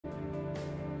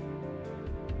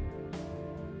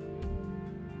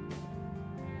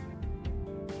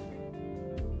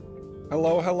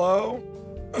Hello, hello.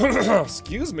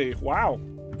 Excuse me. Wow.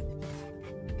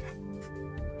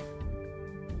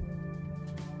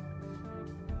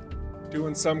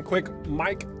 Doing some quick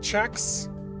mic checks.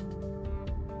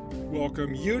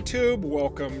 Welcome YouTube,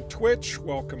 welcome Twitch,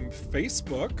 welcome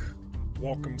Facebook,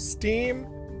 welcome Steam.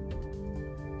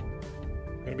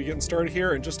 Gonna be getting started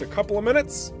here in just a couple of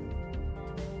minutes.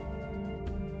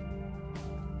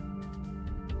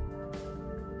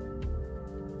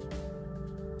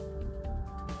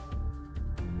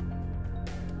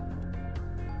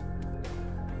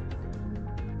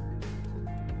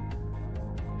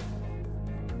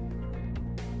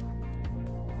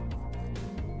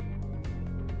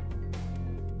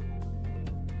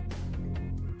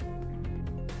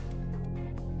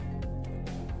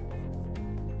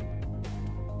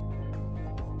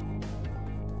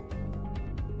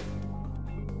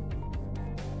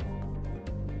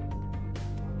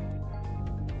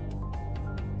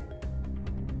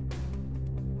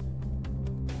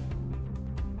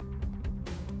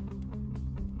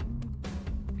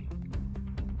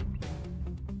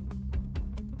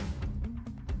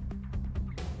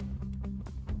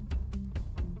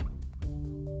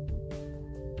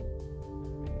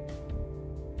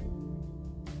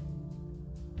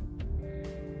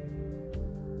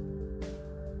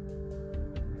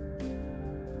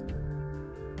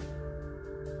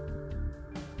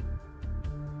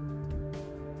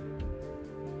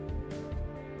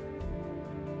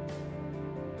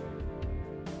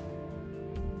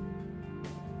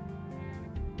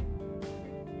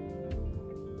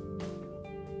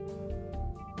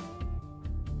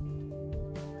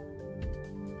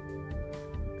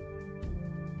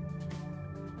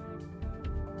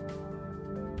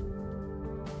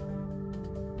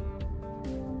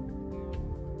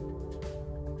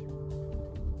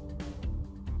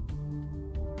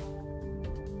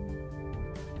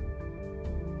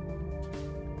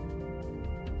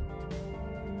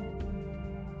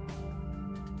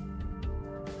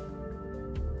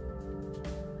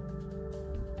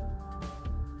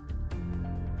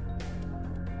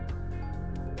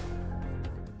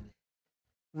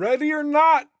 Ready or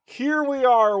not, here we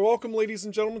are. Welcome, ladies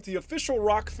and gentlemen, to the official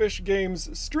ROCKFISH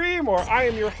Games stream, where I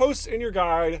am your host and your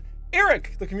guide,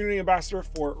 Eric, the community ambassador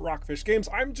for ROCKFISH Games.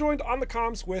 I'm joined on the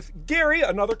comms with Gary,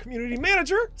 another community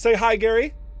manager. Say hi,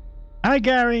 Gary. Hi,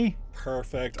 Gary.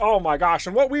 Perfect. Oh my gosh.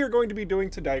 And what we are going to be doing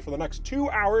today for the next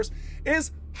 2 hours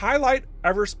is highlight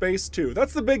EVERSPACE 2.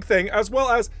 That's the big thing, as well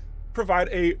as provide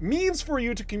a means for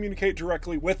you to communicate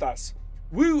directly with us.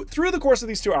 Through the course of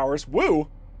these 2 hours,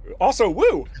 also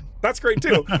woo, that's great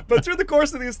too. But through the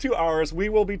course of these 2 hours, we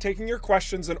will be taking your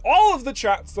questions in all of the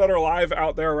chats that are live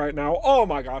out there right now. Oh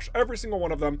my gosh, every single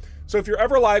one of them. So if you're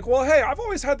ever like, well, hey, I've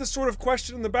always had this sort of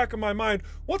question in the back of my mind.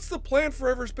 What's the plan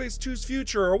for EVERSPACE 2's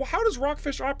future? Or how does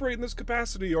ROCKFISH operate in this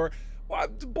capacity? Or blah,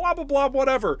 blah, blah,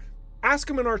 whatever. Ask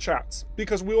them in our chats,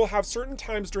 because we will have certain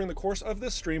times during the course of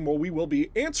this stream where we will be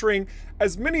answering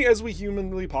as many as we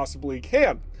humanly possibly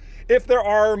can. If there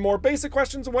are more basic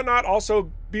questions and whatnot,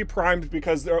 also be primed,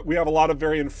 because we have a lot of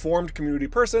very informed community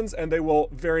persons, and they will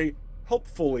very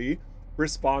helpfully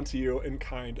respond to you in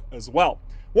kind as well.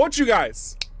 Won't you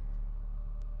guys?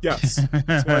 Yes,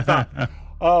 that's what I thought.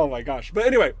 Oh my gosh. But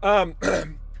anyway,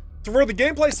 for the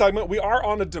gameplay segment, we are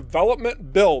on a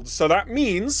development build. So that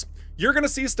means you're gonna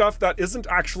see stuff that isn't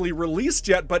actually released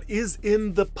yet, but is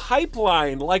in the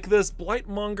pipeline, like this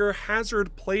Blightmonger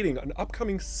Hazard Plating, an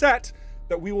upcoming set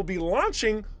that we will be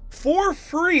launching for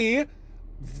free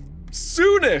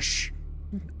soonish.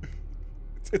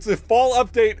 It's a fall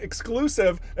update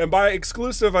exclusive, and by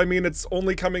exclusive I mean it's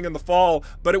only coming in the fall,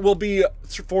 but it will be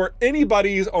for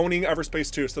anybody owning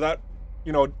EVERSPACE 2. So that,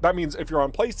 you know, that means if you're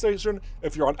on PlayStation,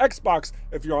 if you're on Xbox,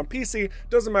 if you're on PC,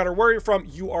 doesn't matter where you're from,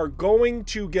 you are going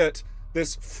to get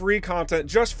this free content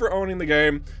just for owning the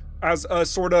game, as a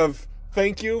sort of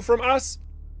thank you from us,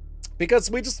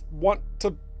 because we just want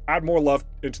to add more love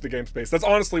into the game space. That's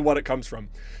honestly what it comes from.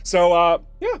 So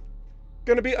yeah,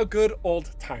 gonna be a good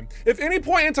old time. If any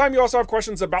point in time you also have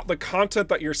questions about the content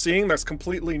that you're seeing that's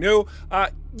completely new,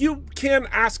 you can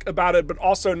ask about it, but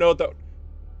also know that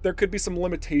there could be some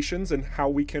limitations in how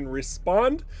we can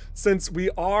respond, since we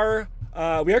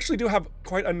actually do have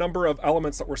quite a number of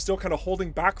elements that we're still kind of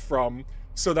holding back from,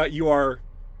 so that you are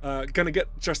gonna get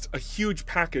just a huge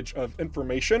package of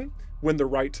information when the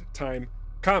right time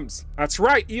comes. That's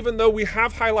right, even though we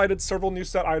have highlighted several new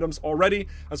set items already,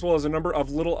 as well as a number of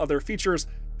little other features,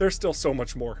 there's still so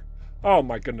much more. Oh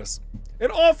my goodness.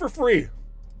 And all for free.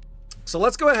 So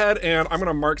let's go ahead, and I'm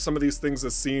gonna mark some of these things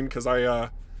as seen, because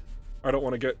I don't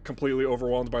want to get completely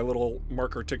overwhelmed by little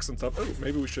marker ticks and stuff. Oh,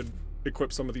 maybe we should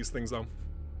equip some of these things though.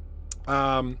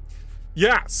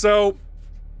 Yeah, so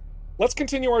let's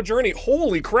continue our journey.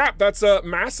 Holy crap, that's a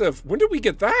massive. When did we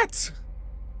get that?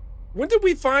 When did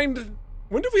we find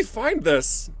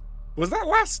this? Was that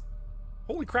last?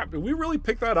 Holy crap, did we really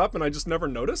pick that up and I just never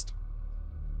noticed?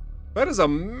 That is a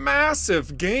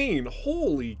massive gain.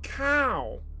 Holy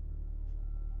cow.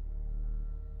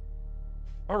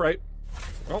 All right,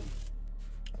 well,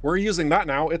 we're using that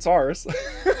now. It's ours.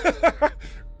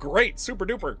 Great, super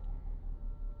duper.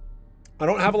 I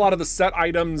don't have a lot of the set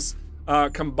items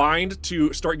combined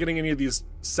to start getting any of these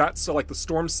sets. So like the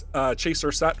Storm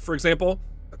Chaser set, for example,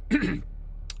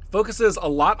 focuses a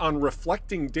lot on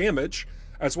reflecting damage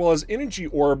as well as energy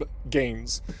orb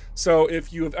gains. So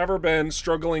if you have ever been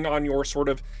struggling on your sort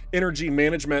of energy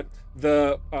management,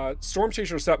 the Storm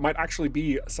Chaser set might actually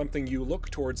be something you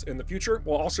look towards in the future,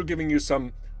 while also giving you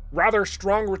some rather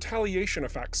strong retaliation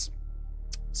effects.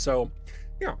 So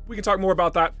yeah, we can talk more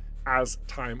about that as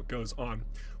time goes on.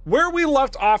 Where we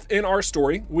left off in our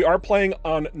story, we are playing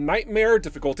on Nightmare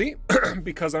difficulty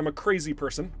because I'm a crazy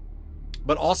person.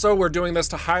 But also we're doing this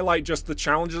to highlight just the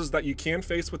challenges that you can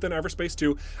face within EVERSPACE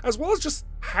 2, as well as just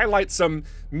highlight some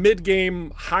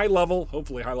mid-game, high-level,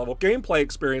 hopefully high-level gameplay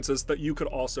experiences that you could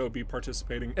also be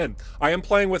participating in. I am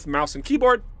playing with mouse and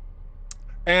keyboard,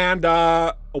 and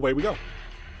away we go.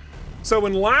 So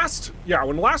when last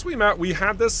we met, we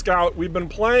had this scout. We've been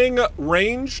playing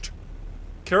ranged,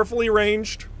 carefully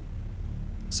ranged,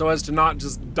 so as to not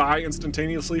just die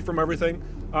instantaneously from everything.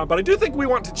 But I do think we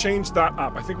want to change that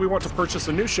up. I think we want to purchase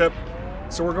a new ship.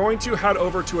 So we're going to head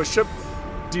over to a ship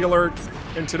dealer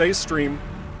in today's stream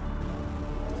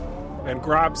and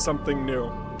grab something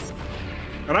new.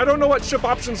 And I don't know what ship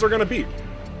options are going to be.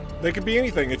 They could be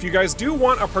anything. If you guys do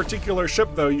want a particular ship,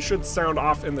 though, you should sound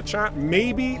off in the chat.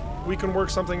 Maybe we can work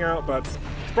something out, but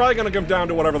it's probably going to come down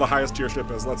to whatever the highest tier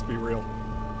ship is. Let's be real.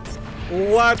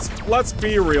 Let's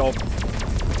be real.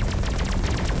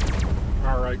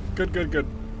 All right, good.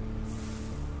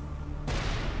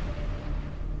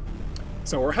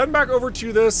 So we're heading back over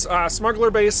to this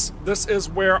smuggler base. This is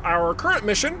where our current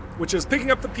mission, which is picking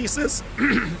up the pieces,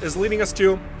 is leading us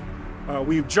to.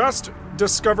 We've just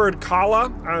discovered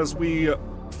Kala as we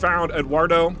found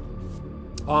Eduardo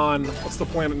on, what's the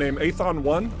planet name? Athon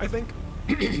 1, I think?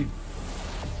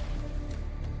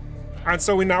 And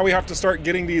so now we have to start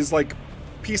getting these like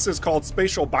pieces called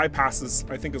spatial bypasses,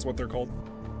 I think is what they're called.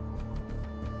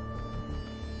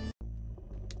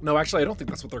 No, actually, I don't think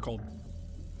that's what they're called.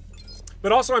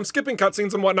 But also, I'm skipping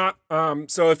cutscenes and whatnot,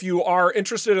 so if you are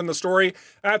interested in the story,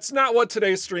 that's not what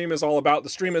today's stream is all about. The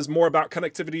stream is more about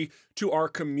connectivity to our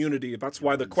community. That's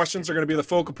why the questions are going to be the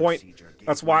focal point.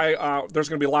 That's why there's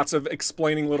going to be lots of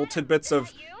explaining little tidbits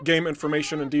of game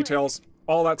information and details,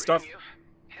 all that stuff.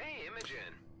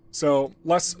 So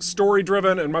less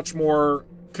story-driven and much more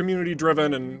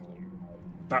community-driven and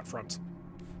that front.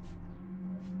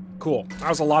 Cool. That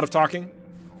was a lot of talking.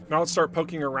 Now let's start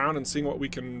poking around and seeing what we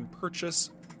can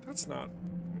purchase. That's not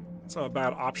a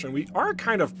bad option. We are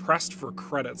kind of pressed for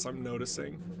credits, I'm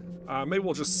noticing. Maybe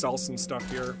we'll just sell some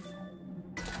stuff here.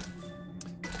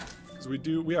 Because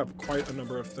we have quite a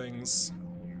number of things.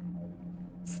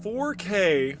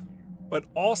 4K, but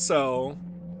also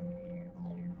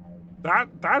that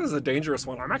is a dangerous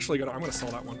one. I'm gonna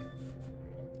sell that one.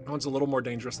 That one's a little more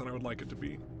dangerous than I would like it to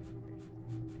be.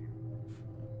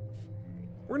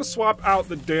 We're gonna swap out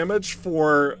the damage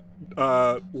for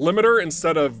limiter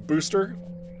instead of booster.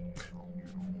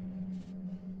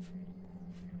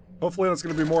 Hopefully that's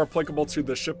gonna be more applicable to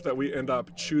the ship that we end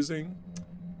up choosing.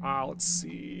 Let's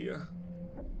see.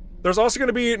 There's also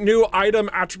gonna be new item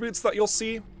attributes that you'll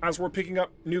see as we're picking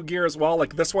up new gear as well.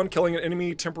 Like this one, killing an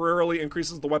enemy temporarily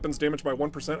increases the weapon's damage by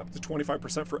 1% up to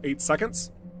 25% for 8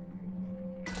 seconds.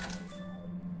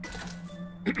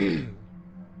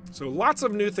 So lots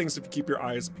of new things to keep your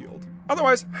eyes peeled.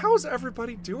 Otherwise, how's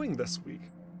everybody doing this week?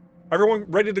 Everyone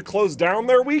ready to close down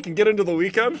their week and get into the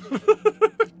weekend?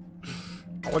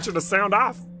 I want you to sound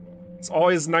off. It's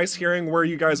always nice hearing where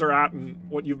you guys are at and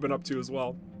what you've been up to as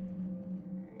well.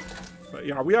 But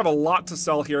yeah, we have a lot to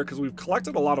sell here because we've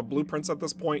collected a lot of blueprints at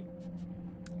this point.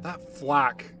 That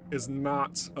flak is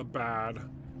not a bad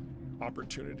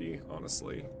opportunity,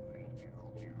 honestly.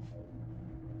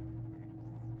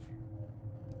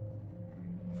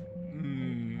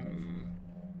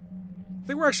 I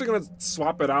think we're actually going to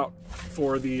swap it out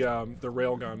for the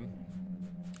railgun.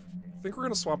 I think we're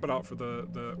going to swap it out for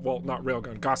the well, not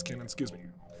railgun, Gauss cannon, excuse me.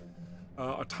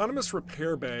 Autonomous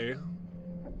repair bay.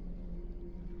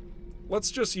 Let's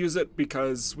just use it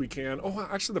because we can. Oh,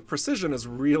 actually the precision is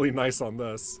really nice on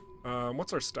this.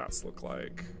 What's our stats look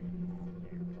like?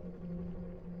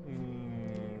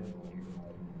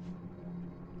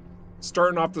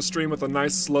 Starting off the stream with a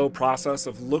nice slow process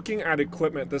of looking at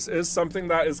equipment. This is something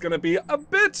that is going to be a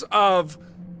bit of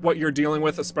what you're dealing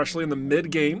with, especially in the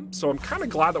mid-game. So I'm kind of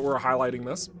glad that we're highlighting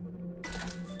this.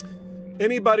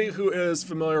 Anybody who is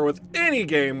familiar with any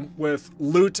game with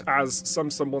loot as some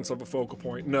semblance of a focal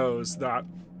point knows that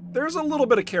there's a little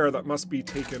bit of care that must be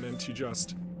taken into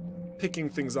just picking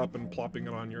things up and plopping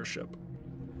it on your ship.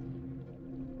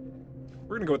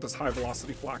 We're gonna go with this high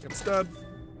velocity flak instead.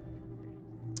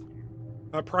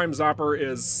 Prime Zapper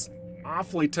is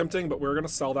awfully tempting, but we're gonna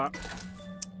sell that.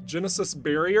 Genesis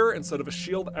Barrier instead of a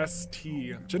Shield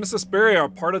ST. Genesis Barrier,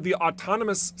 part of the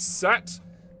autonomous set.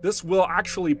 This will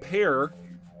actually pair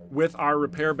with our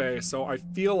repair bay, so I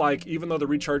feel like even though the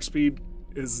recharge speed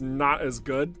is not as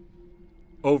good,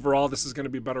 overall this is going to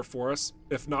be better for us,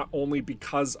 if not only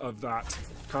because of that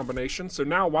combination. So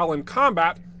now while in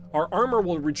combat, our armor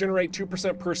will regenerate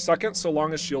 2% per second so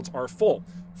long as shields are full.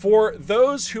 For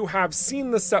those who have seen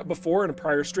this set before in a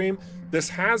prior stream, this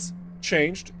has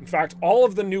changed. In fact, all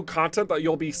of the new content that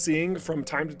you'll be seeing from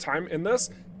time to time in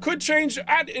this could change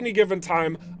at any given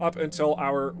time up until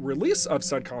our release of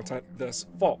said content this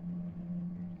fall.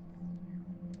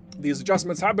 These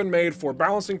adjustments have been made for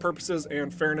balancing purposes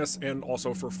and fairness, and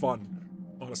also for fun.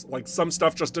 Honestly, like some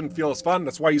stuff just didn't feel as fun.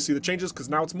 That's why you see the changes, because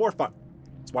now it's more fun.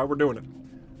 That's why we're doing it.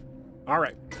 All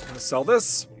right, I'm gonna sell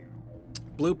this.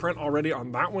 Blueprint already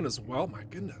on that one as well. My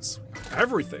goodness,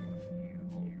 everything.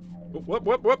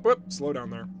 Whoop. Slow down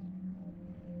there.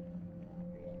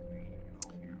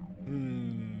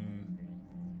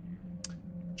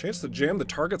 Chance to jam the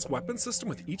target's weapon system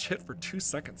with each hit for 2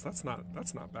 seconds. That's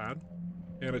not bad.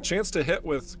 And a chance to hit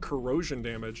with corrosion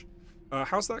damage.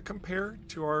 How's that compare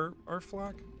to our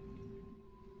flak?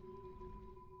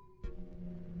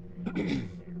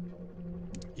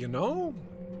 You know,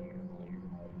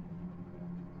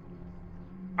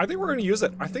 I think we're gonna use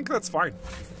it. I think that's fine.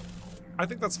 I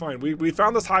think that's fine. We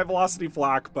found this high velocity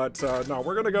flak, but no,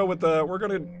 we're gonna go with we're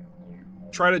gonna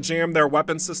try to jam their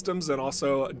weapon systems and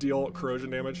also deal corrosion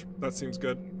damage. That seems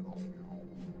good.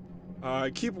 I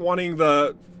keep wanting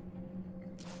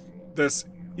this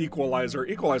equalizer.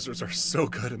 Equalizers are so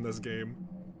good in this game.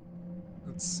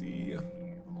 Let's see.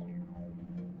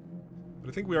 But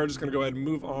I think we are just gonna go ahead and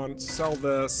move on, sell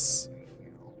this,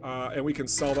 and we can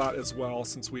sell that as well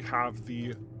since we have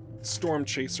the Storm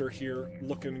Chaser here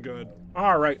looking good.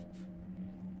 All right.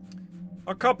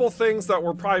 A couple things that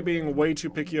we're probably being way too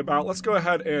picky about. Let's go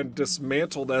ahead and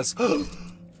dismantle this.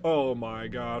 Oh my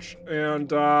gosh.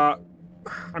 And I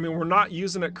mean, we're not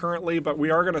using it currently, but we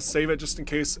are gonna save it just in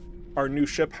case our new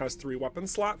ship has 3 weapon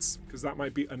slots, because that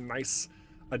might be a nice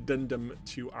addendum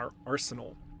to our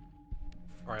arsenal.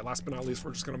 All right, last but not least,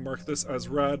 we're just gonna mark this as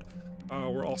red.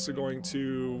 We're also going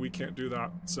to, we can't do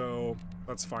that, so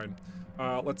that's fine.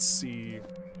 Let's see,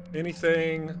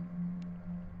 anything?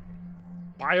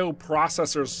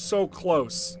 Bioprocessors, so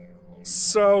close.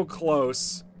 So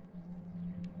close.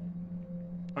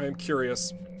 I am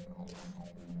curious.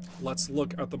 Let's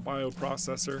look at the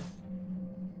bioprocessor.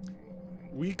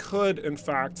 We could, in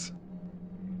fact,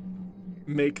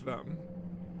 make them.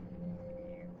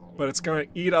 But it's gonna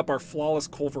eat up our flawless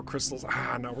Culver crystals.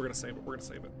 Ah, no, we're gonna save it. We're gonna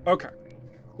save it. Okay.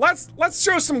 Let's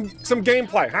show some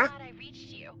gameplay, huh? I reached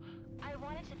you. I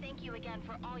wanted to thank you again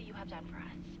for all you have done for us.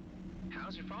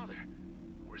 How's your father?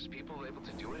 Was people able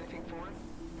to do anything for him?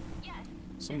 Yes.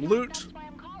 Some loot. That's why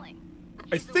I'm calling.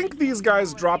 I think these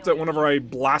guys dropped it whenever I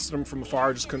blasted them from afar.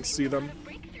 I just couldn't see them.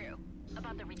 Breakthrough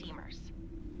about the Redeemers.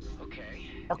 Okay.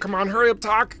 Oh, come on, hurry up,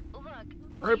 talk. Look,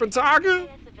 Hurry up and talk. pay us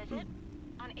a visit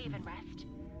on EVERSPACE.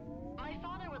 My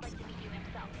father would like to meet you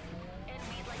himself, and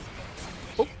we'd like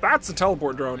to Oh, that's a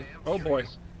teleport drone. Oh boy.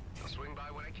 I'll swing by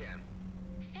when I can.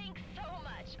 Thanks so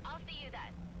much. I'll see you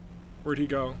then. Where'd he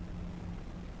go?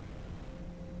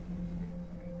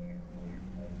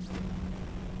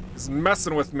 He's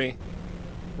messing with me.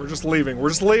 We're just leaving. We're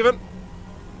just leaving.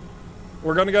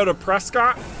 We're gonna go to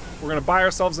Prescott. We're gonna buy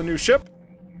ourselves a new ship.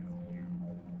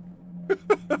 My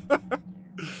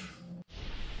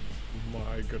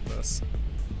goodness.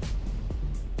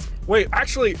 Wait,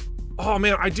 actually, oh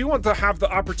man, I do want to have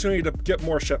the opportunity to get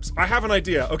more ships. I have an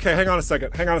idea. Okay, hang on a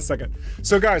second. Hang on a second.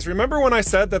 So guys, remember when I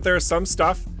said that there's some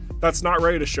stuff that's not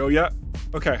ready to show yet?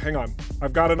 Okay, hang on.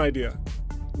 I've got an idea.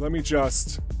 Let me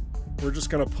just, we're just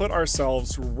gonna put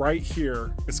ourselves right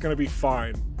here. It's gonna be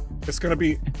fine. It's gonna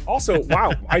be, also,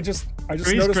 wow, I just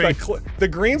Green noticed screen. that the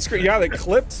green screen, yeah, they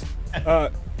clipped,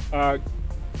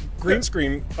 green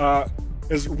screen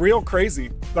is real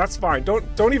crazy. That's fine,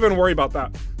 don't even worry about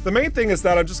that. The main thing is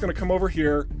that I'm just gonna come over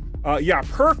here. Yeah,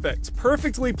 perfect,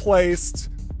 perfectly placed.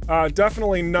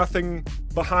 Definitely nothing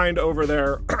behind over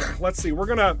there. Let's see, we're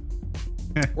gonna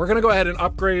We're gonna go ahead and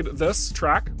upgrade this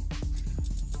track.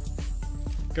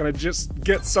 Gonna just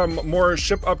get some more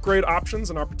ship upgrade options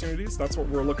and opportunities. That's what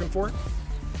we're looking for.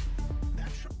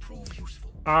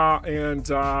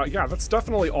 Yeah, that's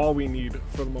definitely all we need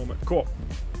for the moment. Cool.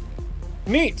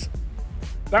 Neat.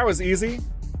 That was easy.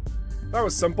 That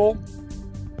was simple.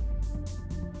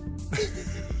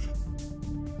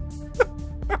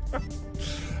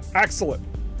 Excellent.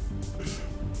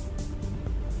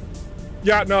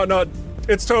 Yeah, no,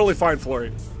 it's totally fine,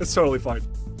 Flory. It's totally fine.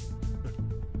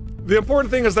 The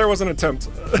important thing is there was an attempt.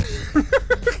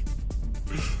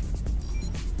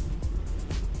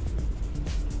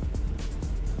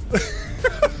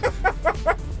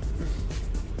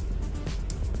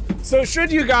 So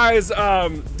should you guys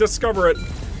discover it,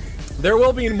 there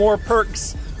will be more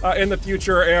perks in the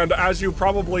future, and as you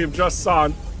probably have just saw,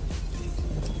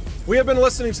 we have been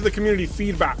listening to the community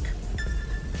feedback.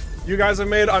 You guys have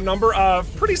made a number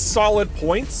of pretty solid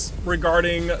points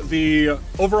regarding the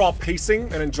overall pacing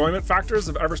and enjoyment factors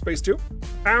of EVERSPACE 2,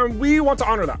 and we want to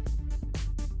honor that.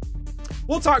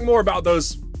 We'll talk more about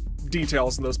those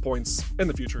details and those points in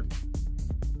the future.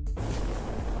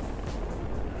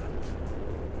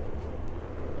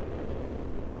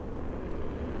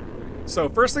 So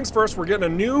first things first, we're getting a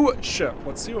new ship.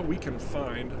 Let's see what we can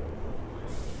find.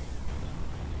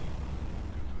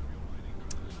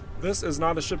 This is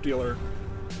not a ship dealer.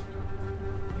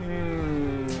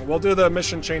 We'll do the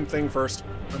mission chain thing first,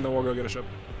 and then we'll go get a ship.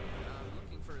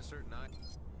 Looking for a certain item.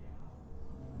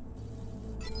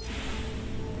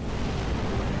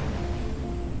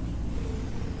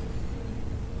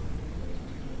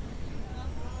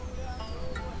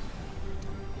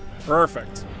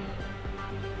 Perfect.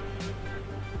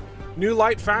 New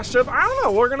light fast ship. I don't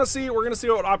know. We're gonna see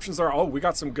what options are. Oh, we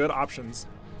got some good options.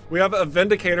 We have a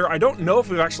Vindicator. I don't know if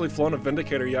we've actually flown a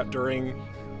Vindicator yet during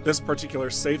this particular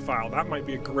save file. That might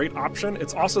be a great option.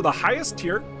 It's also the highest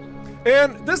tier,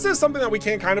 and this is something that we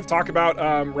can kind of talk about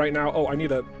right now. Oh, I need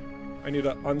to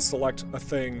unselect a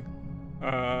thing,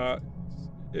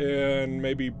 and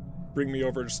maybe bring me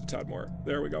over just a tad more.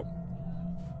 There we go.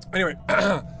 Anyway,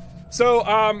 so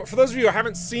for those of you who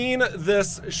haven't seen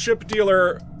this ship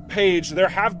dealer page, there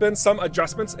have been some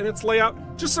adjustments in its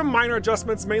layout, just some minor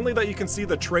adjustments, mainly that you can see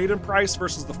the trade-in price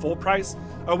versus the full price.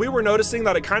 We were noticing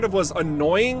that it kind of was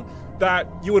annoying that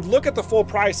you would look at the full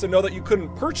price and know that you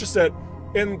couldn't purchase it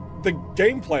in the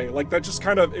gameplay. Like that just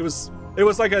kind of, it was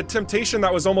like a temptation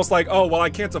that was almost like, oh, well, I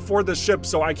can't afford this ship,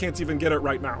 so I can't even get it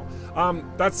right now.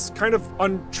 That's kind of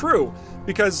untrue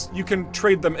because you can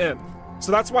trade them in.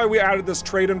 So that's why we added this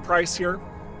trade-in price here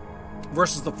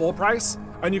versus the full price.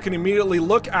 And you can immediately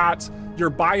look at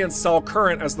your buy and sell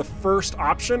current as the first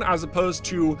option, as opposed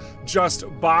to just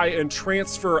buy and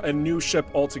transfer a new ship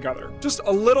altogether. Just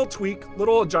a little tweak,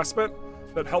 little adjustment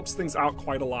that helps things out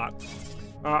quite a lot.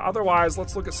 Otherwise,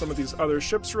 let's look at some of these other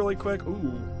ships really quick.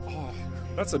 Ooh, oh,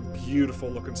 that's a beautiful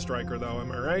looking striker though,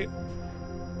 am I right?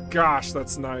 Gosh,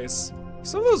 that's nice.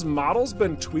 Some of those models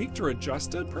been tweaked or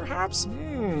adjusted, perhaps?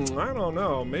 I don't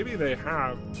know, maybe they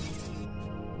have.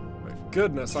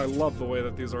 Goodness, I love the way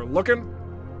that these are looking.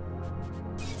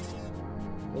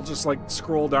 We'll just like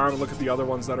scroll down and look at the other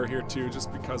ones that are here too,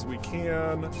 just because we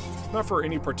can. Not for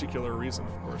any particular reason,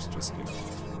 of course, just, you know.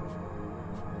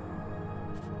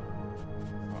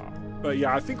 But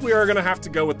yeah, I think we are gonna have to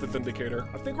go with the Vindicator.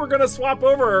 I think we're gonna swap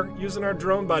over using our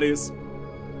drone buddies.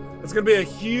 It's gonna be a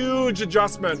huge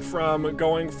adjustment from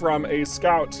going from a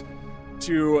Scout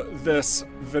to this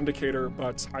Vindicator,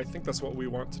 but I think that's what we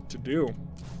want to do.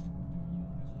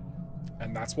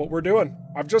 And that's what we're doing.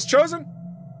 I've just chosen.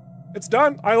 It's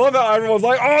done. I love that everyone's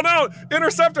like, oh no,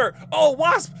 Interceptor. Oh,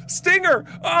 Wasp, Stinger.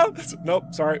 Oh, nope,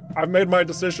 sorry. I've made my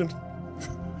decision.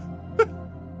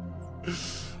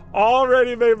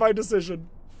 Already made my decision.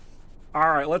 All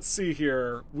right, let's see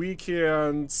here. We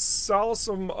can sell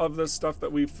some of the stuff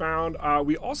that we found.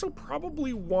 We also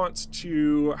probably want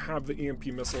to have the EMP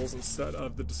missiles instead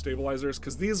of the destabilizers,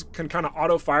 because these can kind of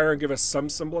auto fire and give us some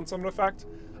semblance of an effect.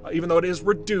 Even though it is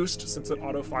reduced since it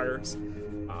auto fires.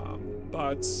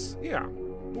 But yeah,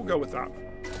 we'll go with that.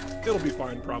 It'll be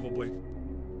fine probably.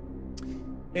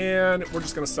 And we're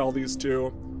just gonna sell these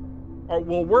two.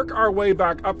 We'll work our way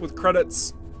back up with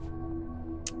credits.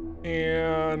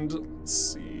 And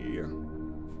let's see.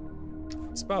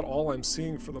 That's about all I'm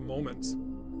seeing for the moment.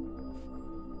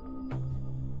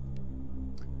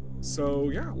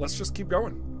 So yeah, let's just keep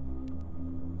going.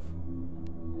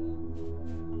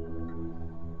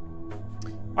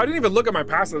 I didn't even look at my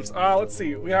passives. Let's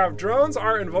see. We have drones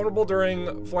are invulnerable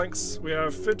during flanks. We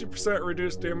have 50%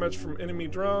 reduced damage from enemy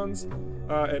drones.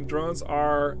 And drones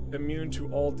are immune to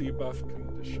all debuff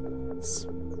conditions.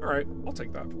 All right, I'll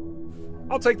take that.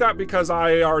 I'll take that because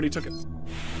I already took it.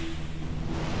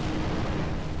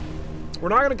 We're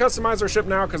not going to customize our ship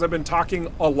now because I've been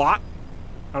talking a lot.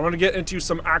 I want to get into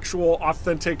some actual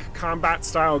authentic combat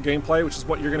style gameplay, which is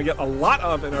what you're going to get a lot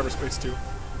of in EVERSPACE 2.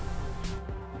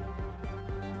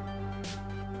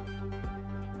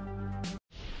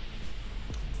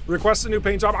 Request a new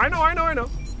paint job. I know. I'm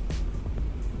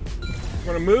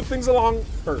going to move things along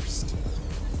first.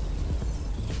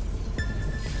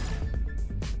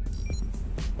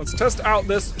 Let's test out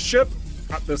this ship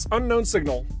at this unknown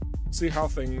signal. See how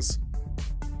things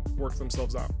work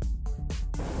themselves out.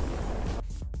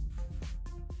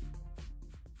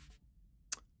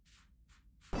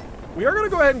 We are going to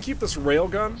go ahead and keep this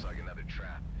railgun.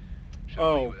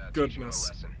 Oh,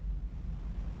 goodness.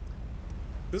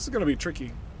 This is going to be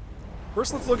tricky.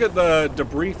 First, let's look at the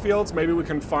debris fields. Maybe we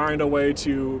can find a way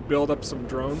to build up some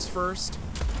drones first.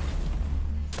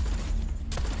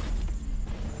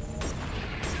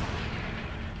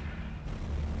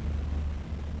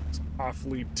 It's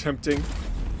awfully tempting.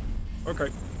 Okay.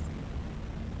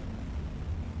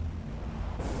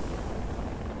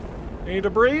 Any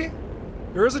debris?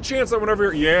 There is a chance that whenever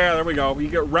you're... Yeah, there we go. You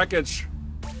get wreckage.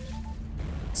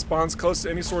 Spawns close to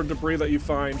any sort of debris that you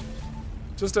find.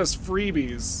 Just as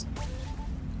freebies.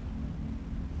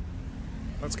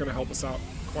 That's going to help us out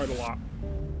quite a lot.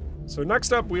 So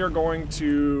next up, we are going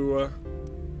to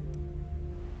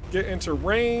get into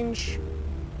range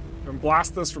and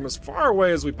blast this from as far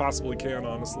away as we possibly can,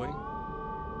 honestly.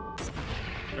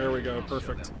 There we go,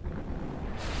 perfect.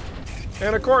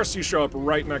 And of course, you show up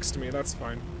right next to me. That's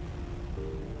fine.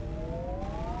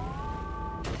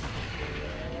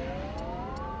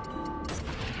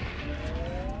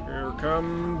 Here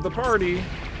come the party.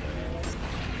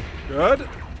 Good.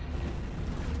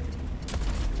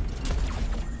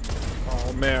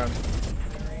 Oh man,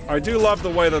 I do love the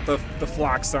way that the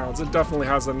flak sounds. It definitely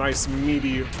has a nice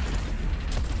meaty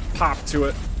pop to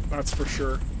it, that's for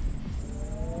sure.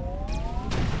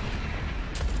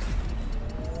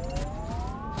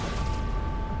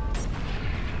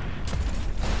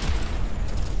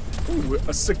 Ooh,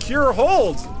 a secure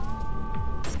hold.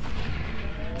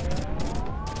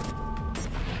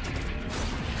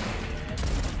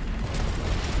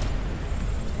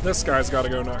 This guy's got to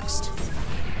go next.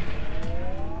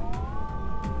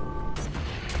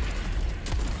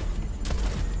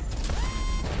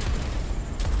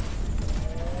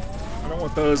 I don't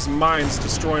want those mines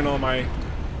destroying all my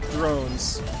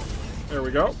drones. There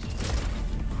we go.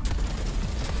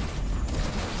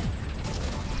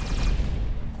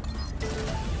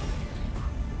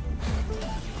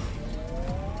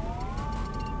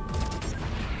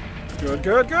 Good,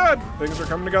 good, good. Things are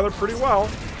coming together pretty well.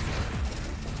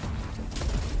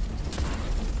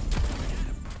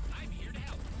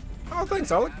 Oh,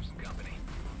 thanks, Alec.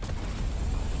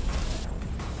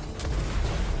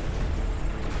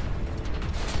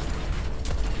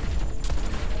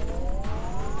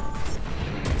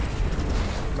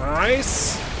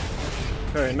 Nice.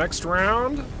 Okay, next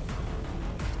round.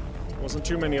 Wasn't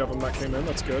too many of them that came in.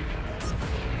 That's good.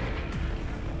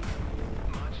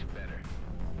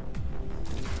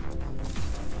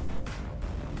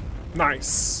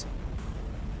 Nice.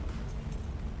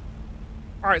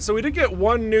 All right, so we did get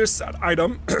one new set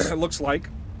item, it looks like,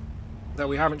 that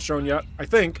we haven't shown yet, I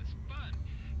think.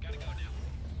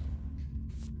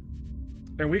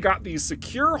 And we got the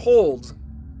secure hold.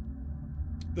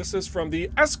 This is from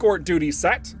the escort duty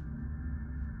set.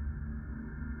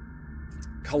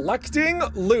 Collecting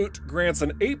loot grants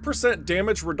an 8%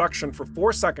 damage reduction for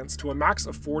 4 seconds to a max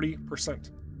of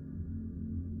 40%.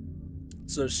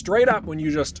 So straight up, when you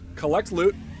just collect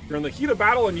loot, you're in the heat of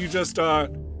battle and you just have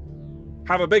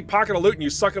a big pocket of loot and you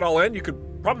suck it all in, you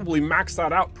could probably max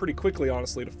that out pretty quickly,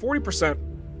 honestly, to 40%.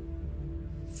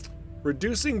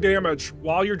 Reducing damage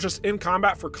while you're just in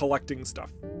combat for collecting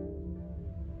stuff.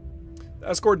 The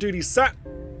escort duty set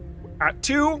at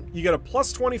 2, you get a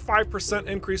plus 25%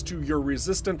 increase to your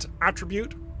resistant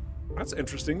attribute. That's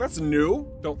interesting, that's new.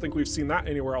 Don't think we've seen that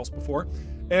anywhere else before.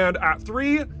 And at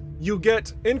 3, you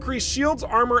get increased shields,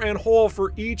 armor, and hull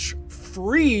for each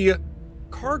free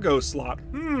cargo slot.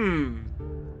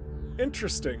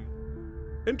 Interesting.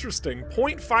 Interesting.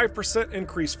 0.5%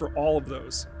 increase for all of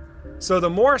those. So the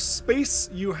more space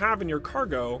you have in your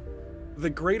cargo,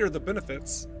 the greater the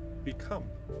benefits become.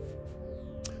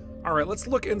 All right, let's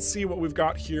look and see what we've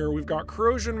got here. We've got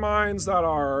corrosion mines that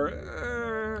are...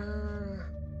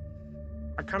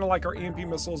 I kind of like our EMP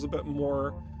missiles a bit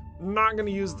more. Not going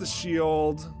to use the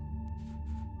shield.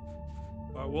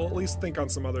 We'll at least think on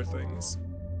some other things.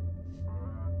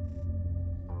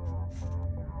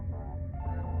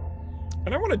 And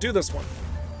And I want to do this one.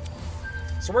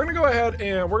 So we're going to go ahead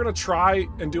and we're going to try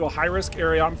and do a high-risk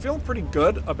area. I'm feeling pretty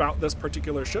good about this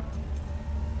particular ship.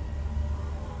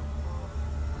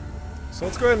 So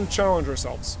let's go ahead and challenge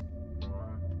ourselves.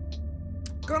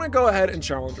 Gonna go ahead and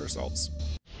challenge ourselves.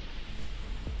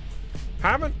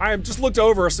 I just looked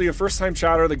over, see a first-time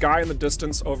chatter, the guy in the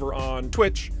distance over on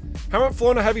Twitch. Haven't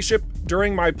flown a heavy ship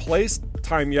during my play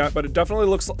time yet, but it definitely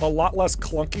looks a lot less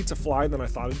clunky to fly than I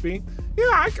thought it'd be.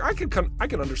 Yeah, I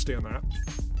could understand that.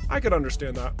 I could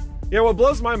understand that. Yeah, what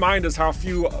blows my mind is how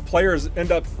few players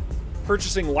end up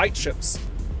purchasing light ships.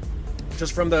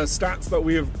 Just from the stats that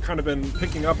we have kind of been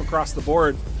picking up across the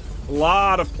board, a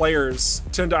lot of players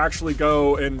tend to actually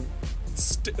go and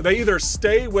they either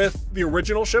stay with the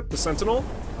original ship, the Sentinel,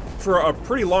 for a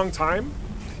pretty long time,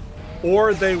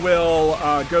 or they will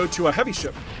go to a heavy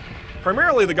ship.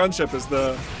 Primarily the gunship is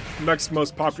the next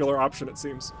most popular option, it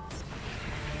seems.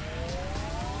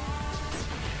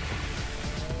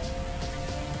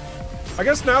 I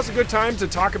guess now's a good time to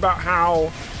talk about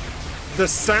how the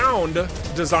sound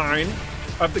design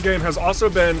of the game has also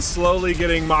been slowly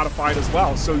getting modified as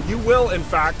well. So you will, in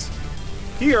fact,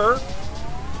 hear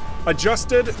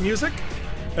adjusted music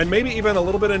and maybe even a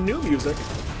little bit of new music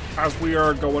as we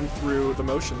are going through the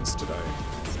motions today.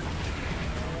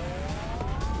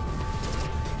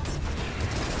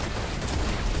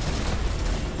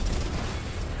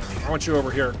 I want you over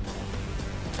here.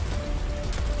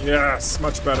 Yes,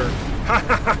 much better.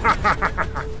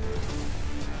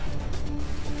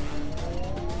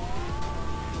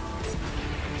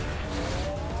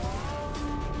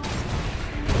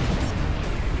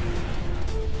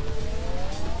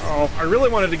 Oh, I really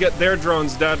wanted to get their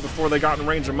drones dead before they got in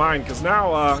range of mine, because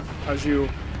now, as you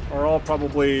are all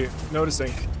probably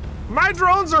noticing, my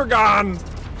drones are gone!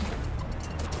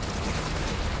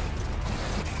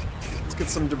 Let's get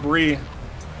some debris.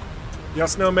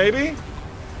 Yes, no, maybe?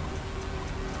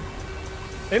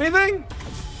 Anything?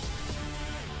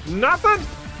 Nothing?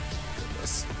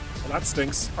 Goodness. Well, that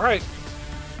stinks. All right.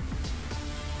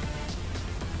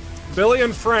 Billy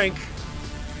and Frank,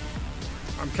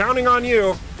 I'm counting on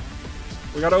you.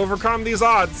 We gotta overcome these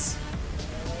odds.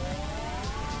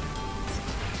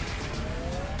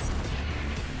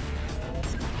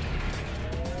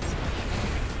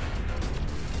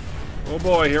 Oh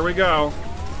boy, here we go.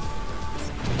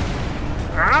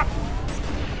 Ah!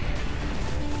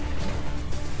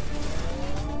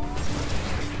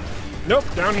 Nope,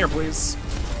 down here, please.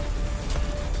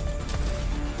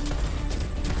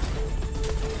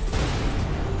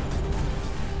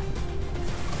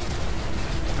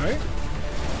 Okay.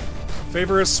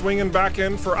 Favor is swinging back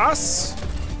in for us.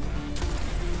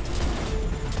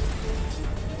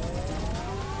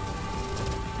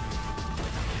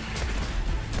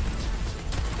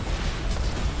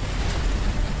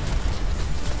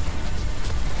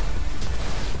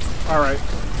 All right,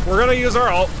 we're gonna use our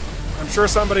ult. I'm sure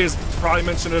somebody's probably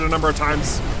mentioned it a number of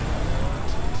times.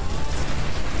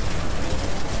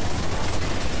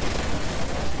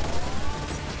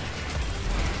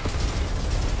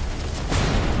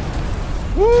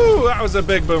 Woo, that was a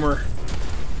big boomer.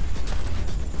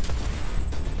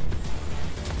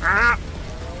 Ah!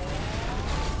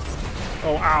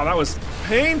 Oh, ow, that was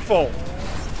painful.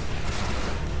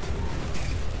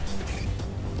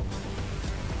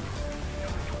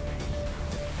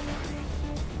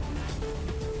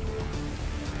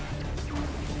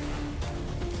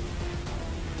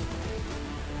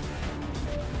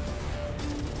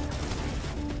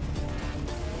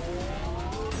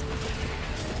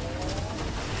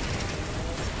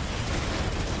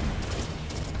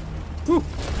 Whew.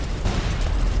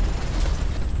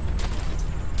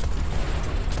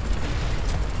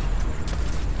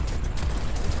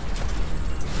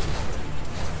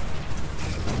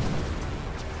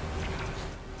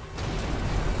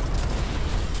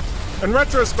 In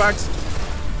retrospect,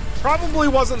 probably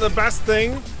wasn't the best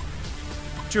thing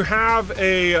to have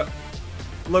a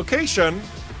location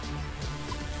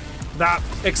that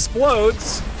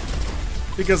explodes,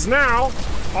 because now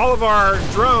all of our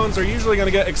drones are usually going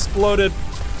to get exploded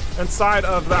inside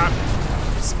of that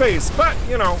space. But,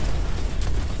 you know,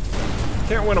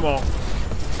 can't win them all.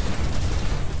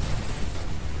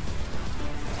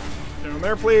 Down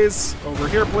there, please. Over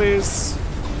here, please.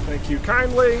 Thank you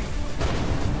kindly.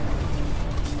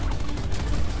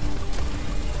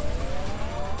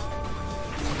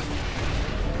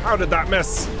 How did that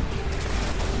miss?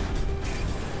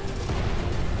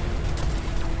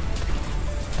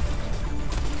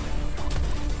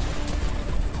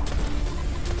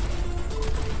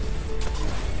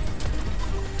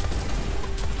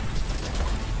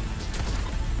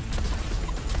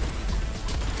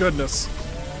 Goodness.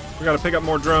 We gotta pick up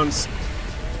more drones.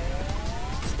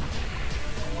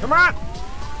 Come on!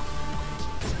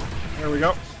 There we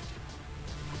go.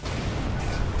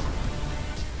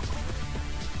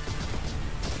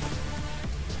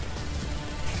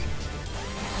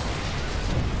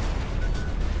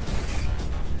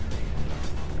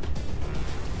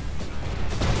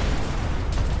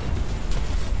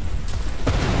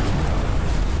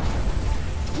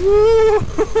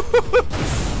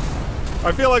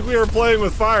 I feel like we are playing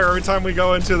with fire every time we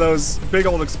go into those big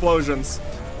old explosions.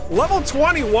 Level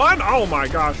 21? Oh my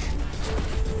gosh.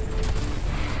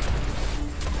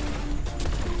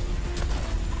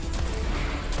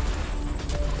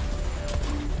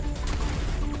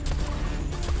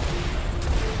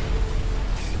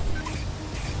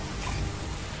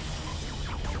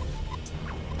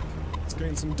 Let's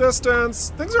gain some distance.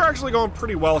 Things are actually going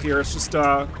pretty well here. It's just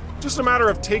a matter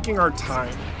of taking our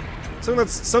time.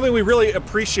 Something we really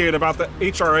appreciate about the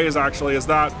HRAs actually is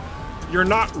that you're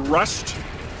not rushed.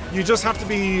 You just have to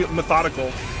be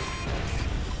methodical.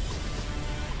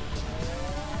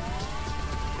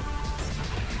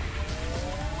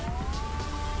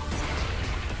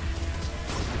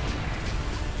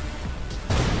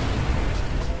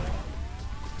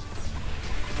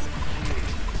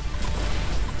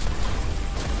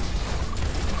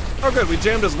 Oh good, we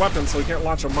jammed his weapon so he can't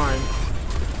launch a mine.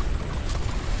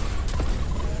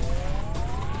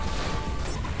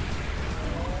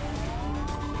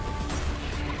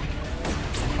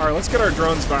 All right, let's get our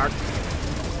drones back.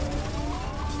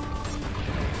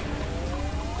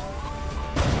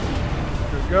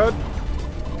 Good, good.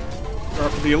 Go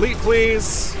for the elite,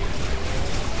 please.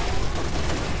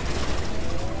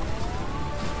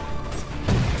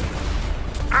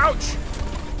 Ouch!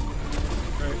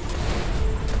 Right.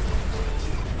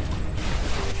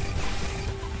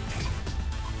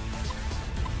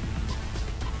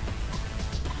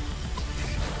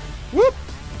 Whoop!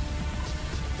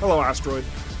 Hello, asteroid.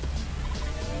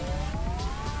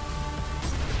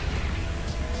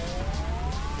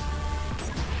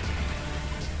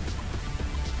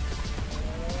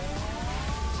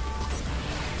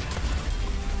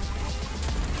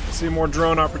 See more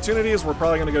drone opportunities. We're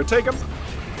probably going to go take them.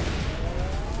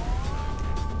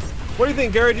 What do you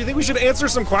think, Gary? Do you think we should answer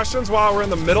some questions while we're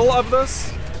in the middle of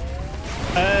this?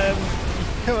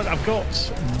 I've got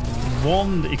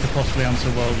one that you could possibly answer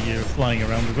while you're flying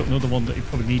around. We've got another one that you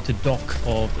probably need to dock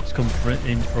for that's come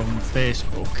in from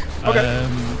Facebook. Okay.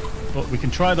 But we can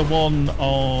try the one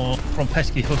from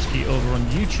Pesky Husky over on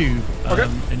YouTube. Okay.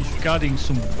 And it's regarding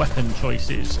some weapon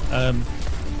choices.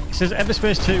 It says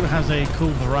EVERSPACE 2 has a cool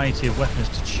variety of weapons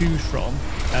to choose from.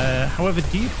 However,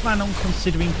 do you plan on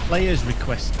considering players'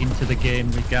 requests into the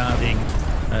game regarding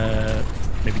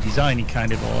maybe designing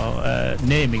kind of or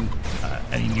naming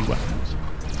any new weapons?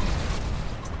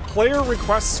 Player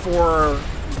requests for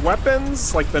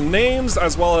weapons, like the names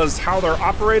as well as how they're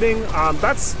operating.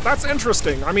 That's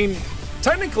interesting. I mean,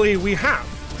 technically we have.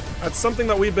 That's something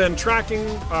that we've been tracking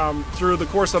through the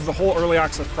course of the whole early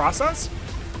access process.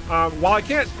 While I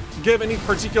can't give any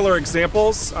particular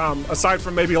examples, aside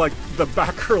from maybe like the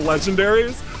backer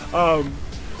legendaries,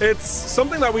 it's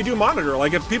something that we do monitor.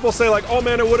 Like if people say like, oh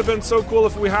man, it would have been so cool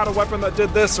if we had a weapon that did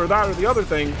this or that or the other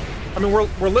thing, I mean,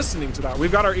 we're listening to that.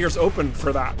 We've got our ears open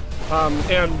for that.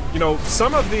 And you know,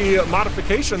 some of the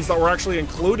modifications that we're actually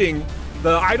including,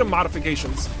 the item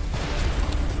modifications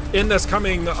in this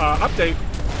coming update,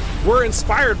 were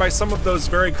inspired by some of those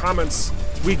very comments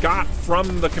we got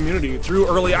from the community through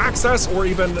early access or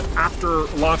even after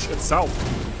launch itself.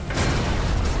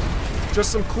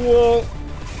 Just some cool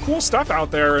stuff out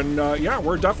there, and yeah,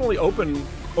 we're definitely open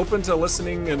to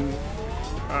listening and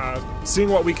seeing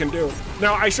what we can do.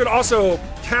 Now, I should also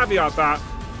caveat that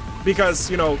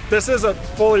because, you know, this is a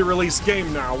fully released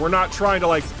game now. We're not trying to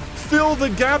like fill the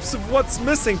gaps of what's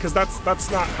missing, because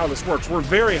that's not how this works. We're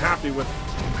very happy with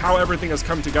how everything has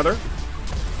come together.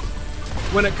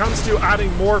 When it comes to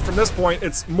adding more from this point,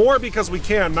 it's more because we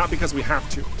can, not because we have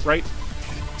to, right?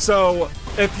 So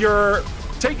if you're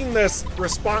taking this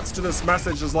response to this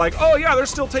message as like, oh yeah, they're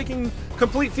still taking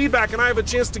complete feedback and I have a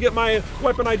chance to get my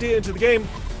weapon idea into the game,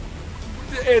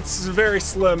 it's a very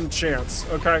slim chance,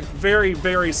 okay? Very,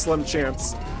 very slim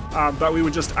chance that we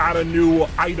would just add a new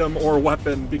item or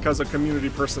weapon because a community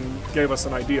person gave us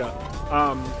an idea.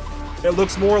 It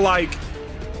looks more like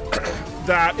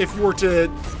that if you were to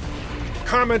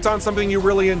comment on something you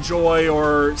really enjoy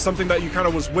or something that you kind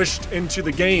of was wished into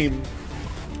the game,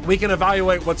 we can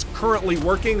evaluate what's currently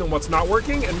working and what's not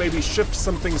working and maybe shift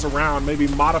some things around, maybe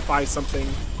modify something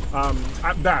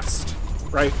at best,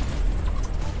 right?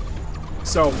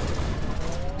 So,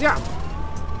 yeah.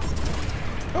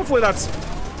 Hopefully that's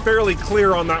fairly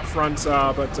clear on that front,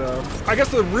 but I guess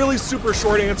the really super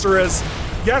short answer is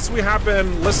yes, we have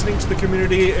been listening to the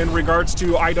community in regards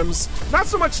to items. Not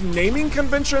so much naming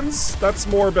conventions, that's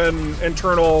more been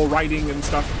internal writing and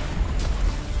stuff.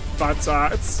 But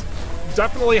it's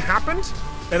definitely happened,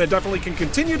 and it definitely can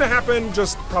continue to happen,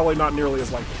 just probably not nearly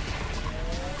as likely.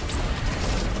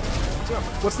 So,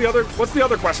 what's the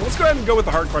other question? Let's go ahead and go with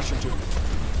the hard question too.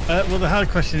 Well, the hard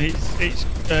question is it's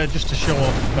just to show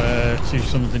off to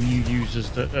some of the new users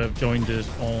that have joined us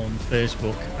on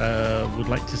Facebook. Would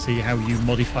like to see how you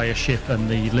modify a ship and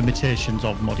the limitations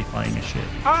of modifying a ship.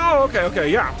 Oh, okay,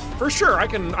 yeah, for sure. I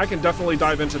can definitely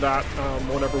dive into that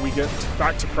whenever we get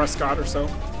back to Prescott or so.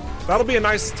 That'll be a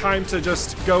nice time to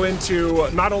just go into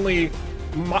not only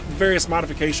various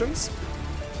modifications,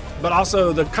 but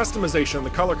also the customization, the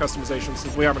color customization,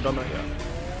 since we haven't done that yet.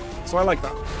 So I like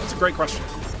that. That's a great question.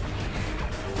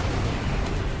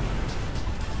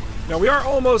 Now we are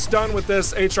almost done with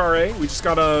this HRA. We just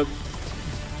gotta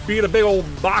beat a big old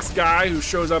boss guy who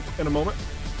shows up in a moment.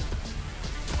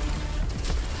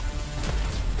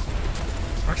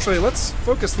 Actually, let's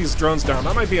focus these drones down.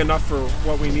 That might be enough for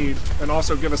what we need, and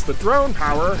also give us the drone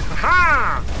power.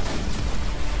 Ha!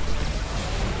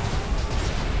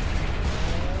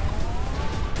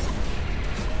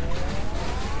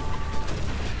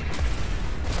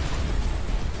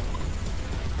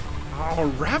 Oh,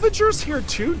 Ravager's here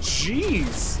too?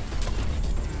 Jeez.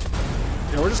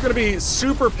 Yeah, we're just gonna be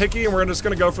super picky and we're just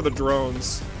gonna go for the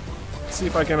drones. Let's see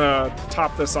if I can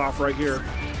top this off right here.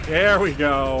 There we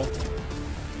go.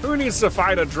 Who needs to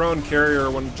fight a drone carrier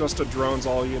when just a drone's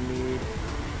all you need?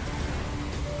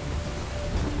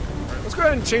 All right, let's go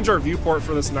ahead and change our viewport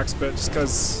for this next bit, just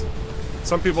because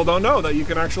some people don't know that you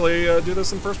can actually do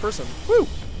this in first person. Woo!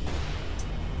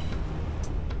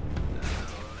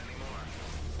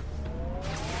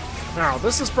 Now,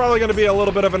 this is probably going to be a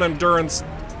little bit of an endurance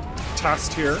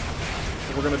test here.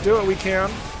 But we're going to do what we can.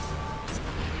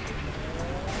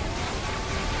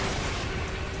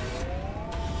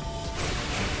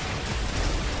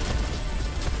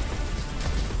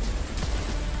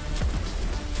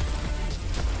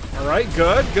 All right,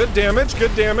 good. Good damage,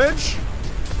 good damage.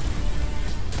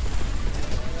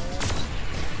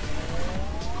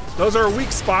 Those are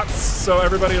weak spots, so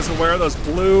everybody is aware. Those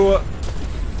blue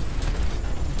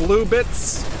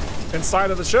bits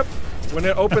inside of the ship. When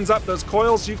it opens up those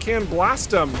coils, you can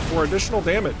blast them for additional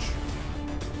damage.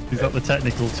 Is that the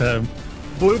technical term?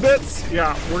 Blue bits?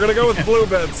 Yeah, we're gonna go with blue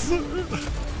bits.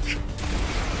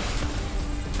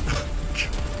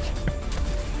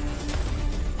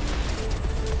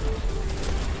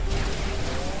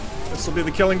 This will be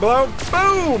the killing blow.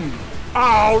 Boom!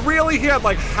 Oh, really? He had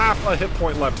like half a hit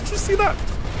point left. Did you see that?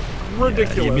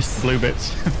 Ridiculous. Yeah, you missed the blue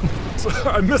bits.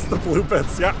 I missed the blue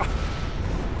bits, yeah.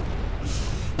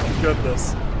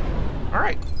 Goodness. All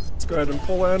right, let's go ahead and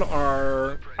pull in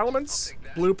our elements.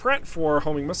 Blueprint for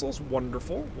homing missiles,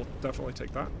 wonderful. We'll definitely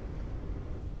take that.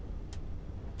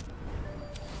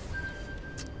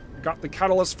 Got the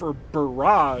catalyst for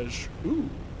barrage. Ooh.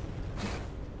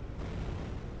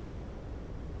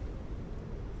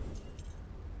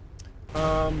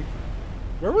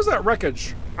 Where was that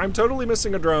wreckage? I'm totally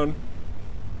missing a drone.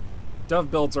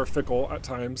 Dev builds are fickle at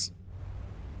times.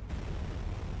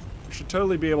 We should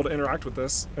totally be able to interact with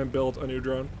this and build a new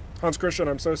drone. Hans Christian,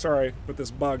 I'm so sorry, but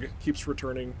this bug keeps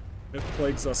returning. It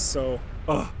plagues us so.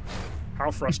 Ugh,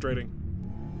 how frustrating.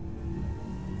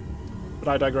 But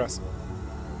I digress.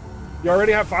 You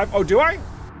already have 5? Oh, do I?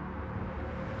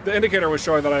 The indicator was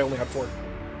showing that I only had 4.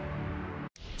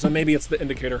 So maybe it's the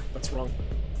indicator that's wrong.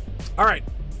 All right,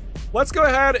 let's go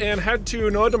ahead and head to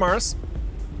Noah Damaris,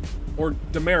 or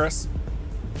Damaris.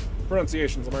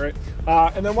 Pronunciations, am I right?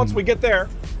 And then once we get there,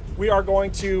 we are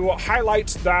going to highlight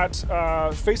that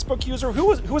Facebook user. Who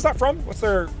was that from? What's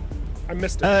their? I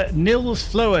missed it. Nils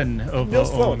Floen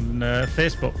on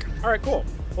Facebook. All right, cool.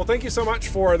 Well, thank you so much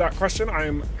for that question. I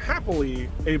am happily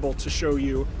able to show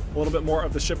you a little bit more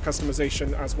of the ship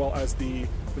customization as well as the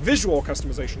visual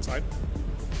customization side.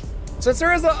 Since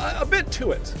there is a bit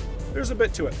to it. There's a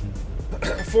bit to it.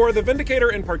 For the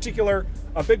Vindicator in particular,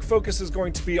 a big focus is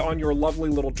going to be on your lovely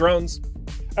little drones.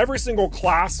 Every single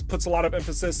class puts a lot of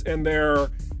emphasis in their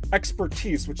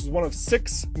expertise, which is one of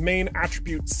 6 main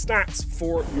attribute stats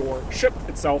for your ship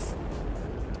itself,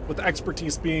 with the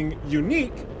expertise being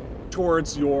unique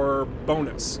towards your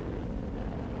bonus.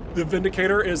 The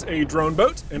Vindicator is a drone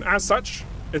boat, and as such,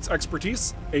 its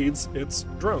expertise aids its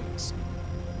drones.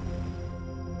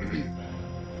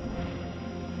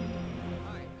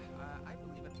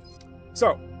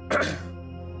 So,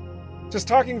 just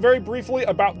talking very briefly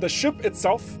about the ship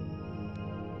itself.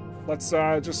 Let's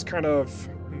just kind of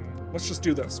let's just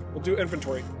do this. We'll do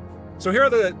inventory. So here are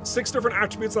the 6 different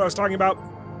attributes that I was talking about.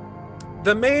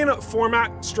 The main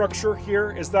format structure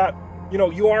here is that, you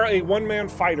know, you are a one-man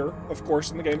fighter, of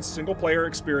course, in the game. It's a single-player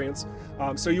experience.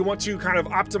 So you want to kind of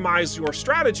optimize your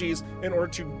strategies in order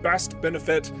to best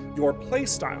benefit your play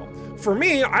style. For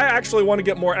me, I actually want to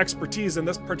get more expertise in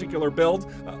this particular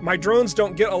build. My drones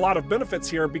don't get a lot of benefits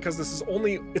here because this is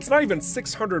only, it's not even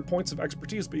 600 points of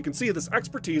expertise, but you can see this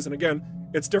expertise, and again,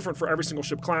 it's different for every single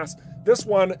ship class. This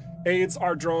one aids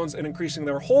our drones in increasing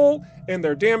their hull and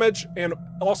their damage, and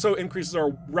also increases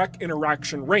our wreck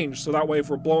interaction range. So that way, if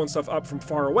we're blowing stuff up from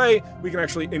far away, we can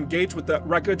actually engage with that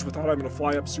wreckage without having to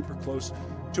fly up super close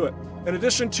to it. In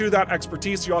addition to that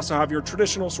expertise, you also have your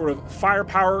traditional sort of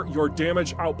firepower, your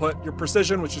damage output, your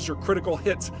precision, which is your critical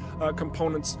hit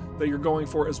components that you're going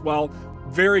for as well.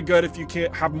 Very good if you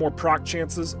can't have more proc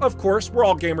chances. Of course, we're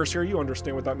all gamers here. You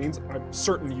understand what that means. I'm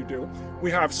certain you do. We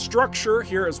have structure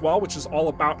here as well, which is all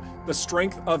about the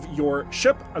strength of your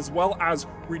ship, as well as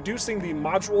reducing the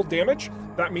module damage.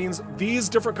 That means these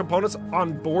different components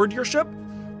on board your ship,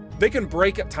 they can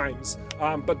break at times,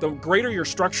 but the greater your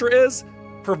structure is,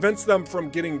 prevents them from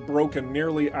getting broken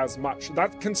nearly as much.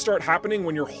 That can start happening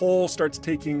when your hull starts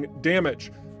taking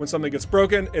damage. When something gets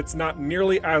broken, it's not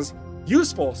nearly as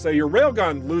useful. Say your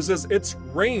railgun loses its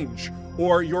range,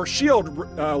 or your shield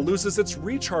loses its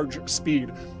recharge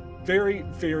speed. Very,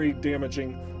 very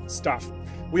damaging stuff.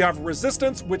 We have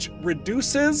resistance, which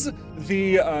reduces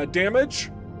the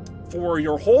damage for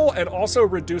your hull and also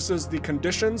reduces the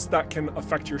conditions that can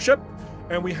affect your ship.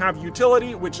 And we have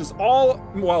utility, which is all,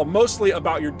 well, mostly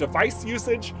about your device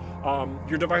usage.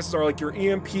 Your devices are like your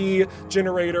EMP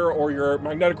generator or your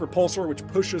magnetic repulsor, which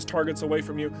pushes targets away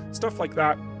from you, stuff like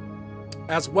that,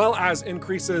 as well as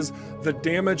increases the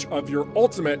damage of your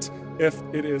ultimate if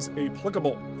it is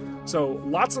applicable. So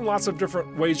lots and lots of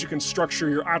different ways you can structure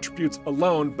your attributes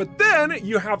alone, but then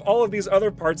you have all of these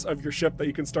other parts of your ship that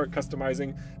you can start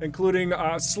customizing, including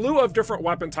a slew of different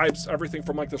weapon types, everything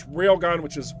from like this railgun,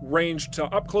 which is ranged, to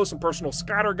up close and personal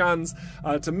scatter guns,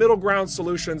 to middle ground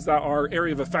solutions that are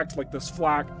area of effect like this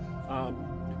flak,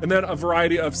 and then a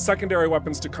variety of secondary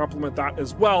weapons to complement that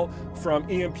as well, from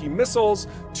EMP missiles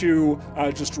to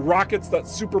just rockets that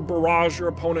super barrage your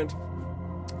opponent.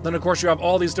 Then, of course, you have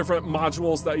all these different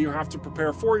modules that you have to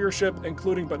prepare for your ship,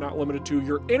 including but not limited to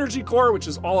your energy core, which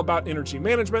is all about energy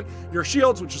management, your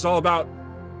shields, which is all about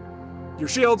your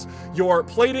shields, your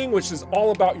plating, which is all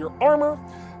about your armor.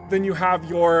 Then you have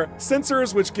your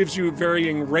sensors, which gives you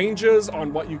varying ranges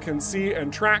on what you can see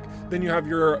and track. Then you have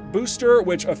your booster,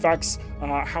 which affects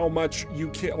how much you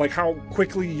can, like how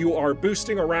quickly you are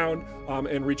boosting around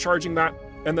and recharging that.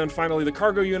 And then finally the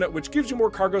cargo unit, which gives you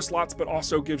more cargo slots, but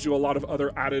also gives you a lot of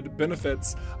other added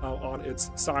benefits on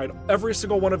its side. Every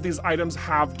single one of these items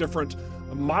have different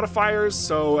modifiers.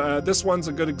 So this one's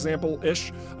a good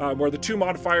example-ish, where the 2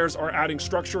 modifiers are adding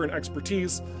structure and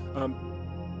expertise.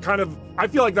 I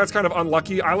feel like that's kind of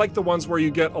unlucky. I like the ones where you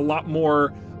get a lot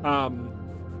more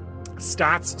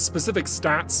stats, specific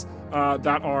stats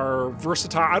that are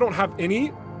versatile. I don't have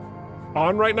any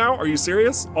on right now. Are you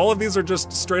serious? All of these are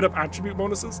just straight up attribute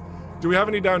bonuses. Do we have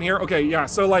any down here? Okay, yeah.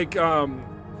 So like, I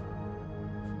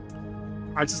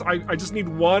just need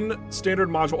one standard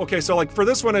module. Okay, so like for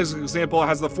this one as an example, it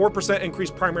has the 4%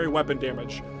 increased primary weapon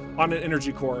damage on an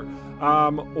energy core.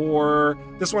 Or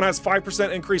this one has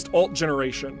 5% increased ult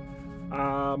generation.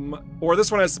 Or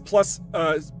this one has plus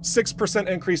 6%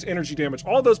 increased energy damage.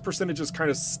 All those percentages kind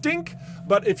of stink,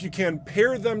 but if you can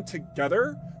pair them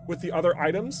together with the other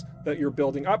items that you're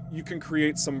building up, you can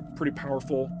create some pretty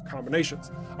powerful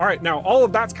combinations. All right, now all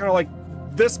of that's kind of like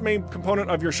this main component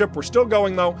of your ship. We're still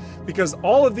going though, because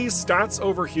all of these stats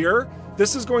over here,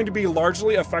 this is going to be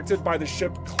largely affected by the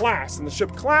ship class. And the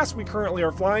ship class we currently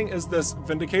are flying is this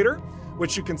Vindicator,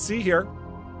 which you can see here.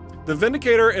 The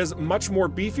Vindicator is much more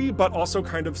beefy, but also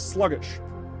kind of sluggish.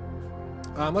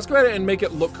 Let's go ahead and make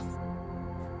it look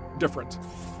different.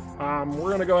 We're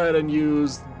gonna go ahead and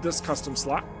use this custom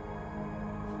slot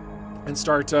and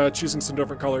start choosing some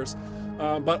different colors.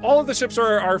 But all of the ships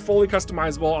are fully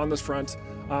customizable on this front.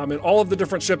 And all of the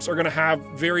different ships are gonna have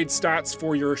varied stats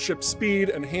for your ship speed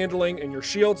and handling and your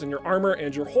shields and your armor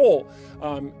and your hull,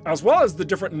 as well as the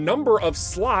different number of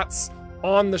slots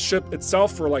on the ship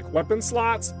itself for like weapon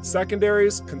slots,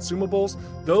 secondaries, consumables.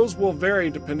 Those will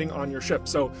vary depending on your ship.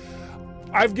 So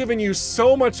I've given you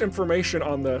so much information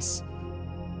on this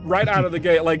right out of the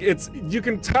gate. Like you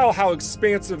can tell how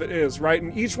expansive it is, right?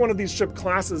 And each one of these ship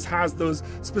classes has those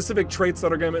specific traits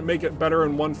that are going to make it better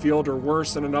in one field or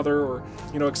worse in another, or,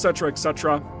 you know, et cetera, et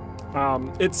cetera.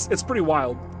 It's pretty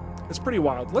wild. It's pretty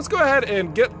wild. Let's go ahead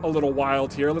and get a little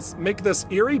wild here. Let's make this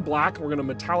eerie black. We're gonna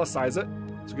metallicize it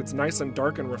so it gets nice and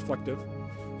dark and reflective.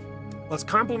 Let's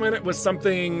complement it with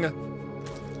something.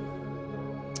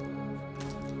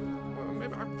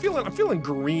 Maybe I'm feeling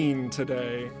green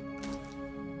today.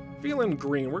 Feeling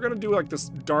green. We're gonna do like this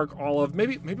dark olive.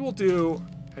 Maybe we'll do.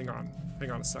 Hang on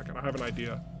a second. I have an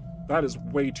idea. That is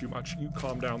way too much. You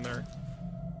calm down there.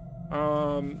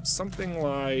 Something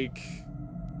like.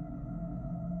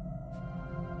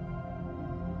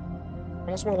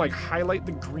 I almost want to like highlight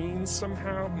the green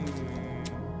somehow.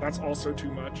 That's also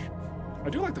too much. I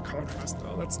do like the contrast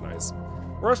though. That's nice.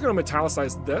 We're also going to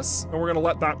metallicize this, and we're going to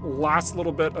let that last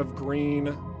little bit of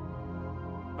green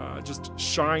just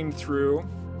shine through.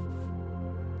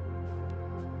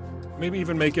 Maybe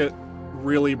even make it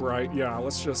really bright. Yeah,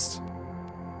 let's just.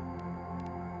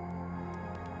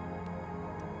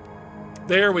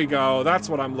 There we go. That's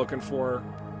what I'm looking for.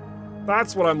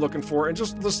 That's what I'm looking for. And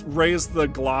just raise the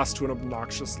gloss to an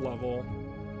obnoxious level.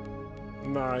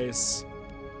 Nice.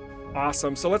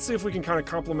 Awesome. So let's see if we can kind of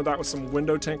complement that with some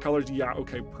window tint colors. Yeah,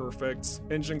 okay, perfect.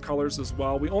 Engine colors as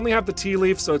well. We only have the tea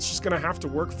leaf, so it's just going to have to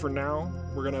work for now.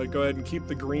 We're going to go ahead and keep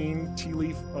the green tea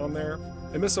leaf on there.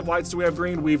 Emissive lights, do we have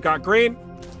green? We've got green.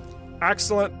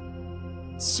 Excellent.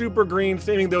 Super green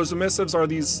theming. Those emissives are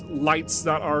these lights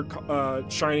that are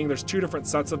shining. There's two different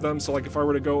sets of them. So like if I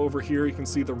were to go over here, you can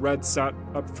see the red set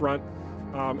up front.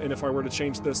 And if I were to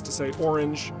change this to say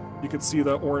orange, you could see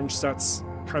the orange sets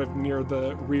kind of near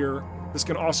the rear. This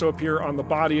can also appear on the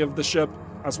body of the ship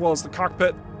as well as the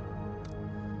cockpit.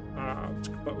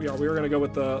 But yeah, we are going to go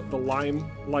with the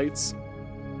lime lights.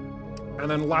 And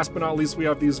then last but not least, we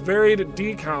have these varied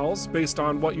decals based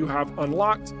on what you have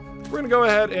unlocked. We're going to go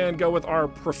ahead and go with our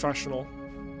professional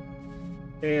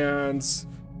and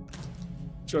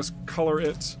just color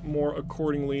it more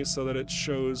accordingly so that it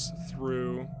shows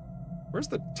through. Where's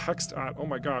the text at? Oh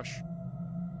my gosh.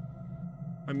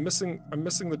 I'm missing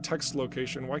the text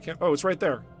location. Why can't... Oh, it's right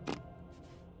there.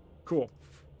 Cool.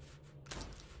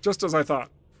 Just as I thought.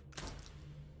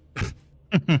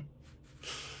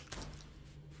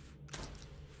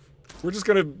 We're just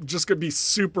gonna be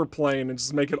super plain and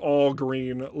just make it all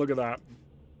green. Look at that.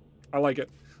 I like it.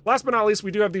 Last but not least,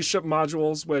 we do have these ship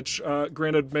modules, which,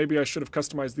 granted, maybe I should have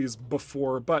customized these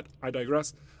before, but I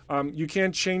digress. You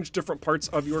can change different parts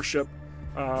of your ship.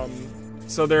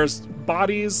 So there's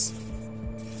bodies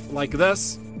like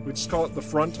this. We just call it the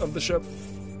front of the ship.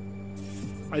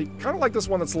 I kind of like this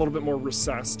one that's a little bit more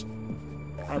recessed.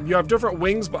 You have different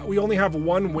wings, but we only have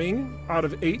one wing out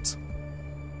of 8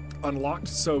 unlocked,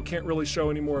 so can't really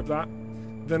show any more of that.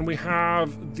 Then we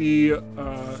have the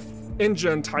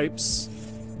engine types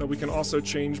that we can also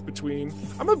change between.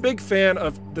 I'm a big fan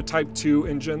of the Type 2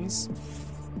 engines,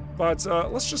 but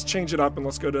let's just change it up and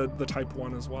let's go to the Type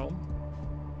 1 as well.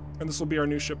 And this will be our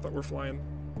new ship that we're flying.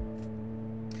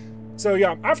 So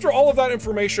yeah, after all of that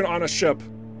information on a ship,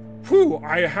 whew,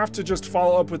 I have to just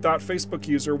follow up with that Facebook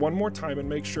user one more time and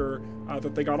make sure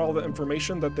that they got all the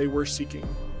information that they were seeking.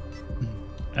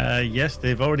 Yes,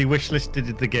 they've already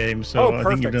wishlisted the game, so I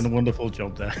think you've done a wonderful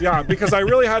job there. Yeah, because I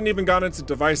really hadn't even gone into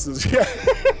devices yet.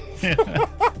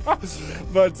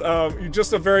 But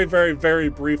just a very, very, very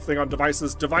brief thing on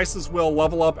devices. Devices will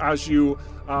level up as you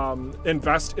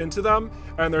invest into them,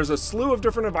 and there's a slew of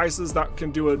different devices that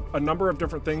can do a number of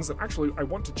different things. And actually, I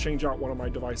want to change out one of my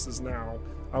devices now.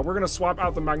 We're going to swap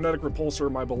out the magnetic repulsor,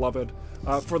 my beloved,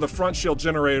 for the front shield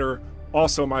generator,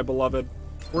 also my beloved.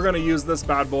 We're going to use this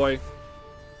bad boy.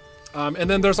 And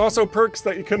then there's also perks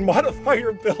that you can modify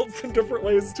your builds in different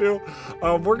ways too.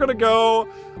 We're gonna go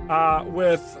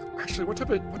with actually what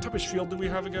type of shield do we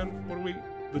have again? What do we?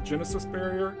 The Genesis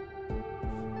barrier.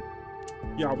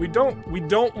 Yeah, we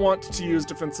don't want to use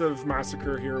defensive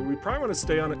massacre here. We probably want to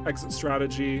stay on exit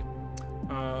strategy.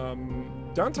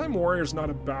 Downtime warrior is not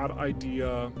a bad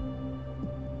idea.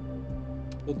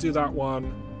 We'll do that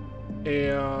one,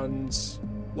 and.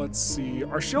 Let's see.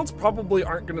 Our shields probably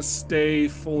aren't going to stay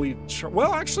fully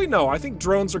well, actually, no. I think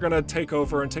drones are going to take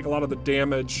over and take a lot of the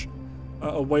damage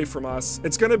away from us.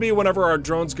 It's going to be whenever our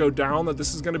drones go down that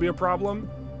this is going to be a problem.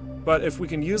 But if we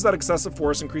can use that excessive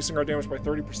force, increasing our damage by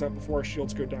 30% before our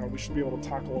shields go down, we should be able to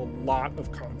tackle a lot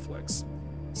of conflicts.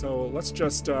 So let's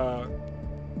just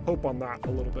hope on that a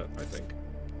little bit, I think.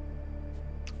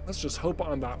 Let's just hope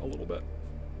on that a little bit.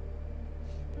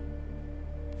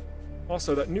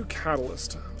 Also, that new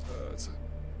catalyst, it's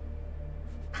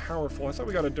powerful. I thought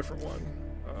we got a different one.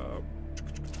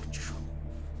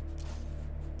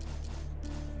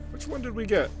 Which one did we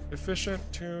get? Efficient,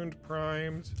 tuned,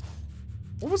 primed.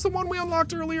 What was the one we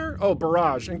unlocked earlier? Oh,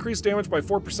 barrage. Increased damage by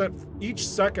 4% each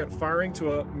second, firing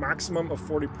to a maximum of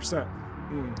 40%.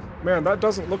 Man, that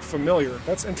doesn't look familiar.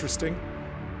 That's interesting.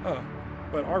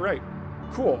 But all right,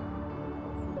 cool.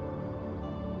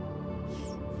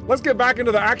 Let's get back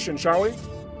into the action, shall we?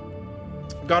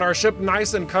 Got our ship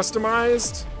nice and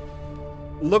customized.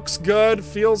 Looks good,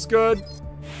 feels good.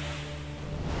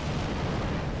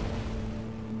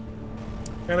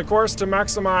 And of course, to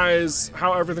maximize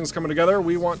how everything's coming together,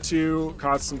 we want to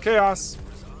cause some chaos.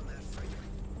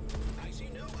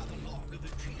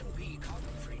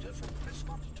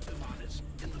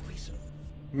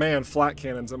 Man, flat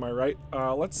cannons, am I right?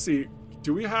 Let's see.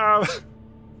 Do we have...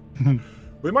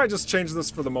 We might just change this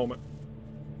for the moment.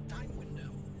 Time window,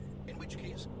 in which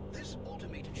case this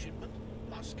automated shipment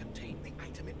must contain the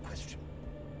item in question.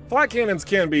 Flat cannons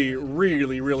can be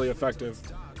really, really effective.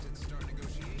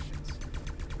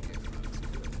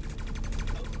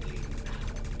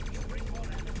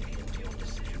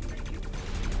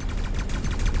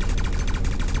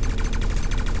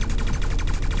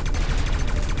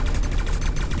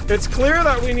 It's clear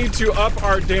that we need to up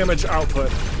our damage output.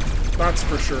 That's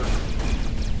for sure.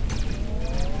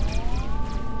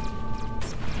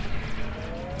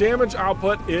 Damage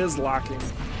output is lacking.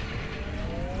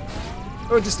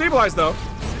 Oh, destabilize though.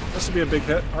 That should be a big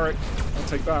hit. All right, I'll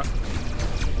take that.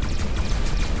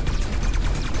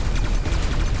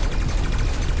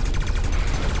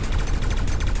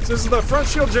 So this is the front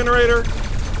shield generator.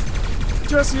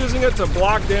 Just using it to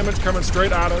block damage coming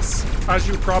straight at us, as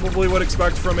you probably would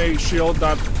expect from a shield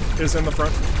that is in the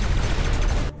front.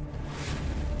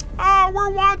 Oh, we're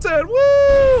wanted!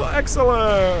 Woo!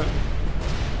 Excellent!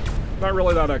 Not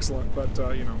really that excellent, but,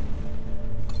 you know.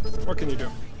 What can you do?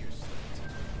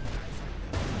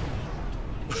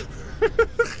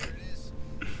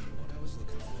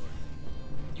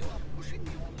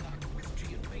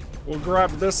 We'll grab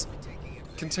this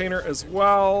container as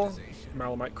well.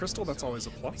 Malamite crystal, that's always a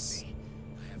plus.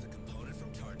 I have the component from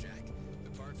Tarjac, the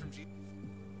part from G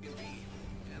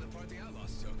and the part the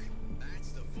outlaws took.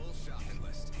 That's the full shopping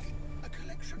list. A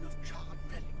collection of charred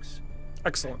relics.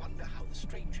 Excellent. I wonder how the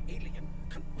strange alien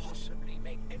can possibly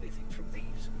make anything from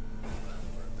these. Well,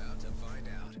 we're about to find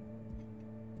out.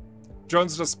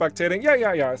 Drones just spectating.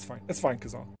 Yeah, it's fine. It's fine,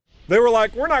 Kazal. They were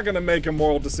like, we're not gonna make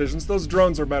immoral decisions. Those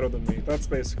drones are better than me. That's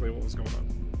basically what was going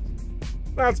on.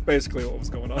 That's basically what was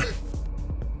going on.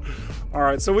 All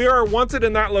right, so we are wanted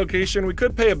in that location. We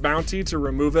could pay a bounty to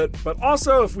remove it, but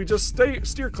also if we just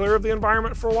steer clear of the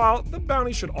environment for a while, the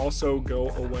bounty should also go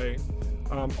away.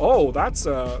 Oh, that's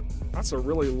a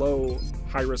really low,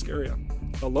 high risk area.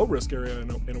 A low risk area in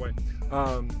a way.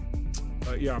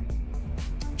 Yeah,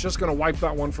 just gonna wipe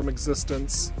that one from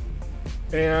existence.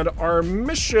 And our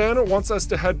mission wants us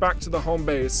to head back to the home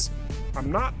base. I'm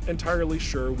not entirely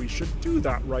sure we should do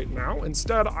that right now.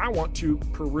 Instead, I want to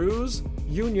peruse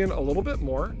Union a little bit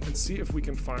more and see if we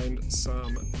can find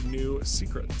some new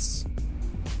secrets.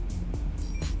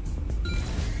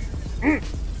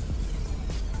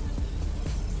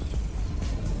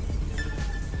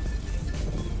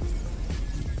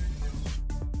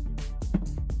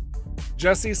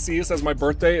 Jesse C says my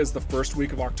birthday is the first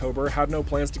week of October. Had no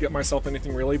plans to get myself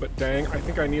anything really, but dang, I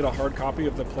think I need a hard copy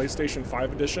of the PlayStation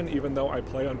 5 edition, even though I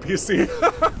play on PC.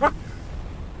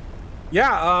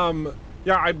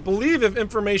 Yeah, I believe if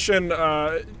information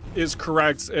is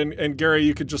correct, and Gary,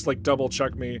 you could just like double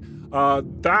check me,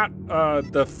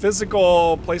 the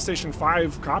physical PlayStation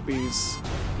 5 copies,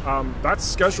 that's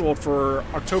scheduled for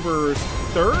October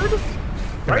 3rd,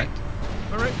 right?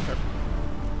 All right. Okay.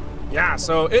 Yeah,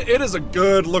 so it is a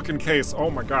good looking case. Oh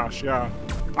my gosh, yeah.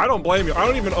 I don't blame you. I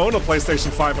don't even own a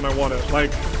PlayStation 5 and I want it.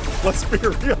 Like, let's be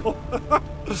real.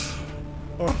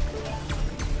 Oh.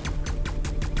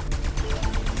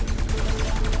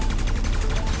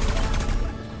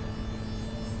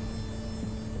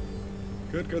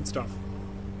 Good stuff.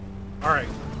 All right,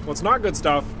 what's not good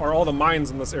stuff are all the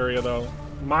mines in this area though.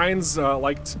 Mines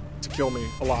like to kill me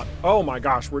a lot. Oh my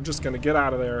gosh, we're just gonna get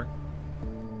out of there.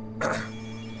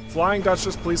 Flying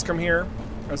Duchess, please come here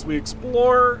as we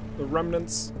explore the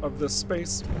remnants of this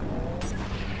space.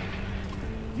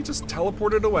 He just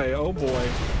teleported away, oh boy.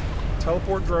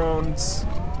 Teleport drones.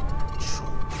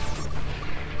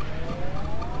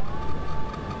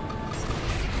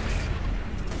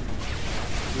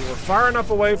 We were far enough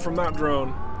away from that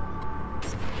drone.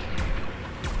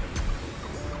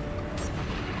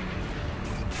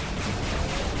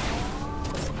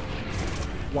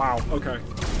 Wow, okay.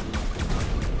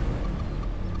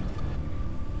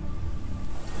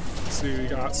 See, we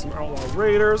got some outlaw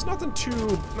raiders. Nothing too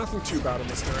bad in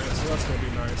this area, so that's gonna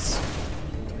be nice.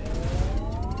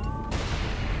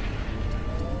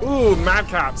 Ooh,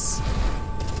 madcaps.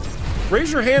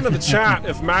 Raise your hand in the chat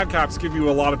if madcaps give you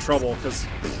a lot of trouble,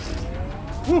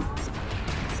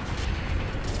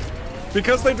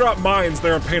 because they drop mines,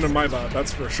 they're a pain in my butt,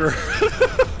 that's for sure.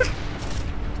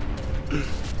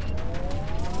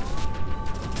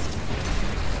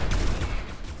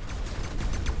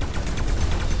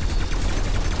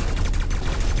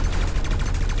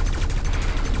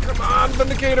 Come on,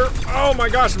 Vindicator. Oh my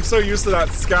gosh, I'm so used to that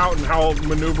scout and how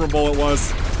maneuverable it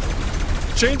was.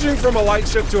 Changing from a light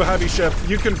ship to a heavy ship,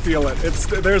 you can feel it.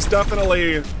 There's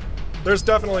definitely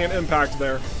an impact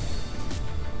there.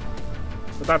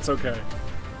 But that's okay.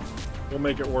 We'll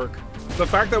make it work. The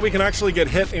fact that we can actually get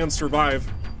hit and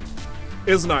survive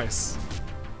is nice.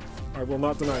 I will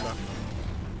not deny that.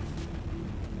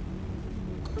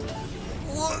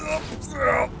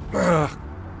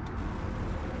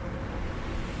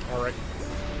 All right.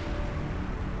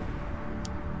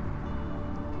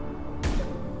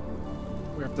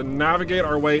 We have to navigate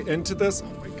our way into this.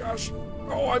 Oh my gosh.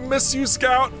 Oh, I miss you,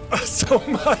 Scout, so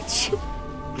much.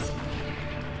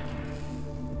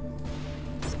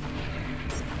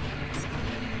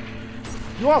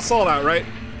 You all saw that, right?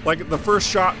 Like the first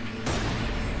shot.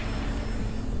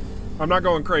 I'm not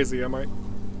going crazy, am I?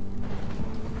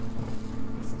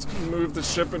 Let's move the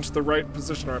ship into the right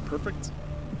position. All right, perfect.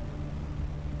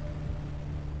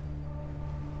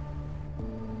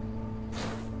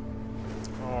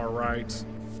 All right.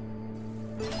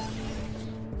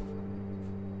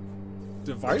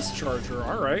 Device charger,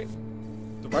 all right.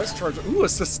 Device charger. Ooh, a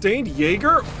sustained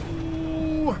Jaeger.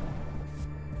 Ooh.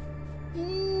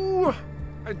 Ooh.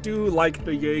 I do like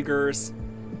the Jaegers.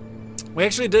 We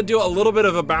actually did do a little bit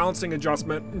of a balancing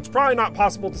adjustment. It's probably not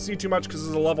possible to see too much because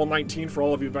it's a level 19 for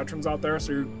all of you veterans out there,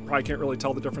 so you probably can't really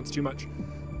tell the difference too much.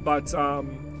 But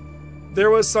there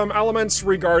was some elements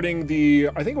regarding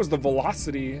I think it was the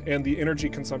velocity and the energy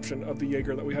consumption of the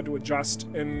Jaeger that we had to adjust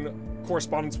in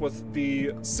correspondence with the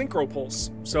synchro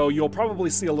pulse. So you'll probably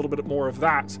see a little bit more of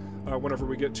that whenever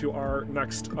we get to our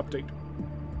next update.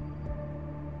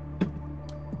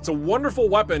 It's a wonderful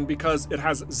weapon because it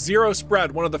has 0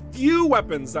 spread. One of the few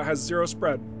weapons that has 0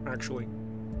 spread, actually.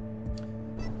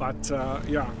 But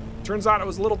yeah, turns out it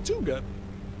was a little too good.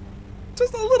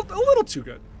 Just a little too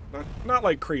good. Not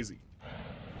like crazy.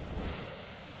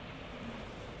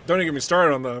 Don't even get me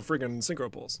started on the freaking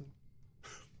synchro pulse.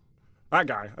 That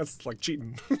guy, that's like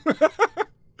cheating.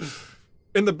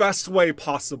 In the best way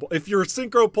possible. If you're a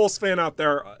synchro pulse fan out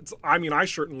there, I mean, I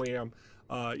certainly am.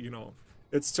 You know,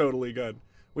 it's totally good.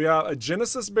 We have a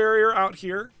Genesis barrier out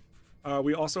here.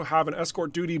 We also have an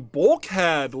escort duty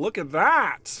bulkhead. Look at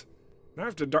that. Now I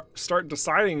have to start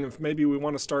deciding if maybe we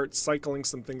want to start cycling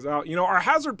some things out. You know, our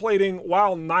hazard plating,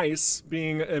 while nice,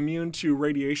 being immune to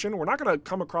radiation, we're not going to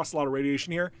come across a lot of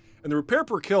radiation here. And the repair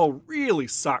per kill really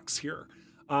sucks here.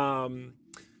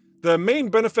 The main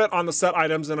benefit on the set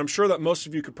items, and I'm sure that most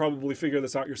of you could probably figure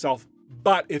this out yourself,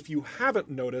 but if you haven't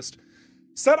noticed,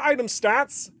 set item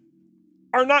stats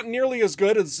are not nearly as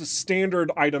good as the standard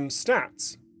item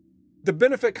stats. The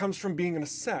benefit comes from being in a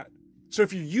set. So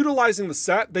if you're utilizing the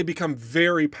set, they become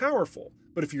very powerful.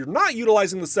 But if you're not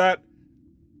utilizing the set,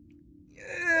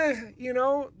 you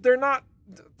know, they're not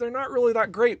really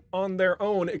that great on their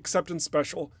own, except in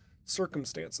special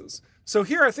circumstances. So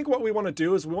here, I think what we want to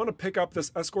do is we want to pick up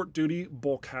this escort duty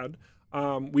bulkhead.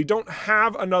 We don't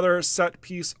have another set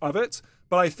piece of it,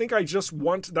 but I think I just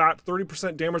want that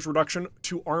 30% damage reduction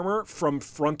to armor from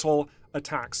frontal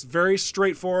attacks. Very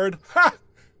straightforward. Ha!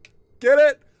 Get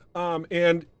it?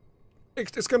 And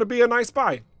it's going to be a nice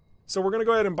buy. So we're going to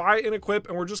go ahead and buy and equip,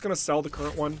 and we're just going to sell the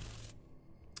current one.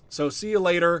 So see you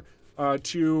later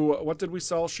to, what did we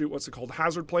sell? Shoot, what's it called?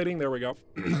 Hazard plating. There we go.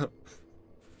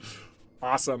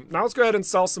 Awesome. Now let's go ahead and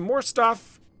sell some more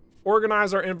stuff,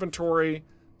 organize our inventory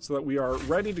so that we are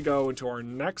ready to go into our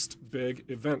next big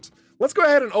event. Let's go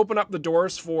ahead and open up the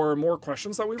doors for more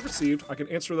questions that we've received. I can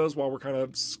answer those while we're kind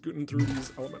of scooting through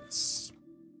these elements.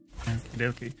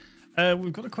 Okay.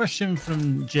 We've got a question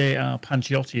from JR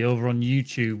Panciotti over on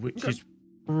YouTube, which is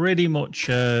pretty much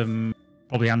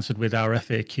probably answered with our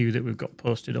FAQ that we've got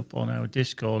posted up on our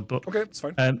Discord. But okay, it's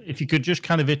fine. If you could just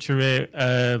kind of iterate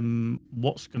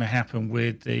what's going to happen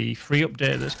with the free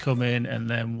update that's coming, and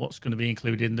then what's going to be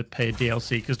included in the paid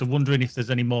DLC, because they're wondering if there's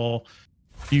any more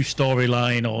new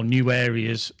storyline or new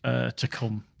areas to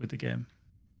come with the game.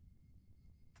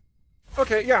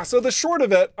 Okay, yeah, so the short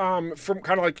of it, from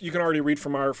kind of like you can already read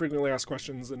from our frequently asked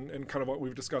questions and kind of what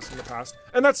we've discussed in the past,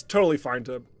 and that's totally fine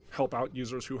to help out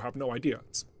users who have no idea.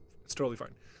 It's totally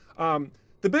fine.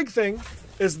 The big thing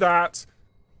is that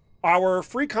our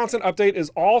free content update is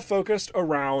all focused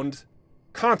around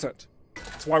content.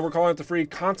 That's why we're calling it the free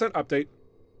content update.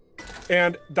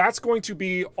 And that's going to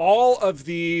be all of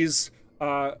these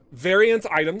variant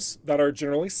items that are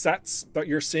generally sets that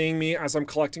you're seeing me as I'm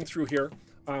collecting through here.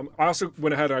 I also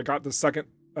went ahead and I got the second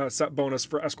set bonus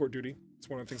for escort duty. It's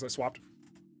one of the things I swapped.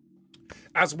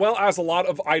 As well as a lot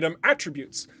of item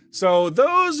attributes. So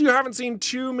those you haven't seen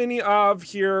too many of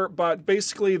here, but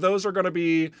basically those are going to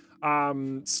be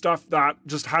stuff that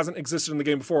just hasn't existed in the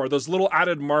game before. Those little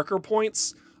added marker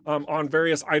points on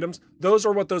various items, those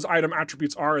are what those item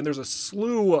attributes are, and there's a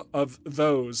slew of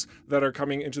those that are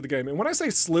coming into the game. And when I say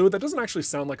slew, that doesn't actually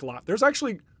sound like a lot. There's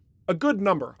actually a good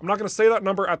number. I'm not going to say that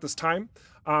number at this time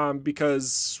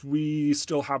because we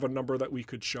still have a number that we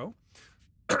could show.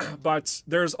 But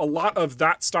there's a lot of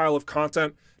that style of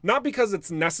content, not because it's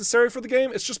necessary for the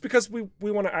game, it's just because we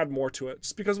want to add more to it,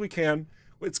 just because we can.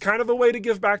 It's kind of a way to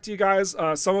give back to you guys.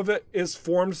 Some of it is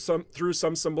formed through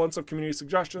some semblance of community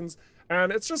suggestions,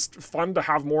 and it's just fun to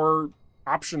have more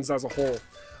options as a whole.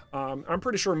 I'm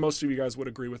pretty sure most of you guys would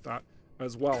agree with that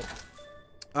as well.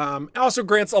 It also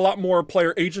grants a lot more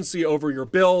player agency over your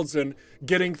builds and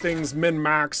getting things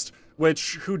min-maxed,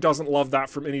 which who doesn't love that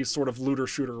from any sort of looter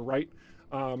shooter, right?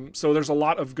 So there's a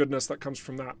lot of goodness that comes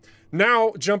from that.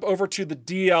 Now jump over to the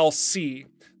DLC.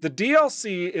 The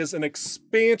DLC is an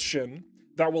expansion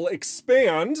that will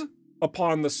expand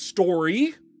upon the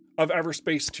story of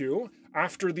EVERSPACE 2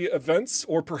 after the events,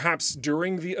 or perhaps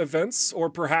during the events, or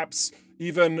perhaps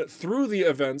even through the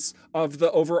events of the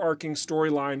overarching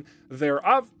storyline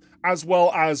thereof, as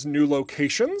well as new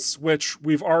locations, which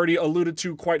we've already alluded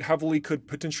to quite heavily could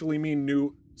potentially mean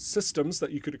new systems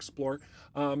that you could explore.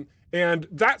 And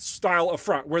that style of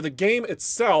front, where the game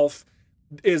itself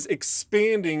is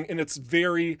expanding in its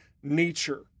very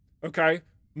nature, okay?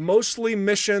 Mostly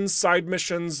missions, side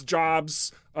missions,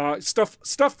 jobs,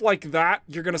 stuff like that.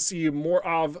 You're gonna see more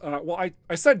of, well,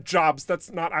 I said jobs, that's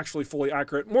not actually fully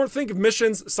accurate. More think of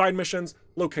missions, side missions,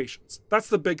 locations. That's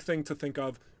the big thing to think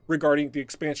of regarding the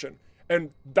expansion.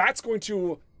 And that's going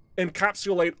to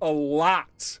encapsulate a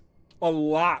lot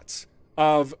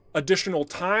of additional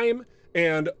time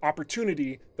and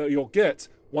opportunity that you'll get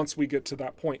once we get to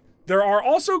that point. There are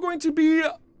also going to be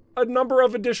a number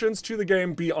of additions to the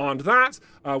game beyond that.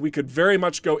 We could very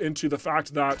much go into the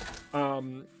fact that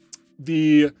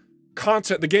the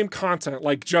game content,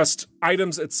 like just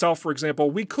items itself, for example,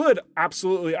 we could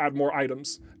absolutely add more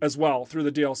items as well through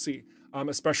the DLC,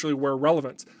 especially where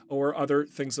relevant, or other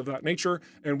things of that nature.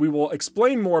 And we will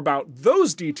explain more about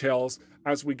those details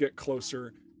as we get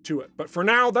closer to it. But for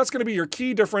now, that's going to be your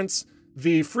key difference.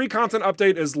 The free content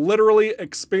update is literally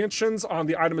expansions on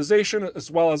the itemization, as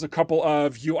well as a couple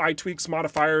of UI tweaks,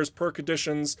 modifiers, perk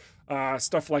additions,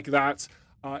 stuff like that.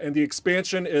 And the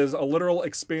expansion is a literal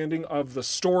expanding of the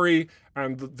story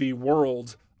and the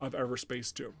world of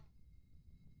EVERSPACE 2.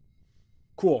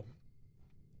 Cool.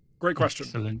 Great question.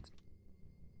 Excellent.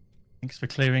 Thanks for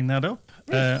clearing that up.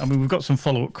 I mean, we've got some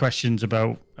follow-up questions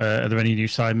about are there any new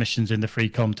side missions in the free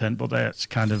content, but that's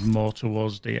kind of more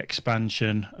towards the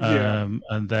expansion.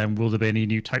 And then will there be any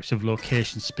new types of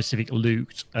location-specific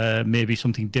loot? Maybe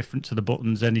something different to the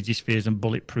buttons, energy spheres, and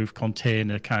bulletproof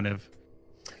container kind of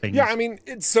things. Yeah, I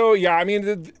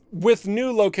mean, with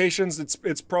new locations,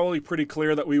 it's probably pretty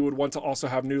clear that we would want to also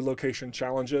have new location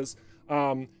challenges.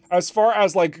 As far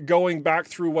as like going back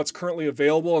through what's currently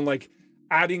available and like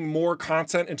adding more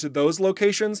content into those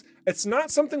locations, it's not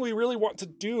something we really want to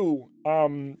do.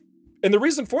 And the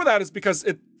reason for that is because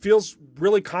it feels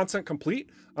really content complete.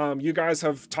 You guys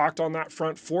have talked on that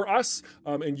front for us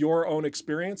in your own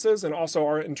experiences, and also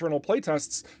our internal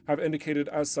playtests have indicated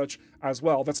as such as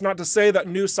well. That's not to say that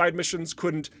new side missions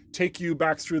couldn't take you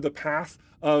back through the path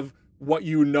of what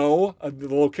you know,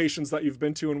 the locations that you've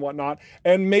been to and whatnot.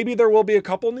 And maybe there will be a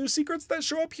couple new secrets that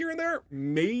show up here and there,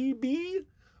 maybe.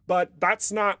 But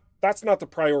that's not the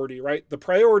priority, right? The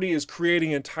priority is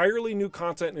creating entirely new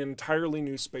content in entirely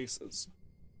new spaces.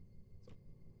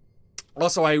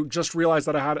 Also, I just realized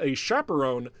that I had a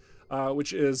chaperone,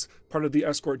 which is part of the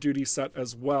escort duty set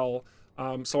as well.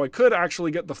 So I could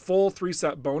actually get the full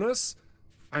 3-set bonus.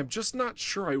 I'm just not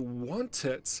sure I want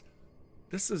it.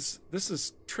 This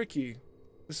is tricky.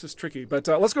 This is tricky. But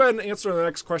let's go ahead and answer the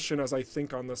next question as I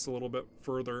think on this a little bit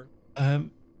further.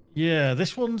 Yeah,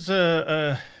 this one's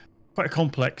quite a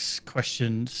complex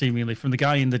question, seemingly, from the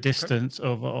guy in the distance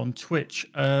over on Twitch.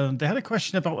 They had a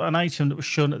question about an item that was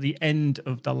shown at the end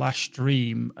of the last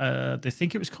stream. They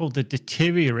think it was called the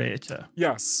Deteriorator.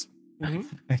 Yes.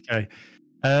 Mm-hmm. Okay.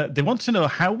 They want to know,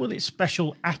 how will its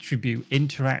special attribute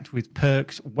interact with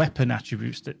perks, weapon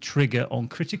attributes that trigger on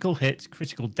critical hits,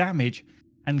 critical damage,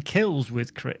 and kills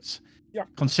with crits? Yeah.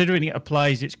 Considering it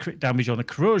applies its crit damage on a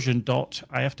corrosion dot,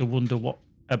 I have to wonder what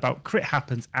about crit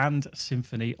happens and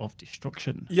Symphony of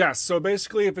Destruction. Yes, so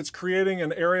basically if it's creating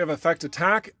an area of effect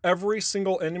attack, every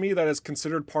single enemy that is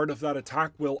considered part of that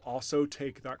attack will also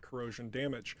take that corrosion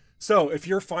damage. So if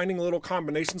you're finding little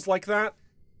combinations like that,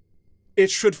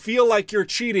 it should feel like you're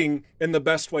cheating in the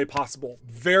best way possible.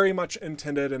 Very much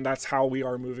intended, and that's how we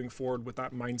are moving forward with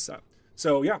that mindset.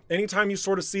 So yeah, anytime you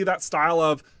sort of see that style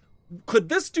of, could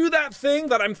this do that thing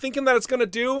that I'm thinking that it's going to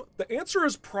do? The answer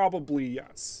is probably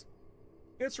yes.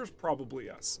 The answer is probably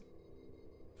yes.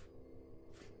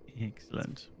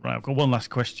 Excellent. Right, I've got one last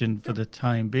question for the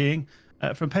time being.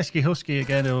 From Pesky Husky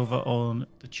again over on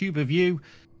the Tuber View.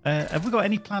 Have we got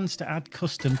any plans to add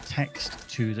custom text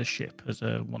to the ship as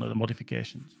one of the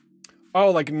modifications?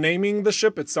 Oh, like naming the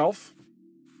ship itself?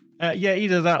 Yeah,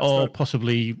 either that or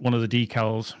possibly one of the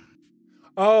decals.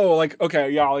 Oh, like, okay,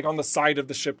 yeah, like on the side of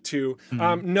the ship too.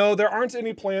 No, there aren't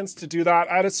any plans to do that.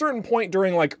 At a certain point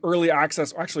during like early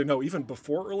access, actually no, even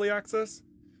before early access,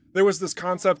 there was this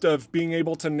concept of being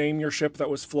able to name your ship that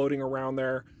was floating around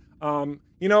there.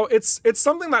 You know, it's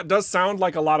something that does sound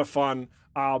like a lot of fun,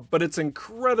 but it's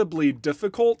incredibly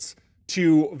difficult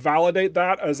to validate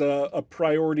that as a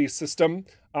priority system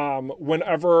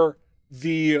whenever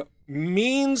the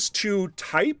means to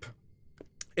type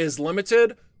is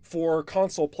limited for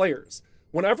console players.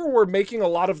 Whenever we're making a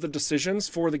lot of the decisions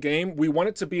for the game, we want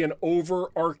it to be an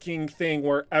overarching thing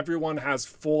where everyone has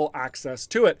full access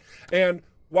to it. And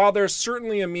while there's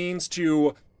certainly a means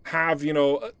to have, you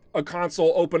know, a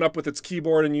console open up with its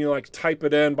keyboard and you like type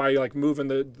it in by like moving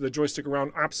the joystick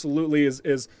around, absolutely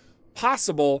is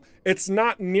possible, it's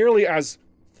not nearly as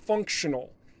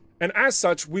functional. And as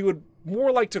such, we would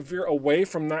more like to veer away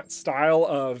from that style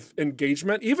of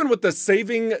engagement, even with the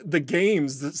saving the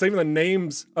games, saving the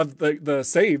names of the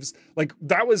saves. Like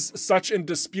that was such in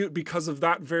dispute because of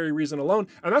that very reason alone.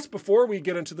 And that's before we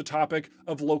get into the topic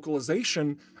of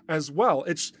localization as well.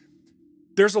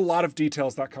 There's a lot of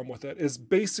details that come with it, is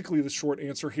basically the short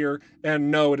answer here.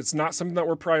 And no, it's not something that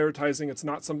we're prioritizing. It's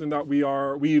not something that we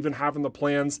even have in the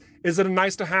plans. Is it a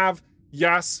nice to have?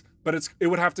 Yes. But it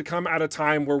would have to come at a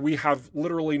time where we have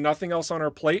literally nothing else on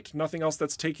our plate, nothing else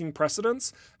that's taking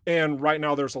precedence. And right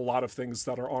now there's a lot of things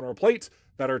that are on our plate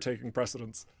that are taking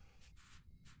precedence.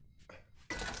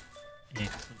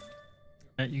 Excellent.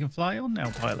 You can fly on now,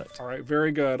 pilot. All right,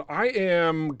 very good. I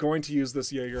am going to use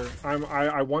this Jaeger.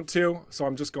 I want to, so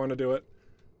I'm just going to do it.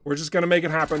 We're just going to make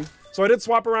it happen. So I did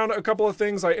swap around a couple of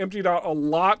things. I emptied out a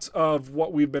lot of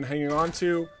what we've been hanging on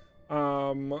to.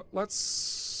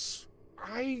 Let's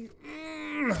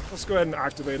go ahead and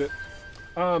activate it.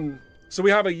 So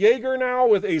we have a Jaeger now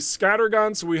with a scatter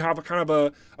gun. So we have a kind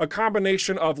of a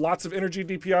combination of lots of energy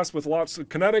DPS with lots of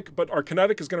kinetic, but our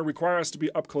kinetic is going to require us to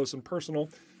be up close and personal.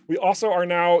 We also are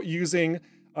now using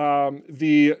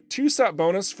the 2-set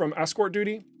bonus from escort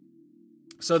duty.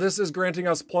 So this is granting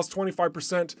us plus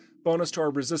 25% bonus to our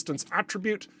resistance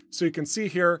attribute. So you can see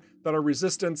here that our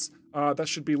resistance, that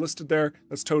should be listed there.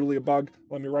 That's totally a bug.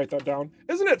 Let me write that down.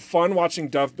 Isn't it fun watching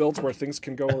dev builds where things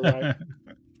can go awry?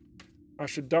 I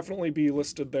should definitely be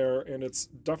listed there, and it's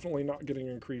definitely not getting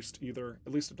increased either.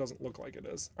 At least it doesn't look like it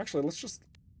is. Actually, let's just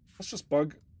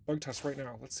bug test right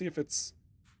now. Let's see if it's...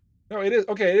 No, it is.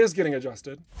 Okay, it is getting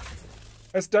adjusted.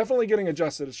 It's definitely getting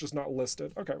adjusted. It's just not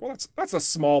listed. Okay, well, that's a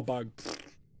small bug.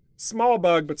 Small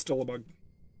bug, but still a bug.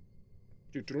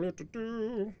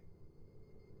 Didn't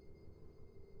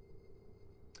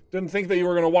think that you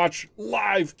were going to watch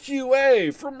live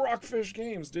QA from ROCKFISH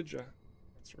Games, did you?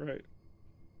 That's right.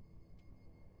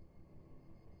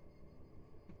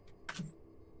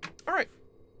 All right.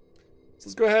 So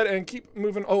let's go ahead and keep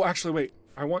moving. Oh, actually, wait.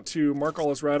 I want to mark all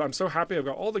as red. I'm so happy I've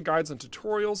got all the guides and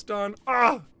tutorials done.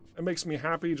 Ah! It makes me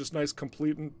happy. Just nice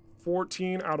complete.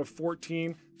 14 out of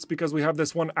 14. It's because we have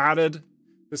this one added.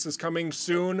 This is coming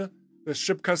soon. The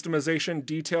ship customization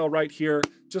detail right here.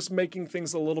 Just making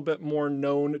things a little bit more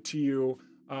known to you.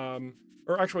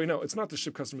 Or actually, no, it's not the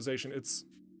ship customization. Is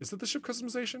it the ship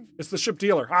customization? It's the ship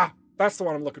dealer. Ah, that's the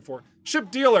one I'm looking for.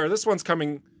 Ship dealer. This one's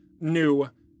coming new.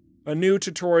 A new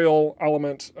tutorial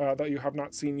element that you have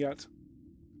not seen yet.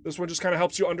 This one just kind of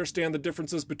helps you understand the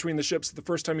differences between the ships the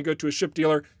first time you go to a ship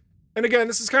dealer. And again,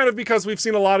 this is kind of because we've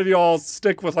seen a lot of y'all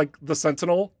stick with like the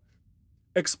Sentinel.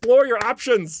 Explore your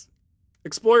options.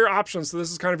 Explore your options. So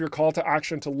this is kind of your call to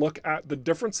action to look at the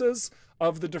differences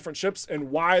of the different ships and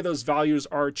why those values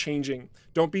are changing.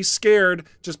 Don't be scared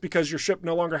just because your ship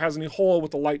no longer has any hull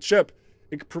with a light ship.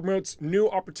 It promotes new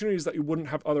opportunities that you wouldn't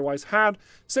have otherwise had.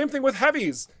 Same thing with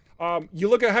heavies. You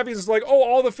look at heavies, it's like, oh,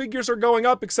 all the figures are going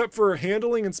up except for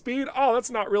handling and speed. Oh, that's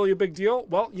not really a big deal.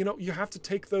 Well, you know, you have to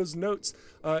take those notes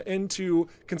into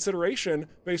consideration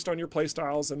based on your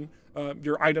playstyles and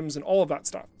your items and all of that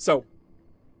stuff. So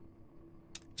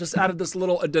just added this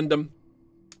little addendum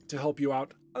to help you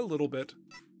out a little bit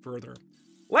further.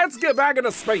 Let's get back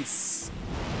into space.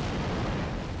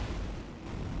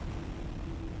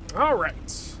 All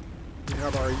right. We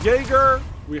have our Jaeger.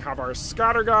 We have our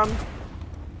scattergun.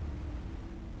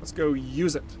 Let's go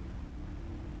use it.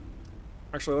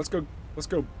 Actually, let's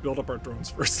go build up our drones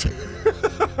first.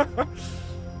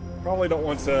 Probably don't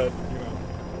want to, you know,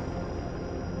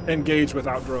 engage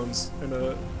without drones in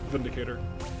a Vindicator.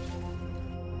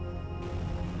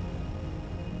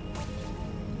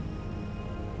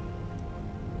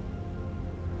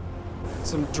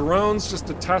 Some drones just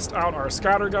to test out our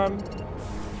scattergun.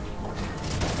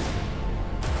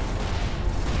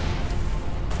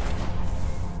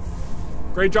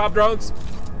 Great job, drones.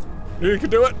 You can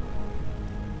do it.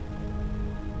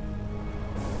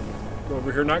 Go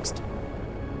over here next.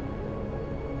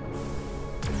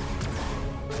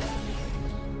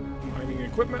 Mining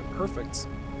equipment, perfect.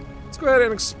 Let's go ahead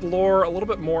and explore a little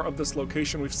bit more of this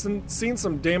location. We've seen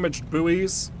some damaged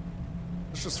buoys.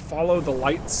 Let's just follow the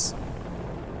lights.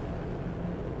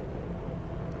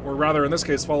 Or rather, in this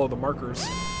case, follow the markers.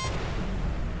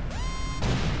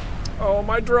 Oh,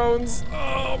 my drones.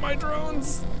 Oh, my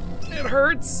drones. It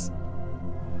hurts.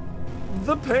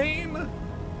 The pain.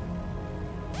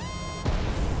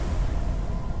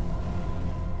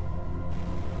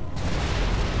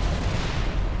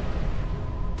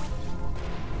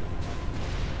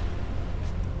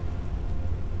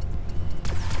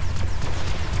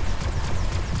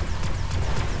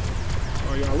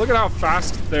 Oh, yeah. Look at how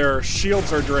fast their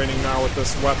shields are draining now with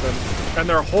this weapon. And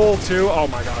their hull, too. Oh,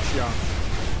 my gosh, yeah.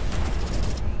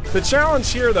 The challenge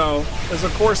here, though, is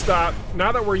of course that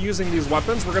now that we're using these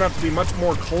weapons, we're gonna have to be much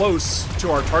more close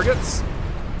to our targets.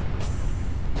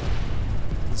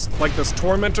 It's like this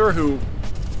Tormentor who,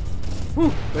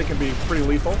 whew, they can be pretty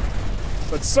lethal.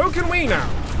 But so can we now.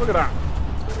 Look at that.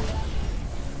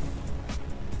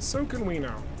 So can we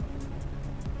now.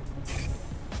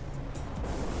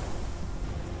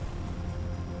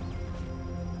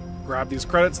 Grab these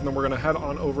credits and then we're gonna head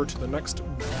on over to the next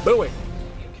buoy.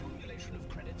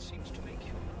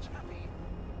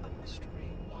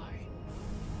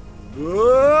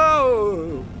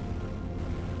 Whoa!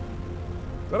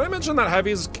 Did I mention that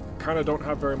heavies kind of don't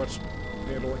have very much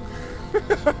handling?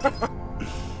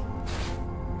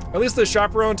 At least the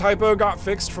chaperone typo got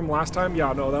fixed from last time.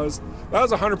 Yeah, no, that was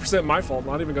 100% my fault. I'm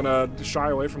not even gonna shy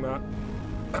away from that.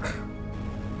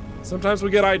 Sometimes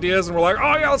we get ideas and we're like,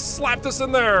 oh yeah, let's slap this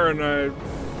in there, and I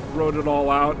wrote it all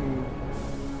out, and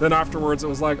then afterwards it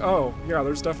was like, oh yeah,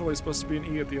 there's definitely supposed to be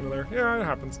an E at the end of there. Yeah, it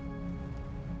happens.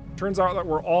 Turns out that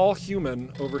we're all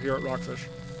human over here at Rockfish.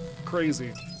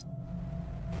 Crazy.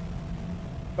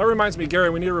 That reminds me, Gary,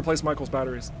 we need to replace Michael's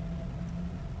batteries.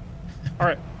 All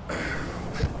right.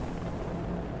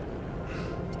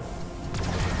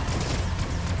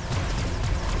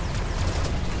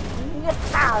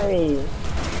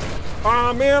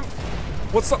 Wow. Man.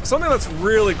 Something that's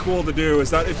really cool to do is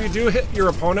that if you do hit your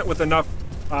opponent with enough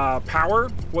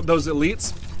power, those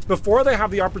elites, before they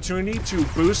have the opportunity to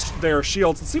boost their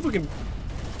shields, let's see if we can,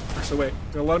 actually wait,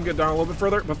 gonna let him get down a little bit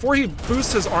further. Before he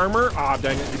boosts his armor, ah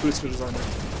dang it, he boosted his armor.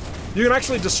 You can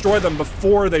actually destroy them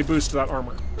before they boost that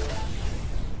armor.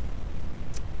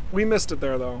 We missed it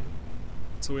there though,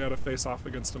 so we had to face off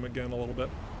against him again a little bit.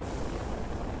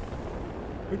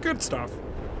 But good stuff.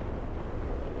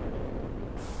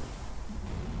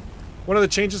 One of the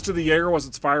changes to the Jaeger was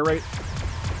its fire rate.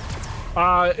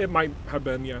 It might have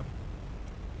been, yeah.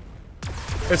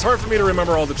 It's hard for me to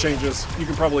remember all the changes. You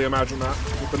can probably imagine that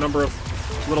with the number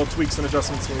of little tweaks and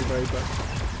adjustments we made. But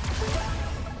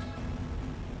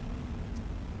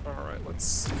all right, let's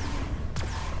see.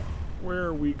 Where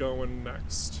are we going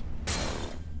next?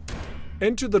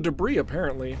 Into the debris,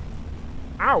 apparently.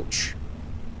 Ouch.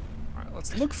 All right,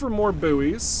 let's look for more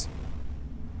buoys.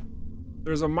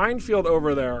 There's a minefield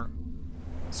over there,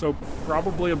 so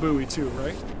probably a buoy too,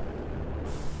 right?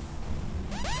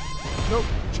 Nope.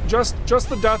 Just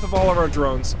the death of all of our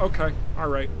drones. Okay, all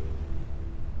right.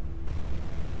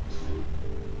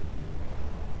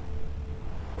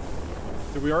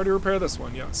 Did we already repair this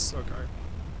one? Yes, okay.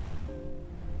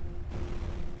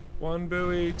 One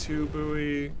buoy, two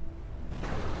buoy.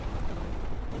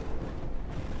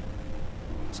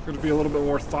 Just gonna be a little bit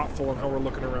more thoughtful on how we're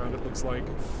looking around, it looks like.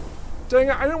 Dang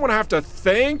it, I didn't want to have to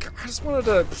think. I just wanted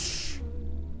to...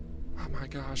 Oh my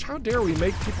gosh, how dare we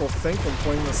make people think when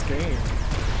playing this game?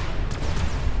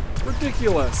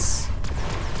 Ridiculous.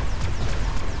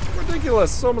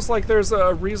 Ridiculous. It's almost like there's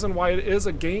a reason why it is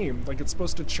a game. Like it's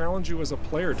supposed to challenge you as a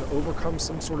player to overcome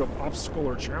some sort of obstacle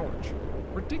or challenge.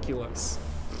 Ridiculous.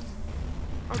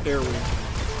 How dare we?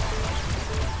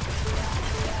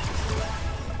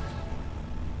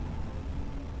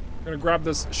 I'm gonna grab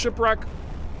this shipwreck.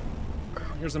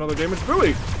 Here's another damaged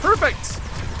buoy. Perfect!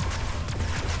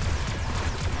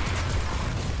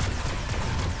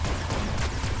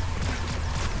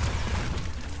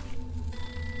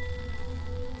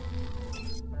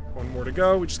 One more to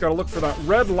go. We just gotta look for that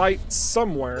red light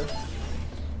somewhere.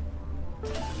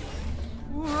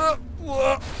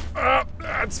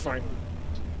 That's fine.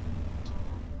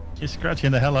 You're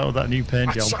scratching the hell out of that new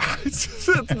paint job. It's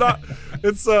not,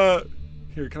 it's,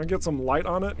 here, can I get some light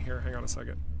on it? Here, hang on a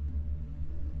second.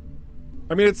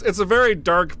 I mean, it's a very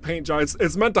dark paint job.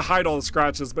 It's meant to hide all the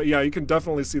scratches, but yeah, you can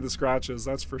definitely see the scratches,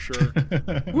 that's for sure.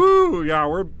 Woo, yeah,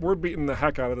 we're beating the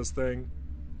heck out of this thing.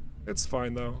 It's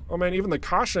fine though. Oh man, even the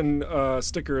caution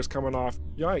sticker is coming off.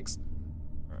 Yikes.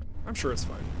 All right, I'm sure it's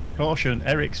fine. Caution,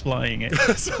 Eric's flying it.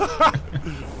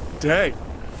 Dang.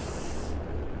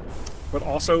 But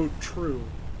also true.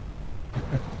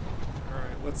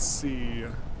 Alright, let's see.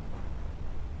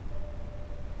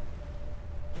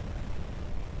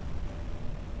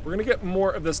 We're gonna get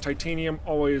more of this titanium,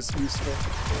 always useful.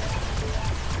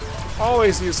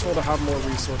 Always useful to have more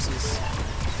resources.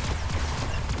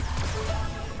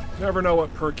 Never know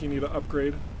what perk you need to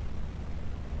upgrade.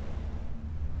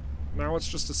 Now it's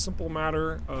just a simple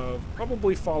matter of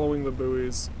probably following the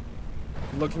buoys,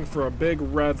 looking for a big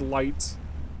red light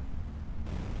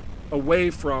away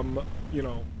from, you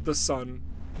know, the sun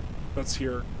that's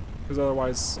here, because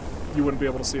otherwise you wouldn't be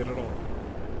able to see it at all.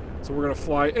 So we're gonna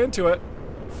fly into it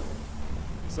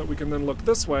so that we can then look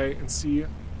this way and see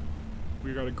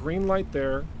we got a green light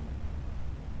there.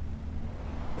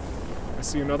 I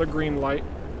see another green light.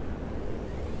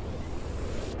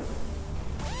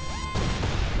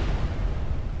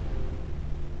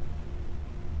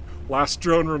 Last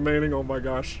drone remaining, oh my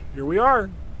gosh. Here we are.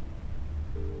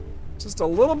 Just a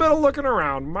little bit of looking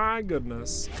around, my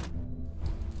goodness.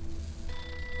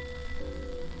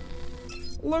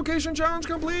 Location challenge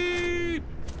complete!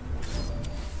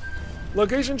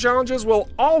 Location challenges will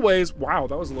always, wow,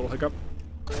 that was a little hiccup.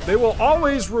 They will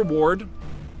always reward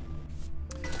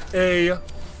a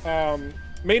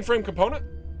mainframe component.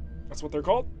 That's what they're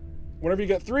called. Whenever you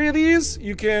get 3 of these,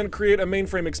 you can create a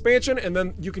mainframe expansion, and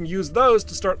then you can use those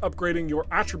to start upgrading your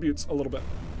attributes a little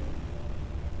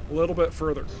bit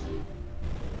further.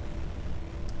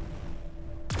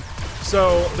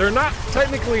 So they're not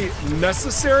technically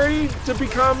necessary to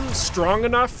become strong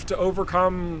enough to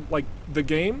overcome like the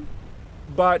game,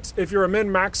 but if you're a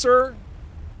min-maxer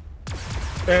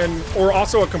or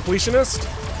also a completionist,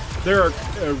 they're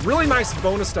a really nice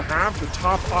bonus to have to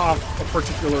top off a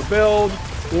particular build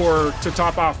or to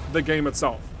top off the game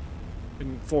itself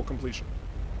in full completion.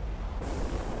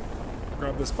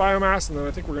 Grab this biomass, and then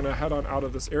I think we're gonna head on out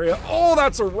of this area. Oh,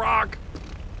 that's a rock!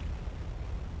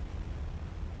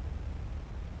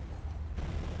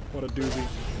 What a doozy.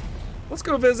 Let's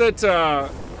go visit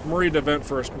Marie DeVent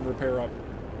first and repair up.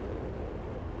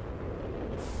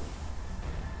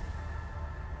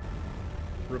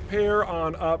 Repair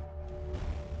on up.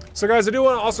 So guys, I do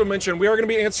want to also mention we are going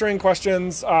to be answering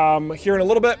questions here in a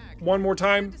little bit, one more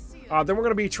time. Then we're going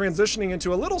to be transitioning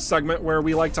into a little segment where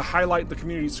we like to highlight the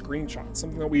community screenshots,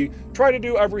 something that we try to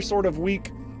do every sort of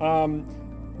week.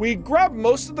 We grab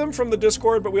most of them from the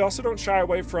Discord, but we also don't shy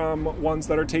away from ones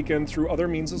that are taken through other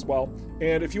means as well.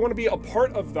 And if you want to be a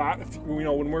part of that, if, you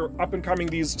know, when we're up and coming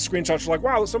these screenshots, you're like,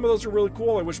 wow, some of those are really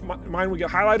cool. I wish mine would get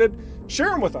highlighted. Share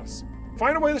them with us.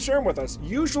 Find a way to share them with us.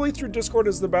 Usually through Discord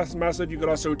is the best method. You could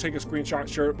also take a screenshot,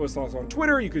 share it with us on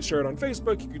Twitter. You could share it on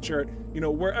Facebook. You could share it, you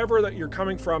know, wherever that you're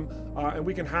coming from, and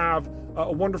we can have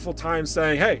a wonderful time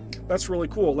saying, hey, that's really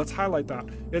cool. Let's highlight that.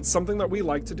 It's something that we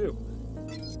like to do.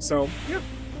 So, yeah.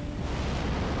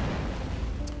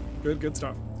 Good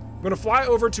stuff. I'm gonna fly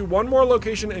over to one more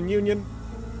location in Union.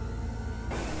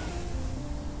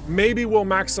 Maybe we'll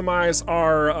maximize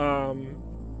our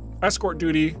escort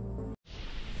duty.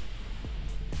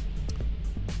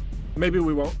 Maybe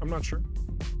we won't, I'm not sure.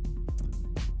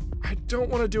 I don't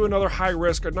want to do another high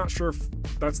risk. I'm not sure if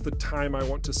that's the time I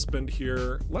want to spend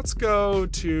here. Let's go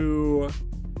to,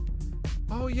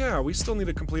 oh yeah, we still need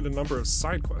to complete a number of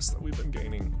side quests that we've been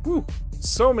gaining. Whew,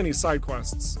 so many side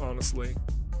quests, honestly.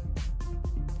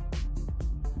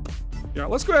 Yeah,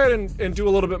 let's go ahead and do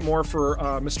a little bit more for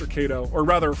Mr. Cato, or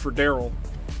rather for Daryl.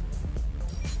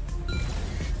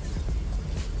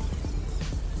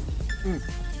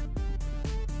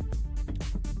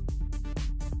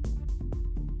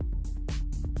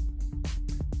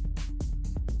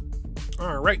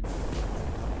 All right.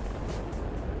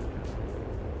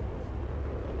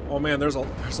 Oh man, there's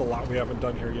a lot we haven't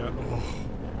done here yet.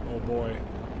 Oh boy.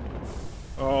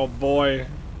 Oh boy.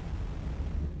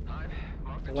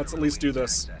 Let's at least do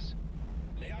this.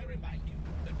 May I remind you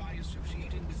that by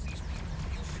associating with these people,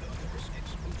 you further risk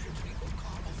exposure to the Oka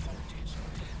authorities.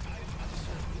 I'm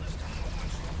uncertain as to how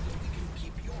much longer we can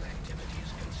keep your activities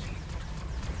concealed.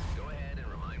 Go ahead and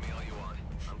remind me all you want.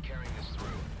 I'm carrying this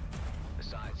through.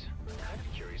 Besides, I'm kind of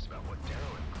curious about what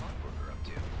Daryl and Clockwork are up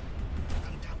to.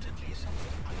 Undoubtedly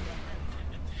something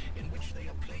underhanded, in which they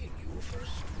are playing you for a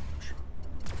stooge.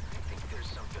 I think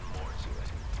there's something more to it.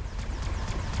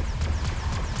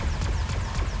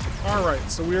 All right,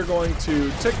 so we are going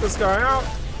to take this guy out,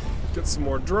 get some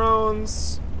more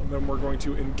drones, and then we're going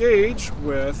to engage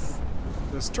with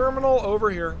this terminal over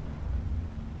here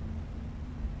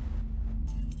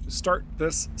to start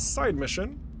this side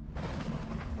mission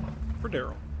for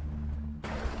Daryl. Hey,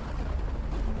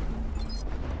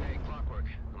 Clockwork.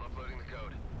 I'm uploading the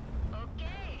code.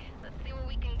 Okay, let's see what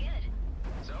we can get.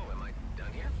 So, am I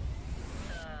done here?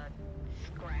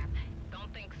 Scrap.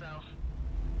 Don't think so.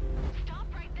 Stop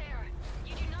right there.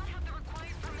 You do not have the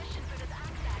required permission for this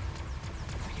access.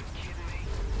 Are you kidding me? I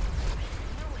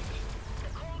knew it. The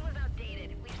code was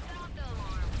outdated. We've set off the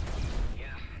alarm.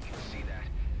 Yeah, I can see that.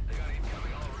 I got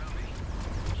incoming all around me.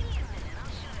 Give me a minute.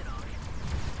 I'll shut it off.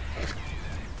 You do that.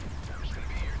 I'm just gonna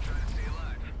be here trying to stay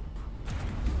alive.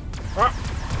 Ah!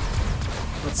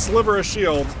 That sliver of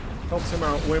shield helped him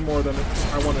out way more than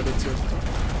I wanted it to.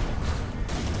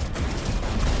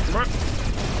 Come on.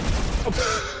 Oh.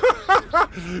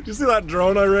 You see that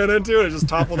drone I ran into? It just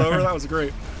toppled over. That was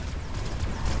great.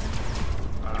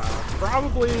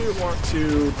 Probably want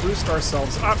to boost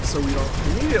ourselves up so we don't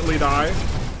immediately die.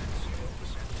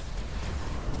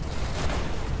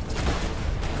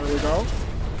 There we go.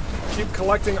 Keep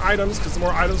collecting items, because the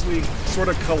more items we sort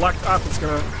of collect up, it's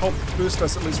going to help boost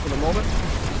us, at least for the moment.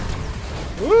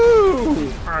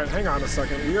 Woo! Alright, hang on a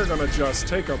second. We are going to just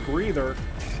take a breather.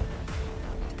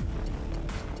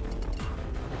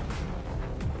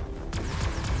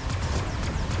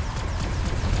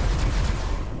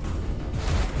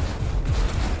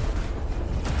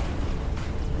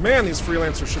 Man, these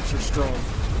freelancer ships are strong.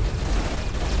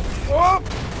 Oh!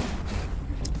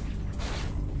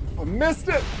 I missed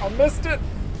it! I missed it!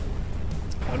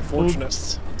 Unfortunate.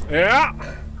 Oops. Yeah!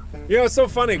 You know, it's so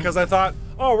funny because I thought,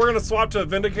 oh, we're gonna swap to a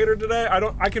Vindicator today.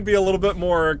 I can be a little bit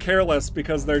more careless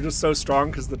because they're just so strong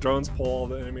because the drones pull all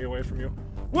the enemy away from you.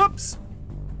 Whoops!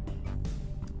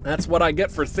 That's what I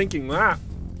get for thinking that.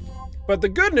 But the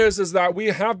good news is that we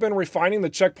have been refining the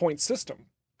checkpoint system.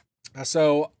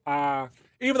 So,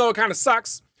 even though it kind of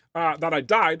sucks that I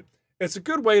died, it's a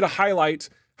good way to highlight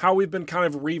how we've been kind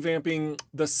of revamping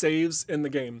the saves in the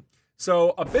game.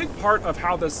 So a big part of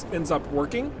how this ends up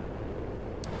working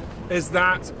is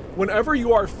that whenever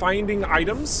you are finding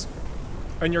items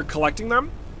and you're collecting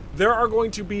them, there are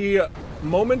going to be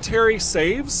momentary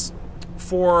saves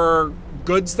for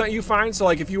goods that you find. So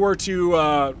like if you were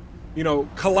to, you know,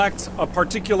 collect a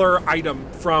particular item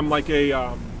from like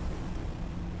a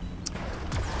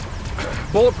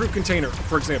bulletproof container,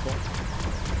 for example,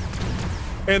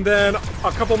 and then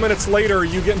a couple minutes later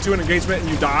you get into an engagement and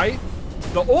you die,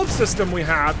 the old system we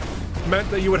had meant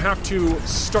that you would have to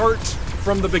start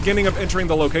from the beginning of entering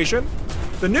the location.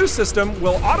 The new system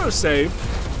will autosave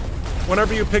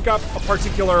whenever you pick up a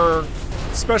particular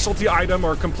specialty item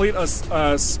or complete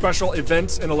a special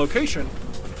event in a location,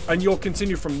 and you'll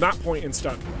continue from that point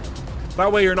instead.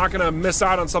 That way you're not going to miss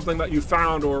out on something that you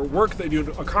found or work that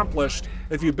you've accomplished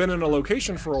if you've been in a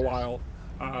location for a while,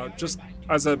 just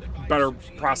as a better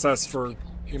process for,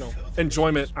 you know,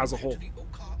 enjoyment as a whole.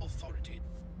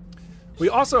 We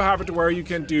also have it to where you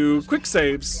can do quick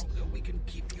saves,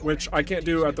 which I can't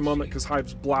do at the moment because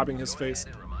Hive's blabbing his face.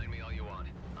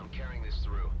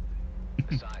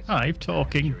 Hive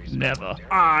talking, never.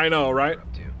 I know, right?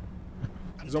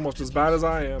 He's almost as bad as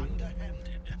I am.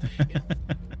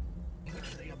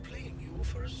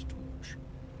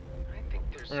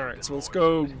 Alright, so let's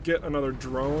go get another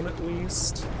drone at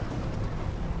least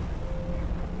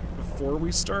before we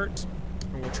start,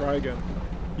 and we'll try again.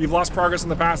 You've lost progress in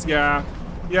the past? Yeah.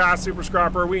 Yeah, Super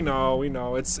Scrapper, we know.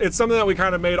 It's something that we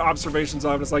kind of made observations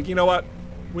of. It's like, you know what?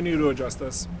 We need to adjust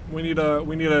this. We need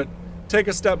to take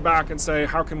a step back and say,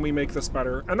 how can we make this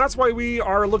better? And that's why we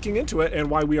are looking into it, and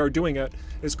why we are doing it,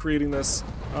 is creating this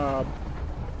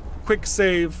quick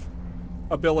save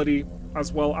ability,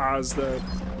 as well as the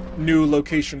new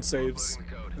location saves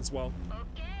as well.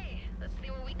 Okay, let's see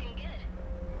what we can get.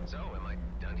 So, am I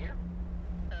done here?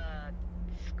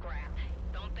 Scrap.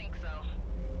 Don't think so.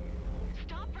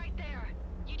 Stop right there.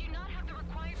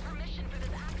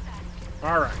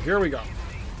 All right, here we go.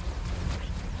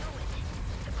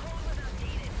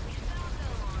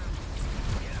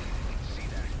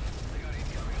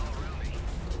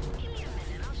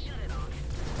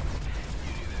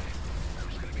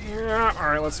 Yeah, all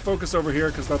right, let's focus over here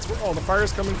because that's where all the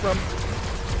fire's coming from.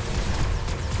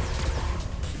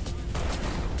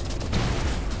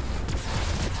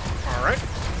 All right.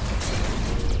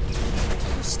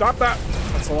 Stop that.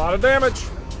 That's a lot of damage.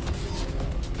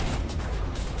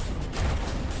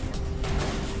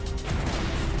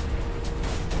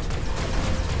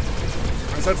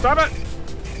 I said stop it.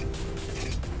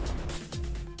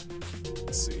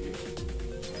 Let's see.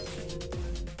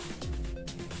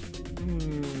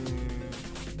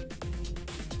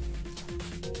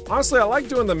 Honestly, I like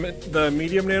doing the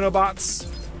medium nanobots.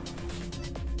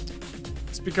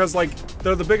 It's because, like,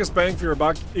 they're the biggest bang for your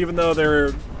buck, even though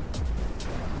they're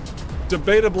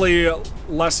debatably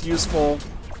less useful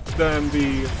than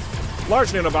the large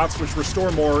nanobots, which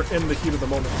restore more in the heat of the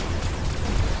moment.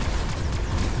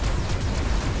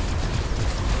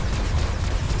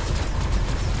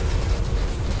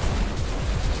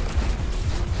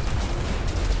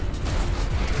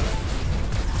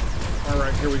 All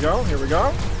right, here we go, here we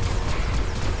go.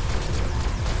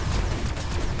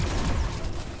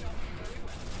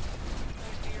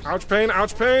 Ouch pain,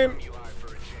 ouch pain.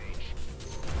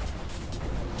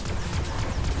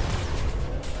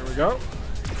 There we go.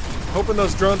 Hoping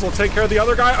those drones will take care of the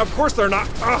other guy. Of course they're not.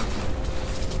 Ugh.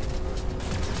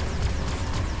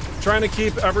 Trying to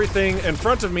keep everything in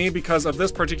front of me because of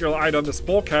this particular item, this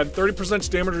bulkhead. 30%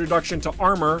 damage reduction to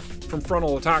armor from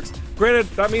frontal attacks. Granted,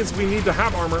 that means we need to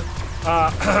have armor.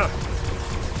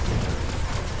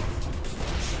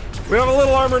 We have a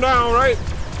little armor now, right?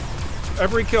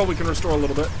 Every kill we can restore a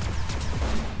little bit.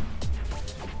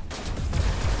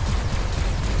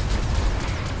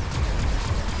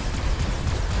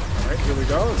 All right, here we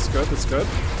go. That's good, that's good.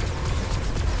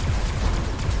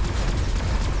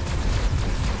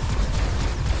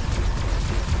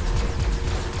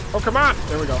 Oh, come on!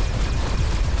 There we go.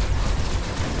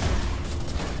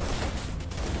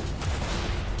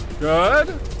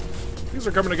 Good. These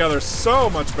are coming together so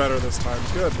much better this time.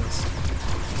 Goodness.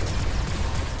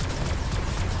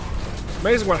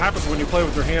 Amazing what happens when you play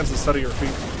with your hands instead of your feet.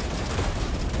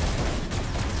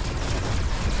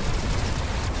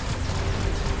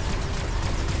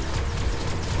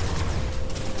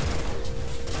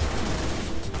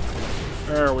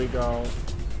 There we go.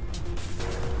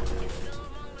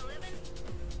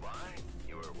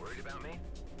 You were worried about me?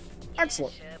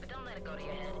 Excellent. Sure, but don't let it go to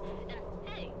your head. And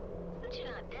hey, but you're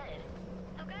not dead.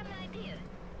 I've got an idea.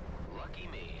 Lucky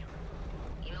me.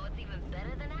 You know what's even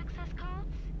better than access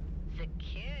codes?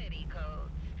 Security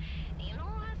codes. You know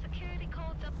who has security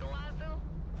codes up the wazoo?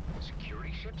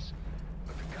 Security ships?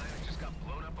 But the guy that just got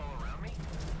blown up all around me?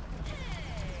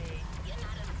 Hey, you're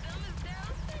not as dumb as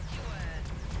Daryl said you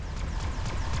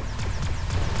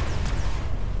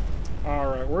were. All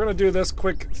right, we're gonna do this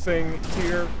quick thing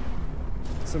here.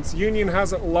 Since Union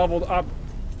hasn't leveled up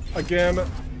again,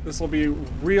 this will be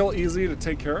real easy to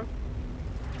take care of.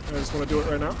 I just want to do it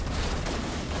right now.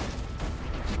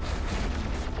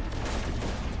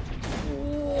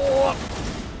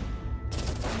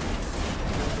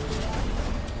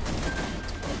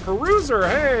 A peruser,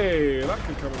 hey, that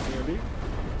could come in handy.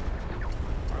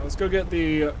 All right, let's go get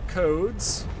the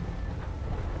codes.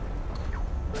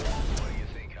 What do you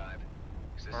think, Hive?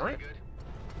 Is this All right. any good?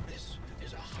 This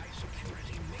is a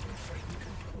high-security mainframe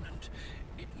component.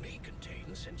 It may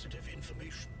contain sensitive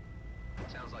information.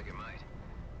 Sounds like it might.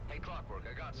 Hey, Clockwork,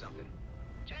 I got something.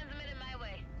 Transmit it my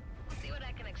way. See what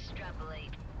I can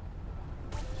extrapolate.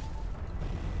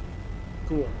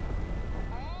 Cool.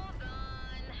 Hold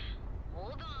on.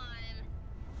 Hold on.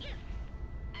 Yes!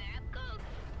 I have codes.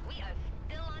 We are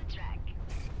still on track.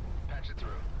 Patch it through.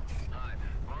 Hive,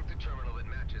 mark the terminal that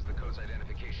matches the code's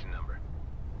identification number.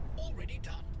 Already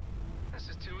done. This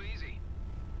is too easy.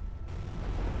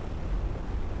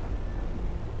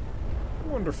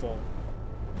 Wonderful.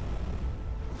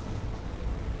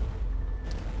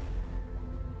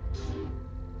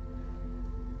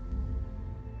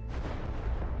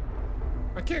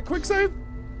 I can't quick save?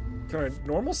 Can I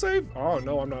normal save? Oh,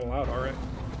 no, I'm not allowed. All right.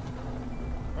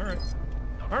 All right.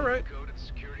 All right. Code at the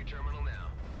security terminal now.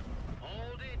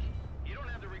 Hold it. You don't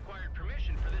have the required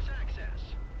permission for this access.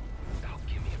 Oh,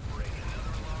 give me a break.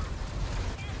 Another alarm.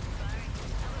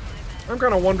 I'm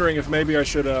kind of wondering if maybe I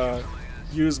should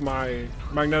use my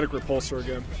magnetic repulsor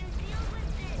again.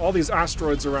 All these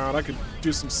asteroids around, I could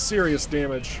do some serious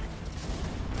damage.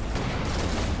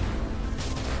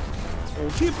 So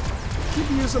we'll keep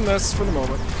using this for the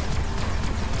moment.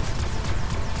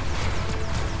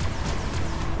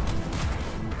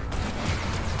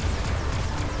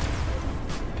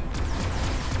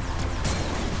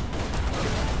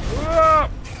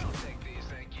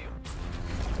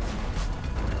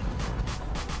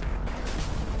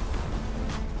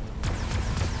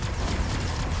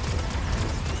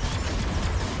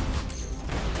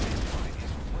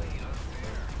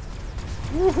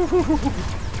 Alright,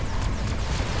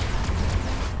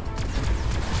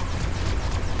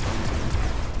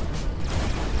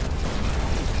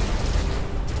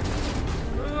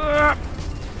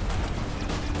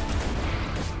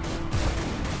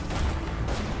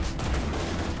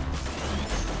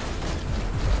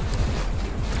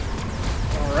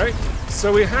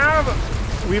 so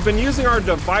we've been using our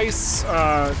device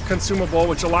consumable,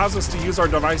 which allows us to use our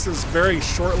devices very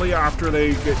shortly after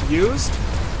they get used,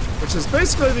 which is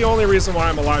basically the only reason why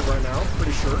I'm alive right now,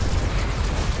 pretty sure.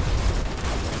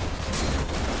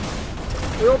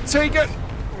 We'll take it!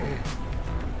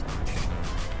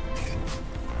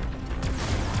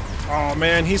 Oh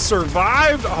man, he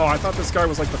survived! Oh, I thought this guy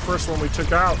was like the first one we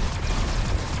took out.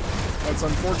 That's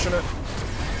unfortunate.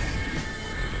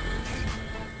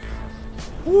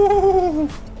 Woo!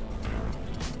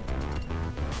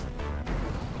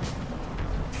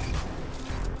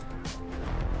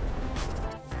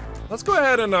 Let's go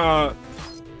ahead and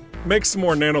make some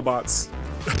more nanobots.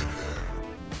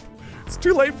 It's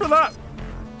too late for that.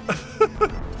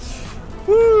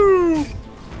 Woo!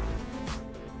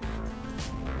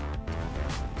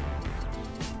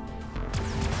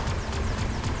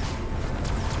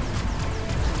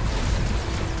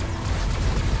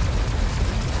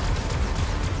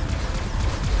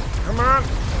 Come on.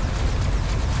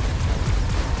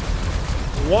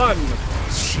 One.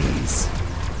 Jeez.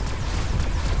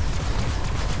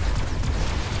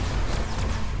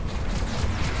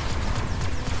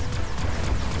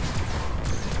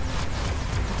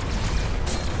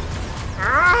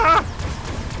 Ah!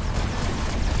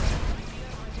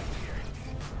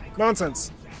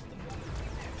 Nonsense.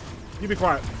 You be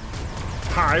quiet.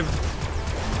 Hive.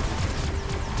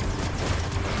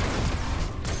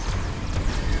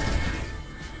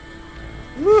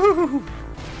 Woo!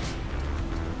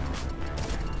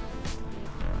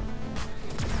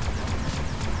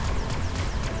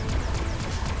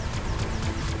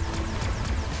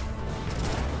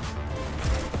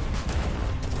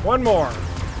 One more.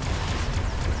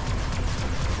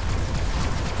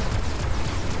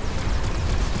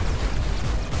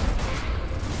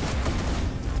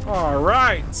 All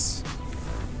right.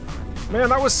 Man,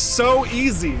 that was so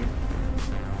easy.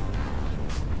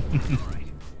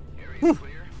 Area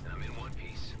clear. I'm in one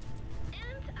piece.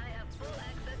 And I have full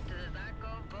access to the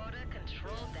Zarko border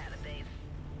control database.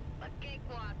 A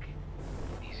cakewalk.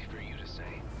 Easy for you to say.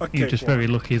 Okay, You're just cool. very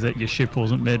lucky that your ship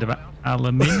wasn't made of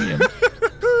aluminium.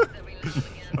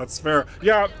 That's fair.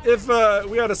 Yeah, if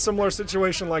we had a similar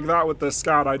situation like that with the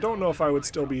scout, I don't know if I would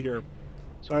still be here.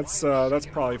 That's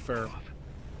probably fair.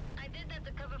 I did that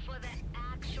to cover for the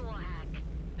actual hack.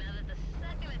 Now that the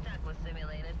second attack was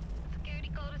simulated, the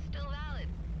security code is still valid.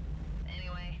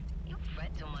 Anyway, you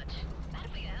fret too much. Bad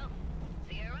for your health.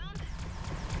 See you around?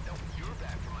 No, you're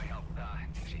back for my help.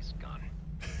 She's gone.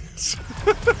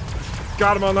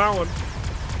 Got him on that one.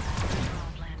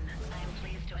 Goblin, I am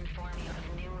pleased to inform you of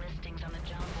new listings on the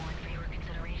job board for your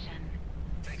consideration.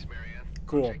 Thanks, Marianne.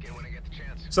 Cool. Check in when I get the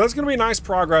chance. So that's going to be nice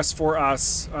progress for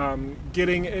us,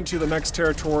 getting into the next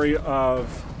territory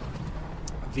of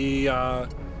the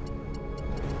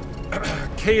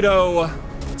Kato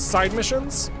side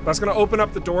missions. That's going to open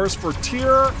up the doors for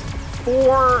tier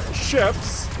 4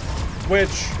 ships,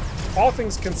 which, all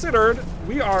things considered,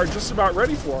 we are just about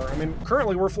ready for. I mean,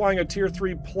 currently we're flying a tier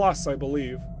 3 plus, I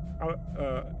believe.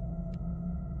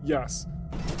 Yes.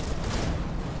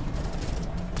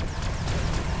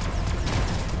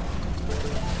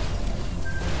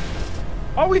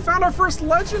 Oh, we found our first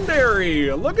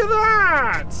legendary! Look at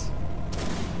that!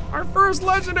 Our first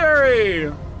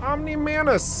legendary! Omni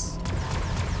Manus!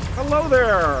 Hello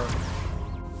there!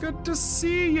 Good to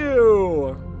see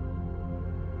you!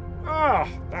 Ah,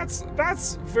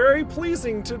 that's very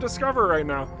pleasing to discover right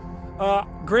now.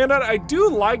 Granted, I do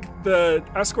like the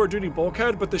escort duty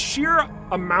bulkhead, but the sheer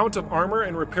amount of armor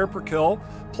and repair per kill,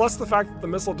 plus the fact that the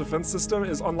missile defense system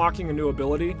is unlocking a new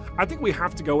ability, I think we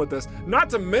have to go with this. Not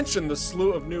to mention the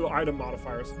slew of new item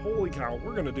modifiers. Holy cow,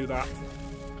 we're gonna do that.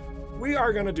 We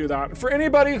are gonna do that. For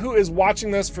anybody who is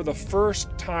watching this for the first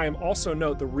time, also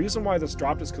note the reason why this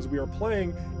dropped is because we are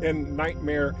playing in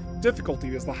Nightmare difficulty.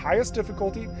 It is the highest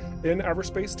difficulty in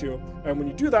EVERSPACE 2, and when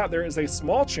you do that, there is a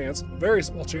small chance, very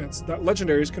small chance, that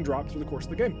legendaries can drop through the course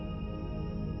of the game.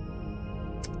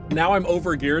 Now I'm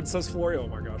over-geared, says Florio. Oh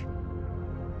my gosh.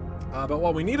 But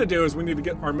what we need to do is we need to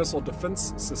get our missile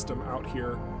defense system out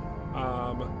here.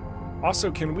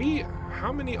 Also, can we,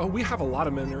 how many, oh, we have a lot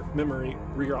of memory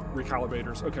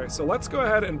recalibrators. Okay, so let's go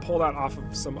ahead and pull that off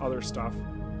of some other stuff.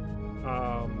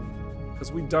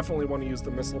 Because we definitely want to use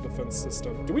the missile defense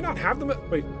system. Do we not have them?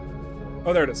 Wait.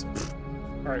 Oh, there it is.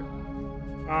 All right.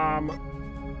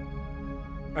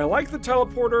 I like the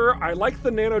teleporter. I like the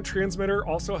nano transmitter.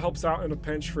 Also helps out in a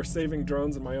pinch for saving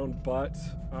drones in my own butt.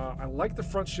 I like the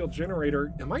front shield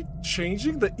generator. Am I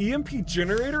changing the EMP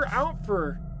generator out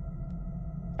for...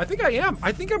 I think I am.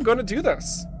 I think I'm gonna do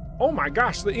this. Oh my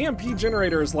gosh, the EMP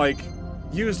generator is like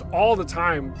used all the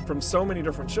time from so many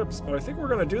different ships, but I think we're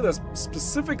gonna do this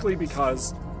specifically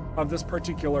because of this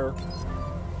particular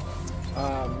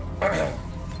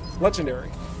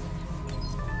legendary.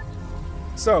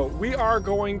 So we are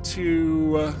going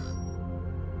to,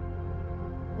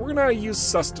 we're gonna use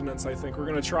sustenance, I think. We're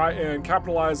gonna try and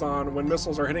capitalize on when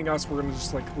missiles are hitting us, we're gonna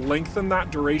just like lengthen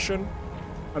that duration.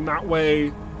 And that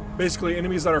way, basically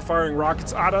enemies that are firing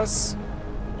rockets at us,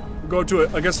 go to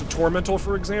against a tormental,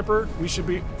 for example, we should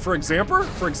be, for example,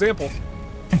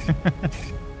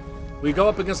 we go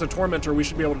up against a tormentor, we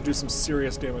should be able to do some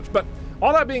serious damage. But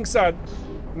all that being said,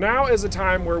 now is a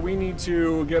time where we need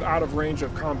to get out of range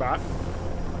of combat.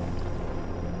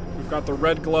 We've got the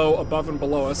red glow above and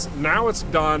below us. Now it's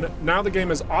done. Now the game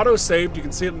is auto-saved. You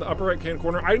can see it in the upper right-hand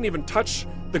corner. I didn't even touch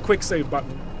the quick save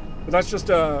button. But that's just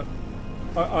a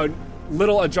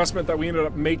little adjustment that we ended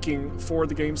up making for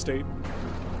the game state.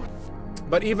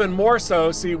 But even more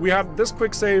so, see, we have this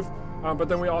quick save, but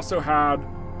then we also had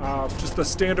just the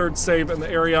standard save in the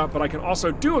area, but I can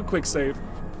also do a quick save.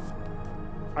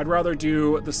 I'd rather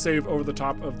do the save over the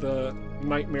top of the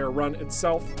nightmare run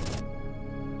itself.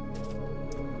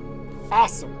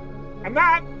 Awesome. And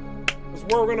that is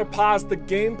where we're gonna pause the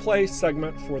gameplay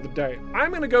segment for the day.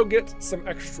 I'm gonna go get some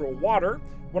extra water.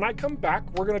 When I come back,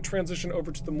 we're gonna transition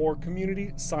over to the more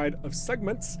community side of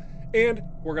segments, and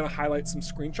we're gonna highlight some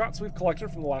screenshots we've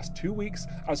collected from the last 2 weeks,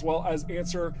 as well as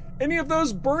answer any of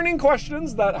those burning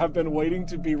questions that have been waiting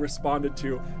to be responded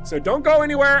to. So don't go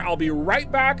anywhere, I'll be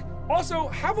right back. Also,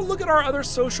 have a look at our other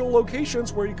social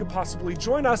locations where you could possibly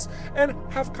join us and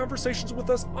have conversations with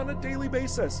us on a daily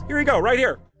basis. Here you go, right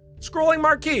here. Scrolling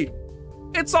marquee.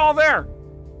 It's all there.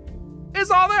 It's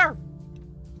all there.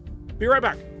 Be right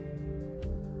back.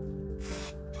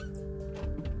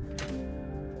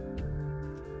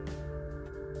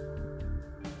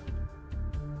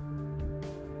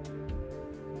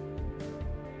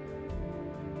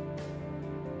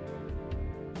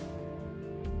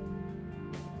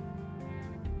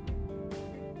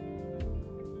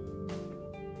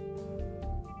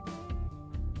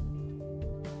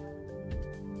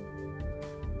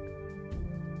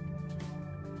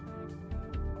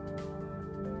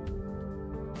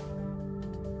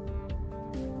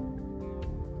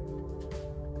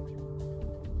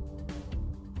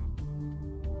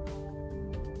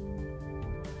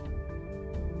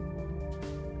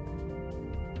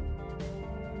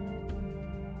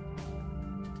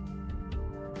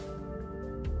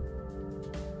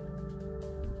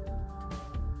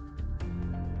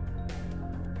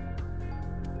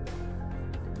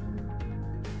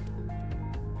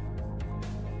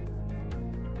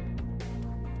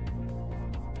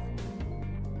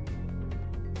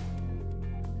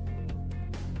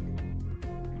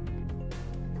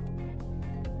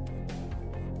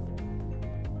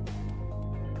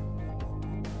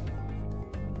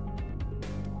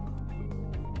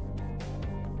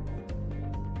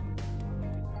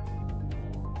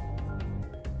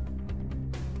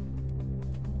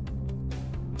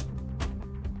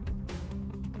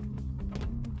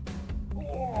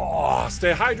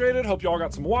 Stay hydrated. Hope you all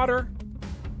got some water.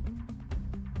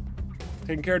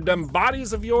 Taking care of them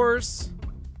bodies of yours.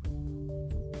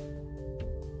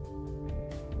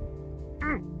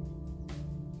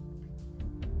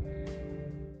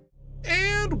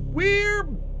 And we're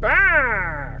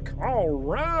back. All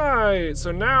right.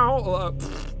 So now,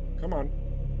 come on.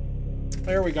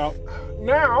 There we go.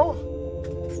 Now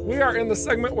we are in the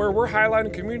segment where we're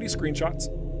highlighting community screenshots.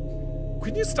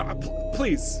 Can you stop,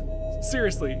 please?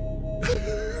 Seriously.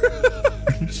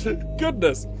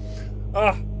 Goodness.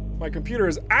 My computer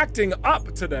is acting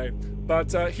up today.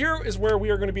 But here is where we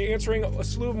are going to be answering a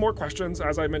slew of more questions,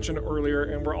 as I mentioned earlier,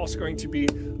 and we're also going to be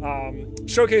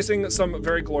showcasing some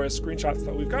very glorious screenshots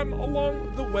that we've gotten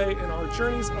along the way in our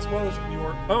journeys, as well as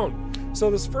your own.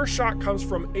 So this first shot comes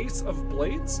from Ace of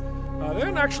Blades. They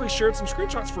hadn't actually shared some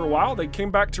screenshots for a while. They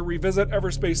came back to revisit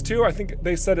EVERSPACE 2. I think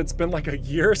they said it's been like a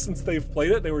year since they've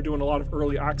played it. They were doing a lot of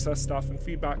early access stuff and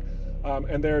feedback,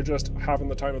 and they're just having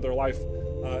the time of their life.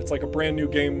 It's like a brand new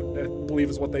game, I believe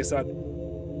is what they said.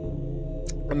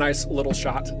 A nice little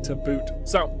shot to boot.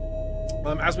 So,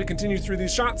 as we continue through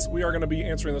these shots, we are going to be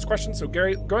answering those questions. So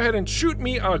Gary, go ahead and shoot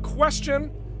me a question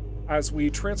as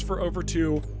we transfer over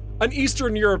to an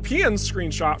Eastern European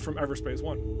screenshot from EVERSPACE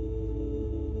 1.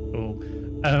 Cool.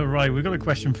 Right, we've got a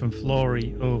question from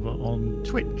Flory over on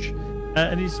Twitch.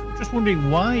 And he's just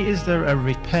wondering, why is there a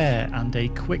repair and a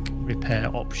quick repair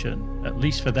option? At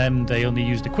least for them, they only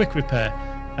use the quick repair.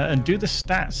 And do the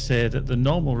stats say that the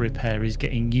normal repair is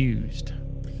getting used?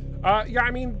 Yeah,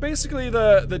 I mean, basically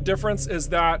the difference is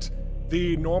that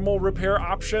the normal repair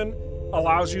option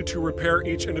allows you to repair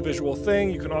each individual thing.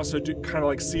 You can also kind of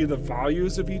like see the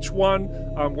values of each one,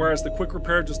 whereas the quick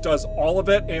repair just does all of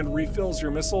it and refills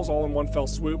your missiles all in one fell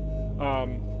swoop.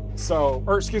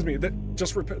 Or excuse me,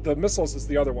 the missiles is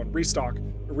the other one,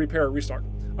 repair, restock.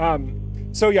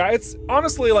 So yeah, it's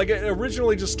honestly like it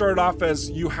originally just started off as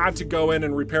you had to go in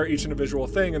and repair each individual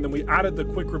thing, and then we added the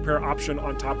quick repair option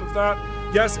on top of that.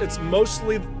 Yes, it's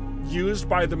mostly used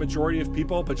by the majority of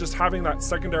people, but just having that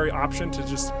secondary option to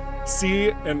just see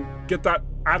and get that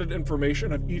added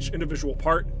information of each individual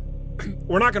part,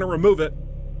 we're not going to remove it.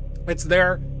 It's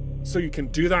there so you can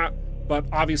do that, but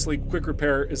obviously quick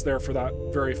repair is there for that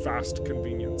very fast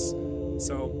convenience.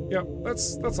 So yeah,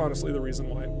 that's honestly the reason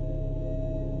why.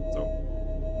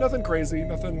 So nothing crazy,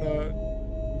 nothing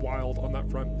wild on that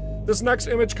front. This next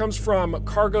image comes from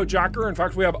Cargo Jacker. In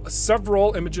fact, we have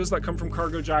several images that come from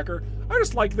Cargo Jacker. I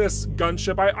just like this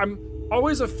gunship. I'm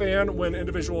always a fan when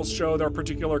individuals show their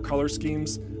particular color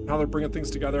schemes and how they're bringing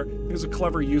things together. I think it's a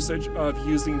clever usage of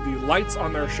using the lights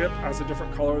on their ship as a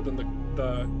different color than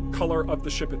the color of the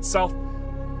ship itself.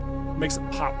 Makes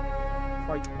it pop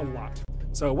quite a lot.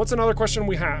 So what's another question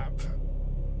we have?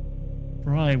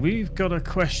 Right, we've got a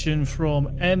question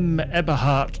from M.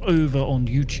 Eberhardt over on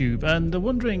YouTube, and they're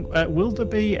wondering, will there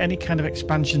be any kind of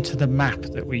expansion to the map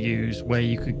that we use where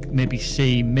you could maybe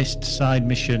see missed side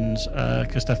missions,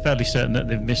 because they're fairly certain that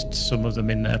they've missed some of them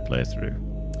in their playthrough.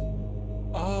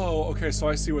 Oh, okay, so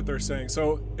I see what they're saying.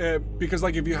 So, because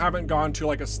like if you haven't gone to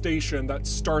like a station that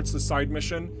starts the side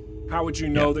mission, how would you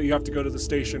know that you have to go to the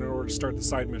station in order to start the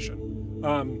side mission?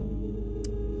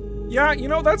 Yeah, you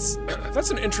know, that's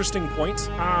an interesting point.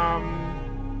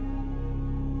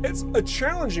 It's a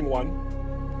challenging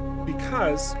one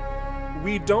because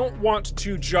we don't want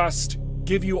to just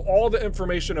give you all the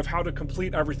information of how to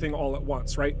complete everything all at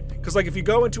once, right? Because like if you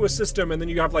go into a system and then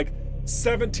you have like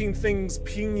 17 things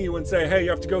ping you and say, hey, you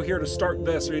have to go here to start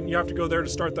this, or you have to go there to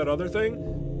start that other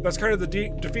thing, that's kind of the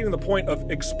defeating the point of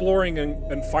exploring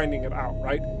and finding it out,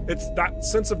 right? It's that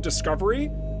sense of discovery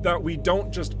that we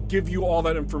don't just give you all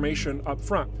that information up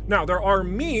front. Now, there are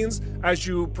means as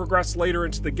you progress later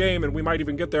into the game, and we might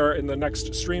even get there in the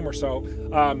next stream or so,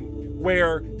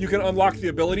 where you can unlock the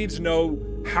ability to know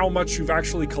how much you've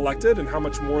actually collected and how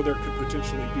much more there could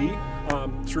potentially be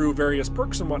through various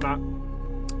perks and whatnot.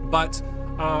 But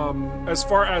as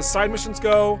far as side missions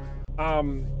go, I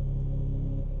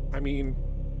mean,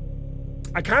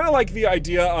 I kind of like the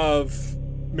idea of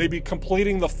maybe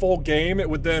completing the full game. It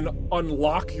would then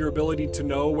unlock your ability to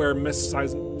know where missed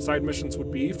side missions would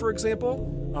be, for example.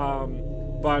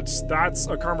 But that's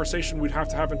a conversation we'd have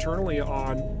to have internally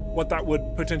on what that would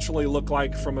potentially look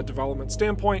like from a development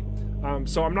standpoint.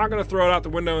 So I'm not going to throw it out the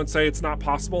window and say it's not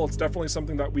possible. It's definitely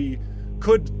something that we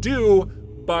could do,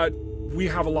 but we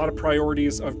have a lot of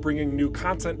priorities of bringing new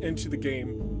content into the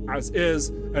game as is,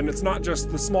 and it's not just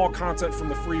the small content from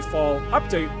the free fall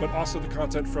update, but also the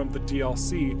content from the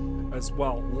DLC as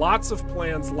well. Lots of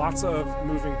plans, lots of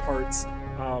moving parts,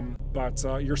 but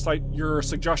your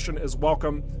suggestion is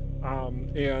welcome,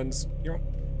 and you know,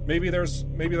 maybe there's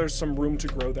some room to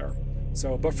grow there.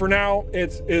 So, but for now,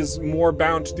 it is more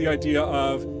bound to the idea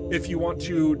of if you want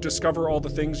to discover all the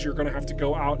things, you're going to have to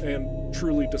go out and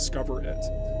truly discover it.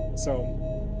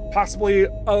 So, possibly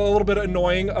a little bit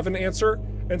annoying of an answer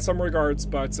in some regards,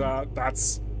 but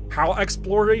that's how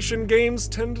exploration games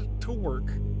tend to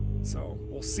work. So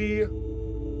we'll see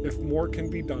if more can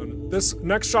be done. This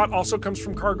next shot also comes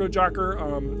from Cargo Jacker,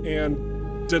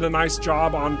 and did a nice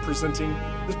job on presenting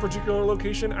this particular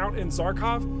location out in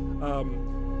Zarkov.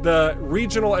 The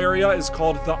regional area is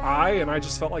called The Eye, and I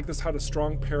just felt like this had a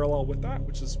strong parallel with that,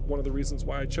 which is one of the reasons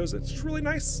why I chose it. It's really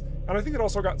nice. And I think it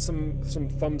also got some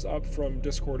thumbs up from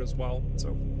Discord as well.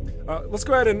 So let's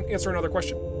go ahead and answer another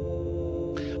question.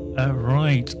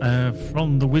 Right,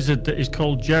 from the wizard that is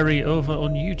called Jerry over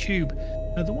on YouTube.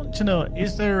 They want to know,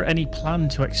 is there any plan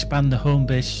to expand the home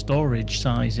base storage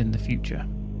size in the future?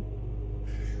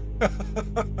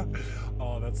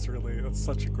 Oh, that's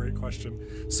such a great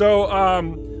question. So,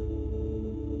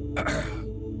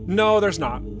 no, there's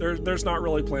not. There's not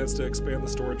really plans to expand the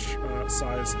storage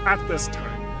size at this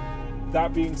time.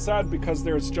 That being said, because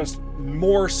there's just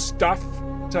more stuff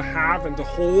to have and to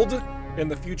hold in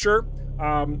the future,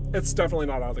 it's definitely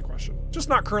not out of the question. Just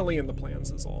not currently in the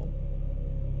plans is all.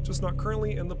 Just not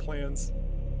currently in the plans.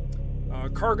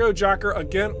 Cargo Jacker,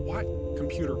 again, what?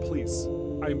 Computer, please.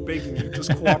 I'm begging you,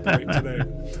 just cooperate today.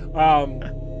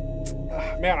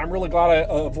 Man, I'm really glad I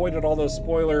avoided all those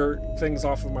spoiler things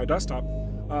off of my desktop.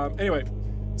 Anyway,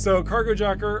 so Cargo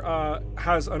Jacker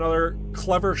has another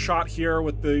clever shot here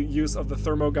with the use of the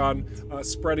thermogun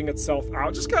spreading itself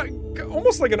out. Just got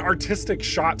almost like an artistic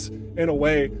shot in a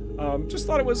way. Just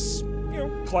thought it was, you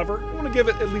know, clever. I want to give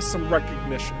it at least some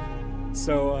recognition.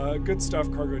 So good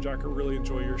stuff, Cargo Jacker. Really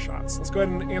enjoy your shots. Let's go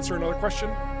ahead and answer another question.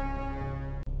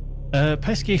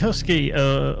 Pesky Husky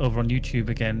over on YouTube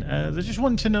again. They just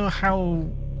wanted to know how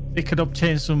they could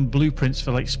obtain some blueprints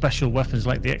for like special weapons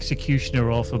like the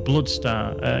Executioner or for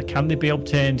Bloodstar. Can they be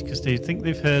obtained? Because they think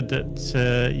they've heard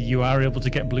that you are able to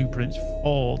get blueprints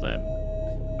for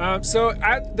them. So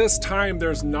at this time,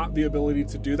 there's not the ability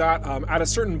to do that. At a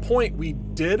certain point, we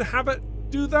did have it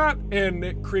do that, and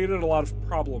it created a lot of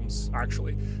problems,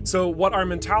 actually. So what our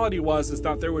mentality was is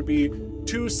that there would be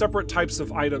two separate types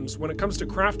of items. When it comes to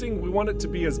crafting, we want it to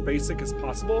be as basic as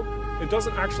possible. It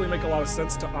doesn't actually make a lot of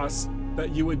sense to us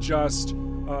that you would just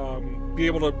be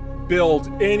able to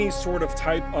build any sort of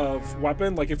type of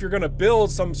weapon. Like if you're going to build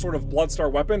some sort of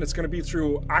Bloodstar weapon, it's going to be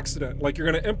through accident. Like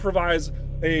you're going to improvise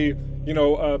a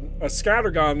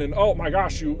scattergun, and oh my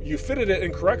gosh, you fitted it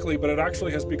incorrectly, but it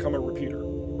actually has become a repeater,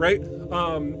 right?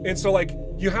 And so like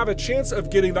you have a chance of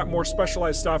getting that more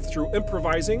specialized stuff through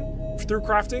improvising, through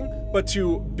crafting, but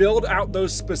to build out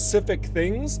those specific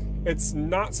things, it's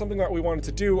not something that we wanted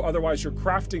to do. Otherwise your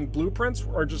crafting blueprints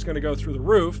are just going to go through the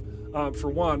roof, for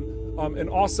one. And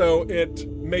also it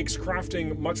makes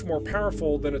crafting much more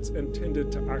powerful than it's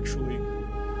intended to actually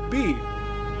be.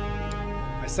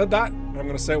 I said that, and I'm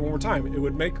going to say it one more time. It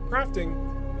would make crafting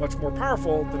much more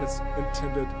powerful than it's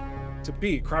intended to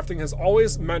be. Crafting has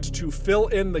always meant to fill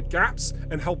in the gaps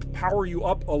and help power you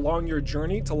up along your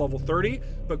journey to level 30,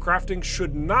 but crafting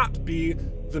should not be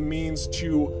the means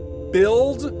to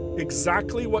build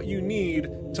exactly what you need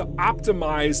to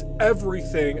optimize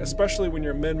everything, especially when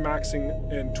you're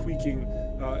min-maxing and tweaking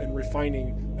and refining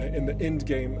in the end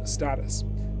game status.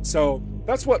 So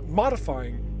that's what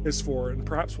modifying is for, and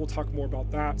perhaps we'll talk more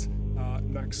about that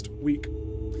next week.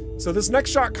 So this next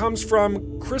shot comes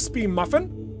from Crispy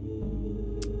Muffin.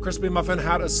 Crispy Muffin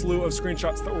had a slew of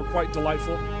screenshots that were quite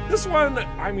delightful. This one,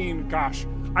 I mean, gosh,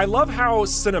 I love how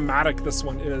cinematic this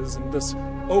one is, and this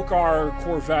Okar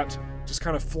Corvette just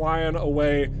kind of flying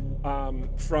away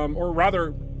from, or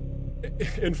rather,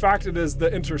 in fact, it is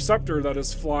the Interceptor that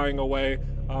is flying away.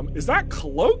 Is that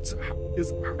cloaked?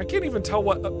 I can't even tell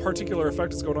what particular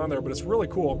effect is going on there, but it's really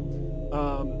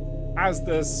cool. As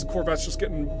this Corvette's just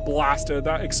getting blasted,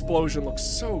 that explosion looks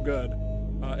so good.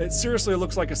 It seriously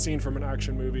looks like a scene from an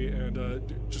action movie, and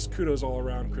just kudos all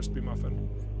around, Crispy Muffin.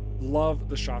 Love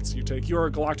the shots you take. You're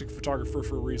a galactic photographer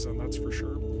for a reason, that's for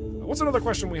sure. What's another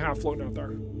question we have floating out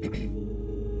there?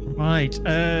 Right,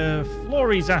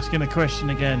 Flory's asking a question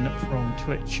again from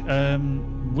Twitch.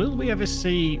 Will we ever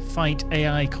see fight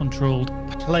AI-controlled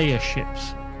player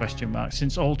ships? Question mark.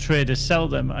 Since all traders sell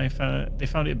them, they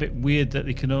found it a bit weird that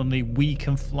we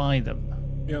can fly them.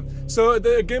 Yeah, so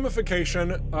the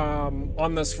gamification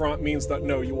on this front means that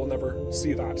no, you will never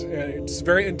see that. And it's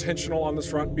very intentional on this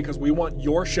front because we want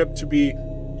your ship to be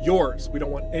yours. We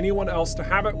don't want anyone else to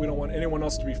have it. We don't want anyone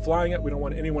else to be flying it. We don't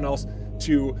want anyone else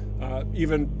to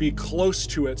even be close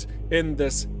to it in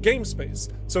this game space.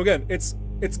 So again, it's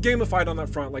gamified on that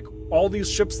front. Like all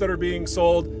these ships that are being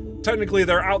sold, technically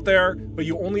they're out there, but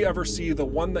you only ever see the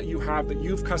one that you have that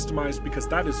you've customized because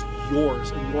that is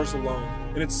yours and yours alone.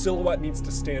 And its silhouette needs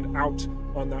to stand out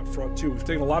on that front too. We've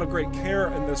taken a lot of great care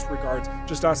in this regard.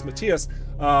 Just ask Matthias,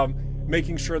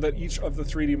 making sure that each of the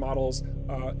 3D models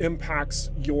impacts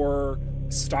your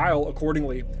style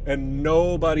accordingly and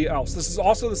nobody else. This is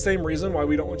also the same reason why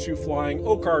we don't want you flying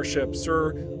Okar ships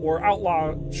or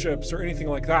outlaw ships or anything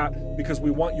like that, because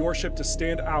we want your ship to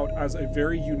stand out as a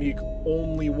very unique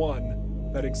only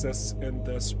one that exists in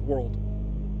this world.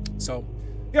 So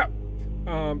yeah,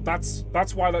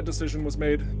 that's why that decision was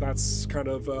made. That's kind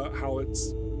of how it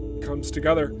comes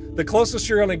together. The closest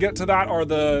you're going to get to that are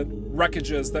the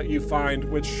wreckages that you find,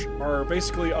 which are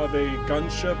basically of a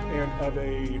gunship and of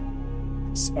a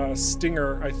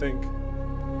Stinger, I think,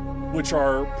 which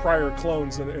are prior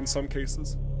clones in some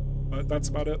cases. But that's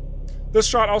about it. This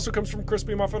shot also comes from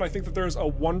Crispy Muffin. I think that there's a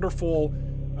wonderful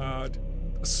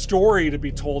story to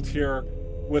be told here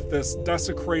with this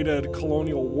desecrated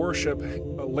colonial warship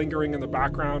lingering in the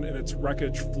background and its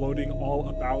wreckage floating all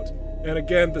about. And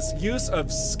again, this use of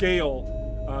scale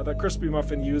that Crispy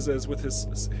Muffin uses with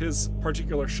his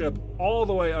particular ship all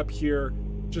the way up here,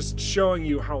 just showing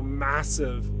you how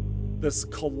massive this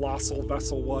colossal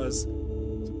vessel was.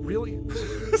 Really?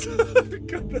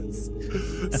 Goodness.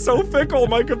 So fickle.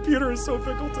 My computer is so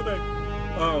fickle today.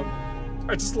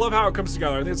 I just love how it comes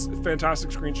together. I think it's a fantastic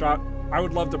screenshot. I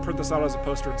would love to print this out as a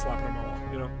poster and slap it on my wall,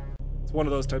 you know? It's one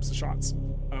of those types of shots.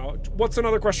 What's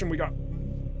another question we got?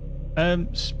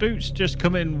 Spoot's just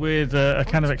come in with a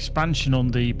kind of expansion on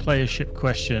the player ship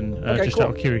question, Okay, just cool.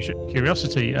 out of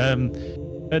curiosity.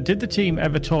 Did the team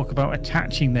ever talk about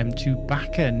attaching them to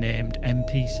backer-named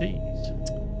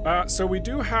NPCs? So we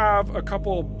do have a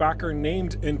couple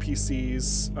backer-named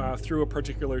NPCs through a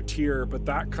particular tier, but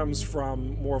that comes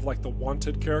from more of like the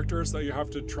wanted characters that you have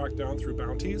to track down through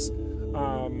bounties.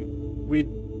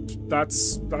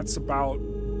 That's about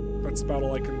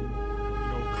all I can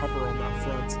cover on that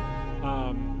front.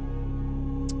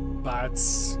 But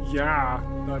yeah,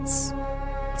 that's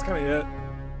kind of it.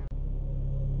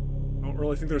 I don't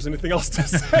really think there's anything else to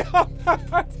say on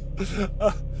that.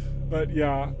 But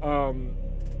yeah,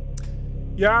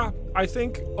 yeah, I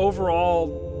think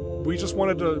overall we just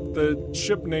wanted the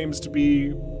ship names to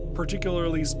be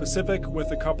particularly specific,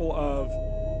 with a couple of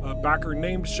backer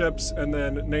named ships and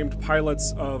then named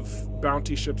pilots of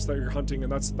bounty ships that you're hunting,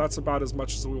 and that's about as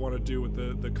much as we want to do with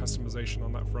the customization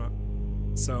on that front.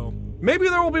 So maybe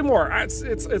there will be more.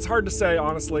 It's hard to say,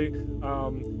 honestly.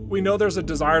 We know there's a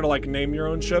desire to like name your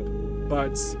own ship,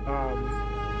 but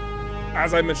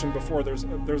as I mentioned before, there's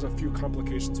a few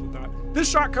complications with that. This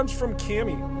shot comes from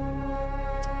Cammy,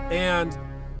 and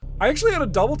I actually had a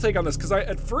double take on this because I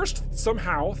at first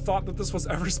somehow thought that this was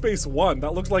EVERSPACE 1.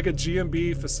 That looked like a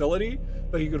GMB facility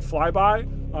that you could fly by.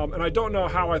 And I don't know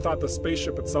how I thought the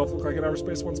spaceship itself looked like an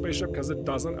EVERSPACE 1 spaceship, because it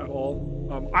doesn't at all.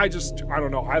 I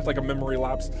don't know, I had like a memory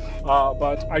lapse.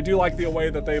 But I do like the way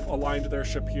that they've aligned their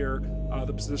ship here,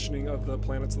 the positioning of the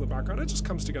planets in the background. It just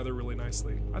comes together really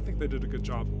nicely. I think they did a good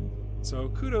job. So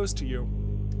kudos to you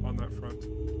on that front.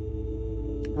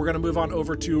 We're going to move on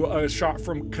over to a shot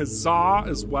from Kazaa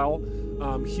as well.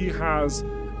 He has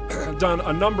done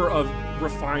a number of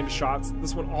refined shots.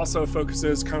 This one also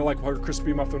focuses kind of like where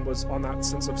Crispy Muffin was on that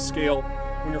sense of scale.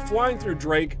 When you're flying through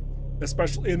Drake,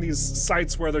 especially in these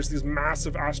sites where there's these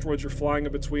massive asteroids you're flying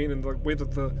in between, and the way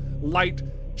that the light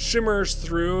shimmers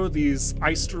through these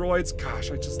asteroids, gosh,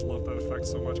 I just love that effect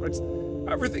so much.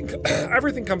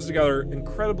 Everything comes together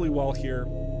incredibly well here,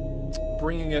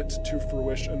 bringing it to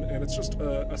fruition, and it's just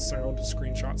a sound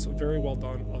screenshot. So very well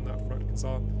done on that front,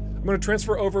 Kazaa. I'm going to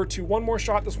transfer over to one more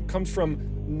shot. This one comes from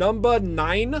number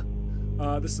 9.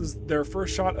 This is their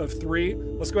first shot of 3.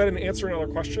 Let's go ahead and answer another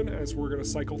question as we're going to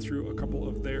cycle through a couple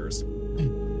of theirs.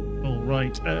 All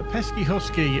right. Pesky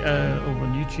Husky over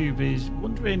on YouTube is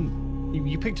wondering,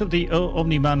 you picked up the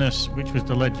Omni Manus, which was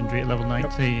the legendary at level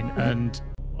 19, Yep. and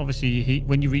obviously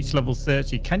when you reach level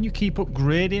 30, can you keep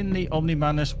upgrading the Omni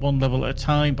Manus one level at a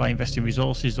time by investing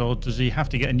resources, or does he have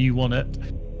to get a new one at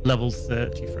level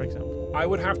 30, for example? I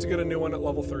would have to get a new one at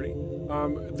level 30.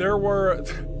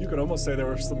 You could almost say there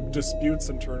were some disputes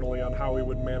internally on how we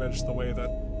would manage the way that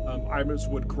items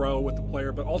would grow with the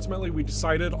player, but ultimately we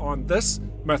decided on this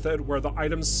method where the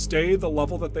items stay the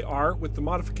level that they are, with the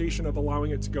modification of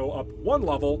allowing it to go up 1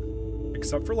 level,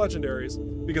 except for legendaries,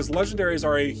 because legendaries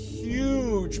are a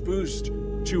huge boost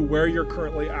to where you're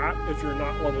currently at if you're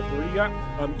not level 30 yet.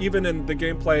 Even in the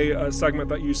gameplay segment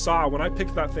that you saw, when I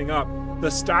picked that thing up, the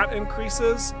stat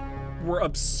increases were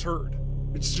absurd.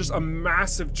 It's just a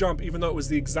massive jump, even though it was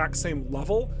the exact same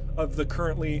level of the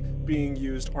currently being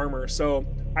used armor. So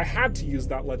I had to use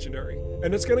that legendary,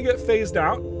 and it's going to get phased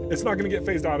out. It's not going to get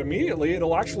phased out immediately.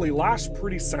 It'll actually last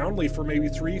pretty soundly for maybe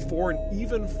 3, 4, and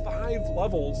even 5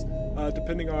 levels,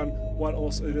 depending on what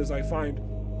else it is I find.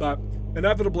 But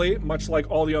inevitably, much like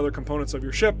all the other components of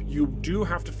your ship, you do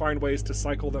have to find ways to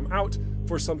cycle them out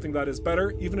for something that is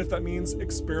better, even if that means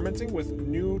experimenting with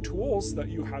new tools that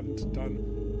you hadn't done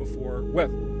before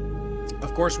with.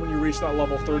 Of course, when you reach that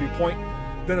level 30 point,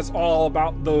 then it's all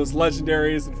about those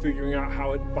legendaries and figuring out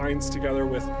how it binds together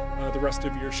with the rest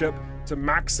of your ship to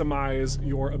maximize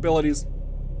your abilities.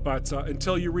 But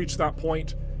until you reach that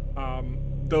point,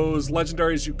 those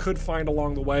legendaries you could find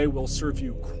along the way will serve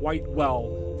you quite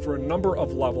well for a number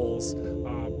of levels,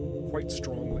 quite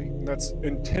strongly. And that's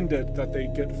intended that they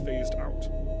get phased out.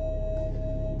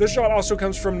 This shot also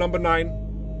comes from number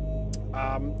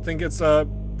 9. Think it's a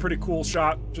pretty cool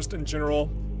shot just in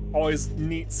general. Always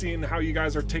neat seeing how you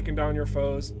guys are taking down your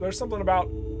foes. There's something about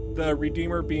the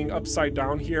Redeemer being upside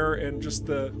down here, and just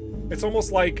it's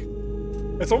almost like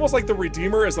the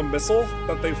Redeemer is a missile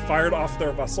that they fired off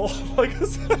their vessel. Like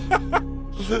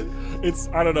it's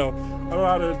I don't know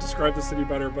how to describe this any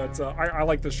better, but I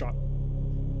like this shot.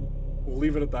 We'll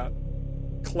leave it at that.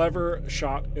 Clever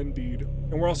shot indeed.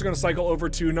 And we're also going to cycle over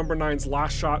to number 9's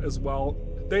last shot as well.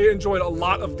 they enjoyed a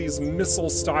lot of these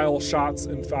missile-style shots.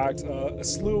 In fact, a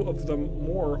slew of them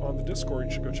more on the Discord.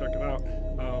 You should go check it out.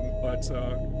 But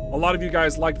a lot of you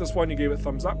guys liked this one. You gave it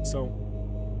thumbs up, so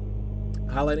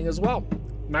highlighting as well.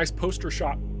 Nice poster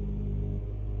shot.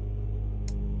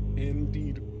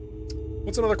 Indeed.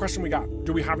 What's another question we got?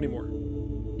 Do we have any more?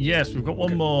 Yes, we've got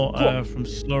one more cool. from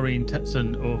Slorine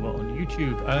Tetson over on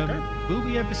YouTube. Will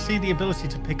we ever see the ability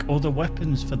to pick other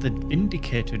weapons for the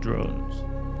Vindicator drones?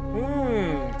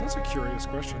 That's a curious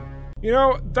question. You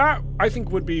know, that I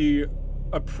think would be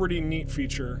a pretty neat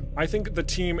feature. I think the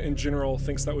team in general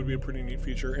thinks that would be a pretty neat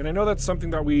feature. And I know that's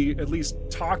something that we at least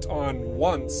talked on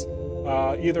once,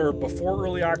 either before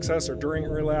early access or during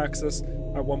early access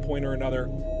at one point or another.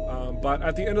 But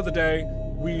at the end of the day,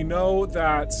 we know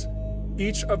that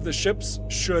each of the ships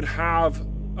should have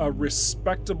a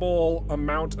respectable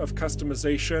amount of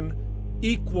customization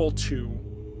equal to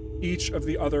each of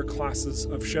the other classes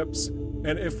of ships.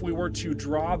 And if we were to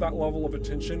draw that level of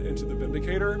attention into the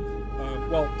Vindicator,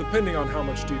 well, depending on how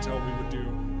much detail we would do,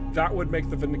 that would make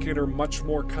the Vindicator much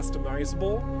more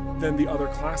customizable than the other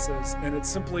classes, and it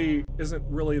simply isn't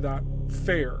really that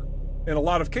fair. In a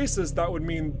lot of cases, that would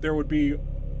mean there would be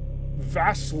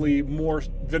vastly more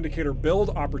Vindicator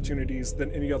build opportunities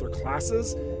than any other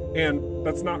classes, and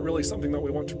that's not really something that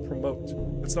we want to promote.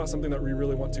 It's not something that we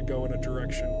really want to go in a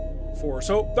direction for.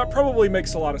 So that probably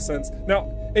makes a lot of sense.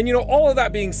 Now, and you know, all of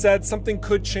that being said, something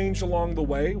could change along the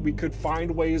way. We could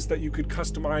find ways that you could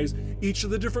customize each of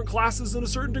the different classes in a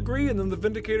certain degree, and then the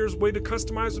Vindicator's way to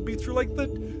customize would be through like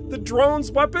the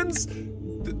drone's weapons.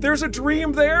 There's a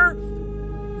dream there,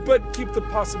 but keep the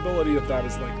possibility of that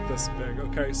is like this big,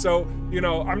 okay? So, you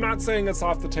know, I'm not saying it's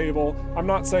off the table. I'm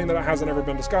not saying that it hasn't ever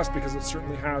been discussed, because it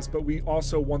certainly has, but we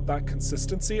also want that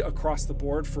consistency across the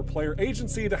board for player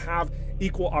agency to have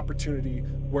equal opportunity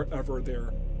wherever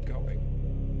they're going.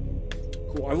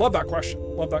 Cool, I love that question,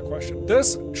 love that question.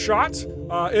 This shot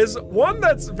is one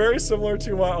that's very similar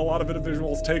to what a lot of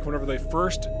individuals take whenever they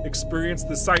first experience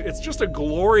the site. It's just a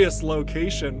glorious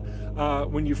location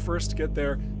when you first get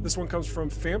there. This one comes from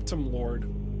Phantom Lord,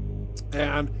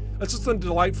 and it's just a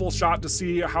delightful shot to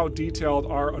see how detailed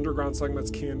our underground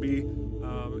segments can be,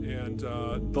 and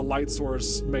the light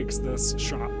source makes this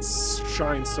shot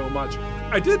shine so much.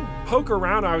 I did poke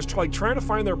around. I was trying to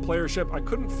find their player ship. I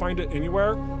couldn't find it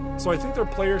anywhere, so I think their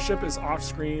player ship is off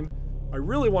screen. I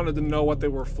really wanted to know what they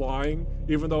were flying,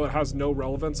 even though it has no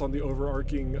relevance on the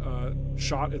overarching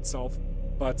shot itself.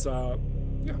 But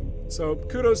yeah, so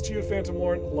kudos to you, Phantom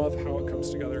Lord. Love how it comes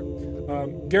together.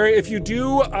 Gary, if you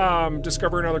do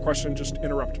discover another question, just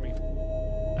interrupt me.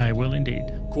 I will indeed.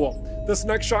 Cool. This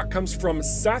next shot comes from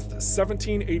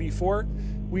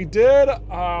Seth1784. We did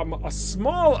a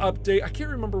small update. I can't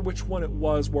remember which one it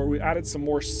was, where we added some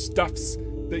more stuffs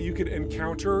that you could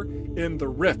encounter in the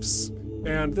rifts.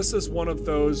 And this is one of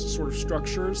those sort of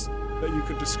structures that you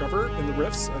could discover in the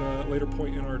rifts at a later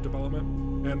point in our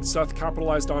development. And Seth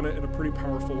capitalized on it in a pretty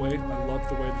powerful way. I love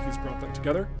the way that he's brought that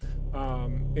together.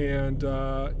 And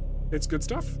it's good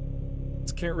stuff.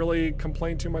 Can't really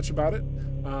complain too much about it.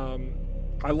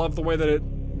 I love the way that it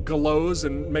glows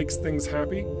and makes things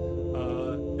happy.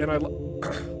 And I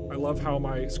love how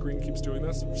my screen keeps doing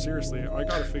this. Seriously, I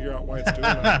gotta figure out why it's doing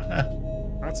that.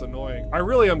 That's annoying. I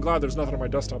really am glad there's nothing on my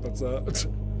desktop that's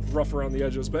rough around the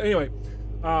edges. But anyway,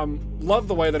 love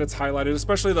the way that it's highlighted,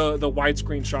 especially the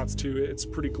widescreen shots too. It's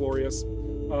pretty glorious.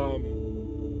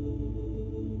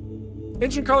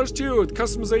 Engine colors too,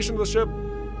 customization of the ship,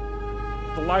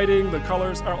 the lighting, the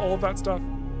colors, all of that stuff.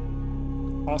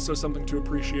 Also something to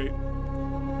appreciate.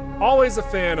 Always a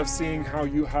fan of seeing how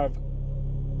you have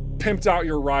pimped out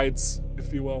your rides,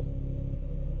 if you will.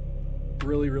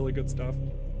 Really, really good stuff.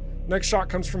 Next shot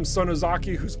comes from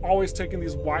Sonozaki, who's always taking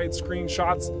these widescreen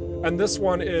shots, and this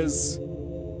one is,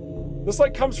 this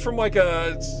like comes from like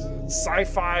a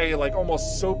sci-fi, like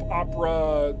almost soap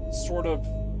opera sort of.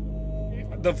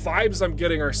 The vibes I'm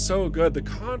getting are so good. The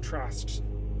contrast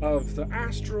of the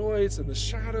asteroids and the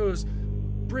shadows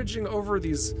bridging over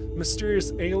these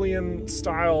mysterious alien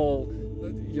style,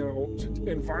 you know,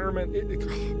 environment.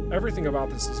 Everything about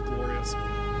this is glorious.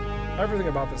 Everything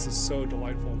about this is so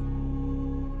delightful.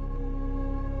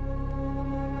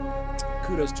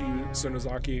 Kudos to you,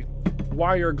 Sonozaki.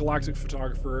 Why you're a galactic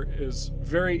photographer is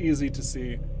very easy to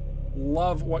see.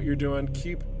 Love what you're doing.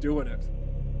 Keep doing it.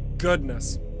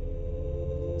 Goodness.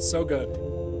 So good.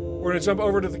 We're gonna jump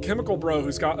over to the Chemical Bro,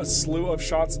 who's got a slew of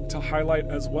shots to highlight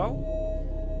as well.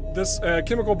 This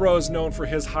Chemical Bro is known for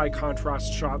his high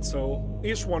contrast shots, so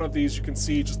each one of these you can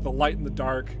see just the light and the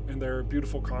dark and their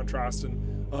beautiful contrast,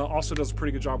 and also does a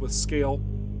pretty good job with scale.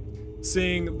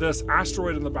 seeing this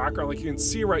asteroid in the background. Like you can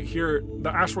see right here, the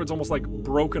asteroid's almost like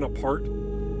broken apart.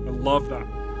 I love that.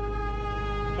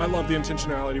 I love the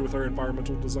intentionality with our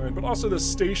environmental design, but also this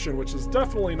station, which is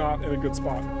definitely not in a good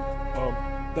spot.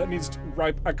 That needs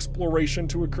ripe exploration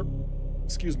to occur.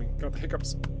 Excuse me, got the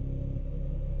hiccups.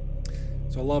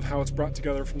 So I love how it's brought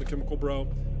together from the Chemical Bro.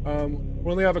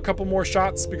 We only have a couple more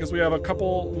shots because we have a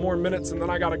couple more minutes and then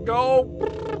I gotta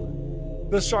go.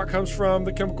 This shot comes from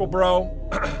the Chemical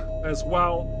Bro as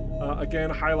well. Again,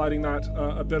 highlighting that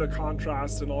a bit of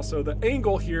contrast, and also the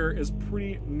angle here is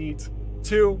pretty neat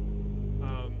too.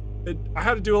 I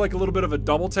had to do like a little bit of a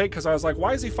double take because I was like,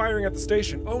 why is he firing at the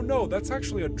station? Oh no, that's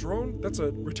actually a drone. That's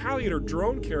a Retaliator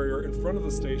drone carrier in front of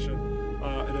the station.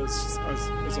 And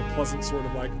it's a pleasant sort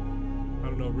of like, I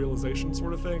don't know, realization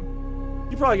sort of thing.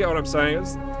 You probably get what I'm saying.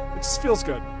 It just feels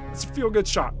good. It's a feel-good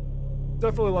shot.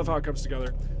 Definitely love how it comes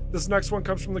together. This next one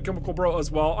comes from the Chemical Bro as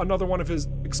well. Another one of his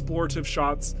explorative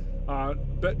shots.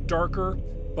 Bit darker,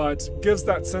 but gives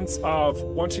that sense of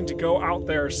wanting to go out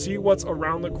there, see what's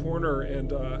around the corner, and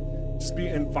just be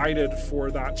invited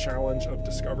for that challenge of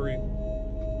discovery.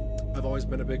 I've always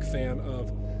been a big fan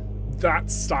of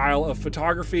that style of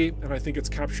photography, and I think it's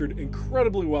captured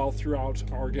incredibly well throughout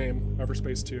our game,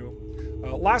 EVERSPACE 2.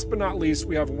 Last but not least,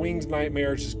 we have Winged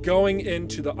Nightmare, just going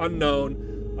into the unknown.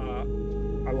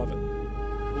 I love it.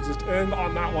 We'll just end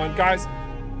on that one. Guys,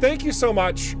 thank you so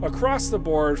much across the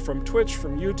board, from Twitch,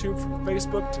 from YouTube, from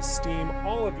Facebook to Steam.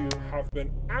 All of you have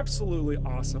been absolutely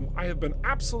awesome. I have been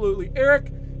absolutely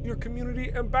Eric, your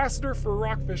community ambassador for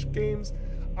ROCKFISH Games.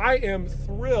 I am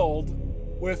thrilled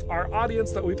with our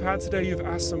audience that we've had today. You've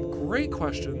asked some great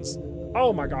questions.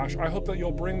 Oh my gosh, I hope that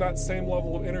you'll bring that same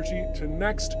level of energy to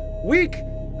next week,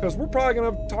 because we're probably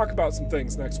gonna talk about some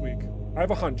things next week. I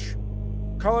have a hunch.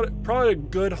 Call it probably a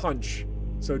good hunch.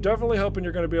 So definitely hoping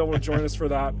you're gonna be able to join us for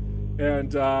that.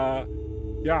 And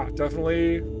yeah,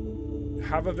 definitely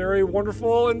have a very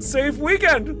wonderful and safe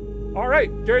weekend. All right,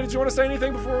 Gary, did you want to say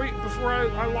anything before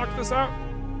I lock this out?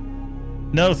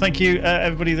 No, thank you,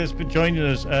 everybody that's been joining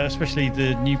us, especially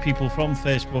the new people from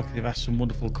Facebook. They've asked some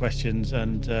wonderful questions,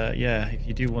 and yeah, if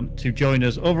you do want to join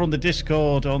us over on the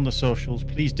Discord, on the socials,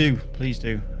 please do,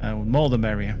 more the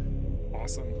merrier.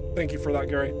 Awesome, thank you for that,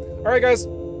 Gary. All right, guys,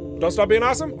 don't stop being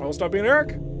awesome. I won't stop being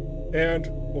Eric, and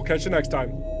we'll catch you next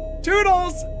time.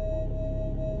 Toodles!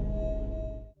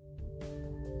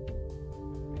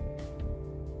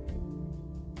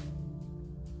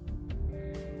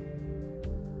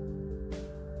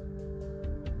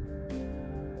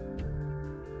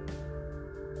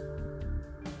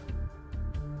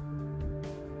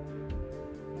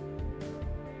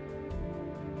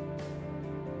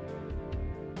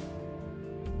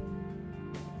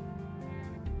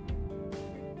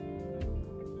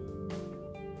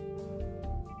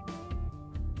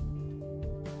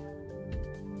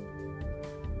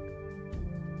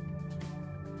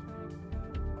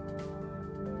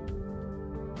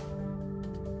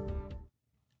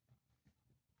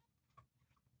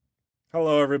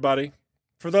 Hello, everybody.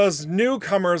 For those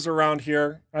newcomers around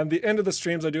here, at the end of the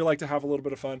streams, I do like to have a little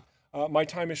bit of fun. My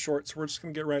time is short, so we're just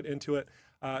going to get right into it.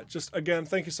 Just again,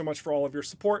 thank you so much for all of your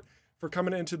support, for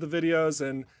coming into the videos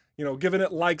and, you know, giving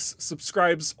it likes,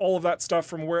 subscribes, all of that stuff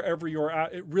from wherever you're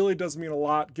at. It really does mean a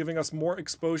lot. Giving us more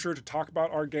exposure to talk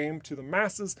about our game to the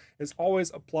masses is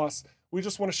always a plus. We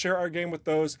just want to share our game with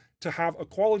those to have a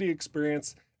quality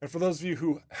experience. And for those of you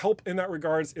who help in that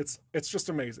regards, it's just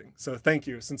amazing. So thank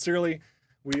you. Sincerely,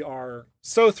 we are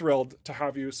so thrilled to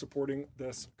have you supporting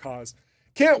this cause.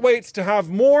 Can't wait to have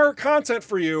more content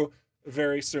for you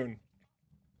very soon.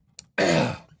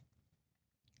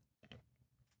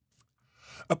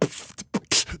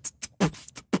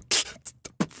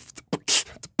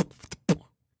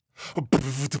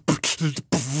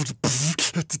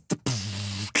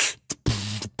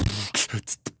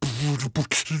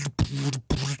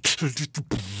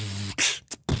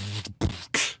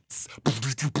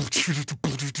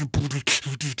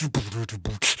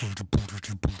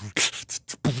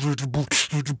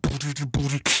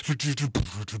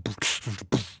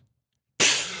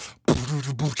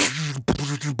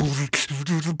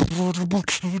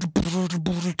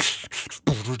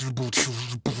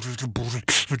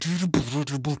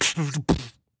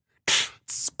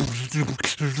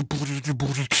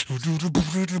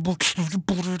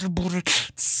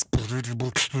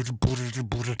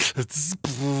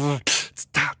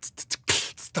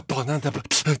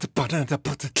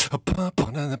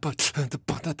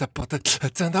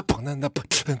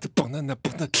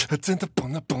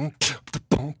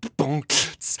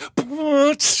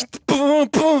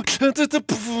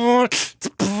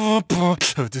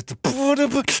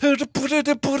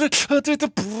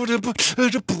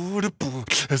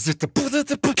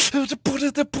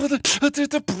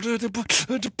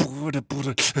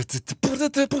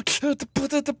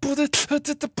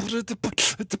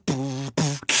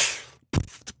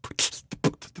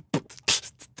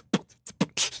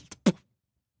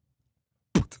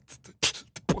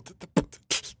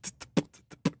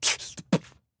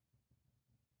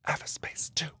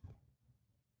 EVERSPACE 2.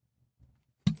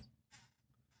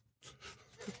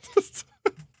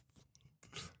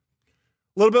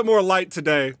 A little bit more light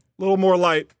today. A little more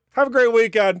light. Have a great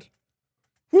weekend.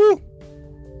 Woo!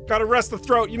 Gotta rest the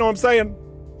throat, you know what I'm saying?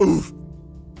 Oof.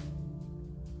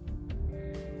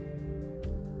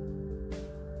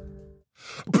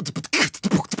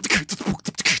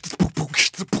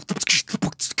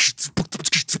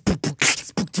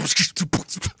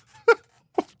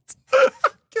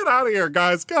 Get out of here,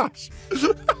 guys. Gosh.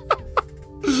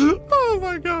 Oh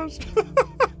my gosh.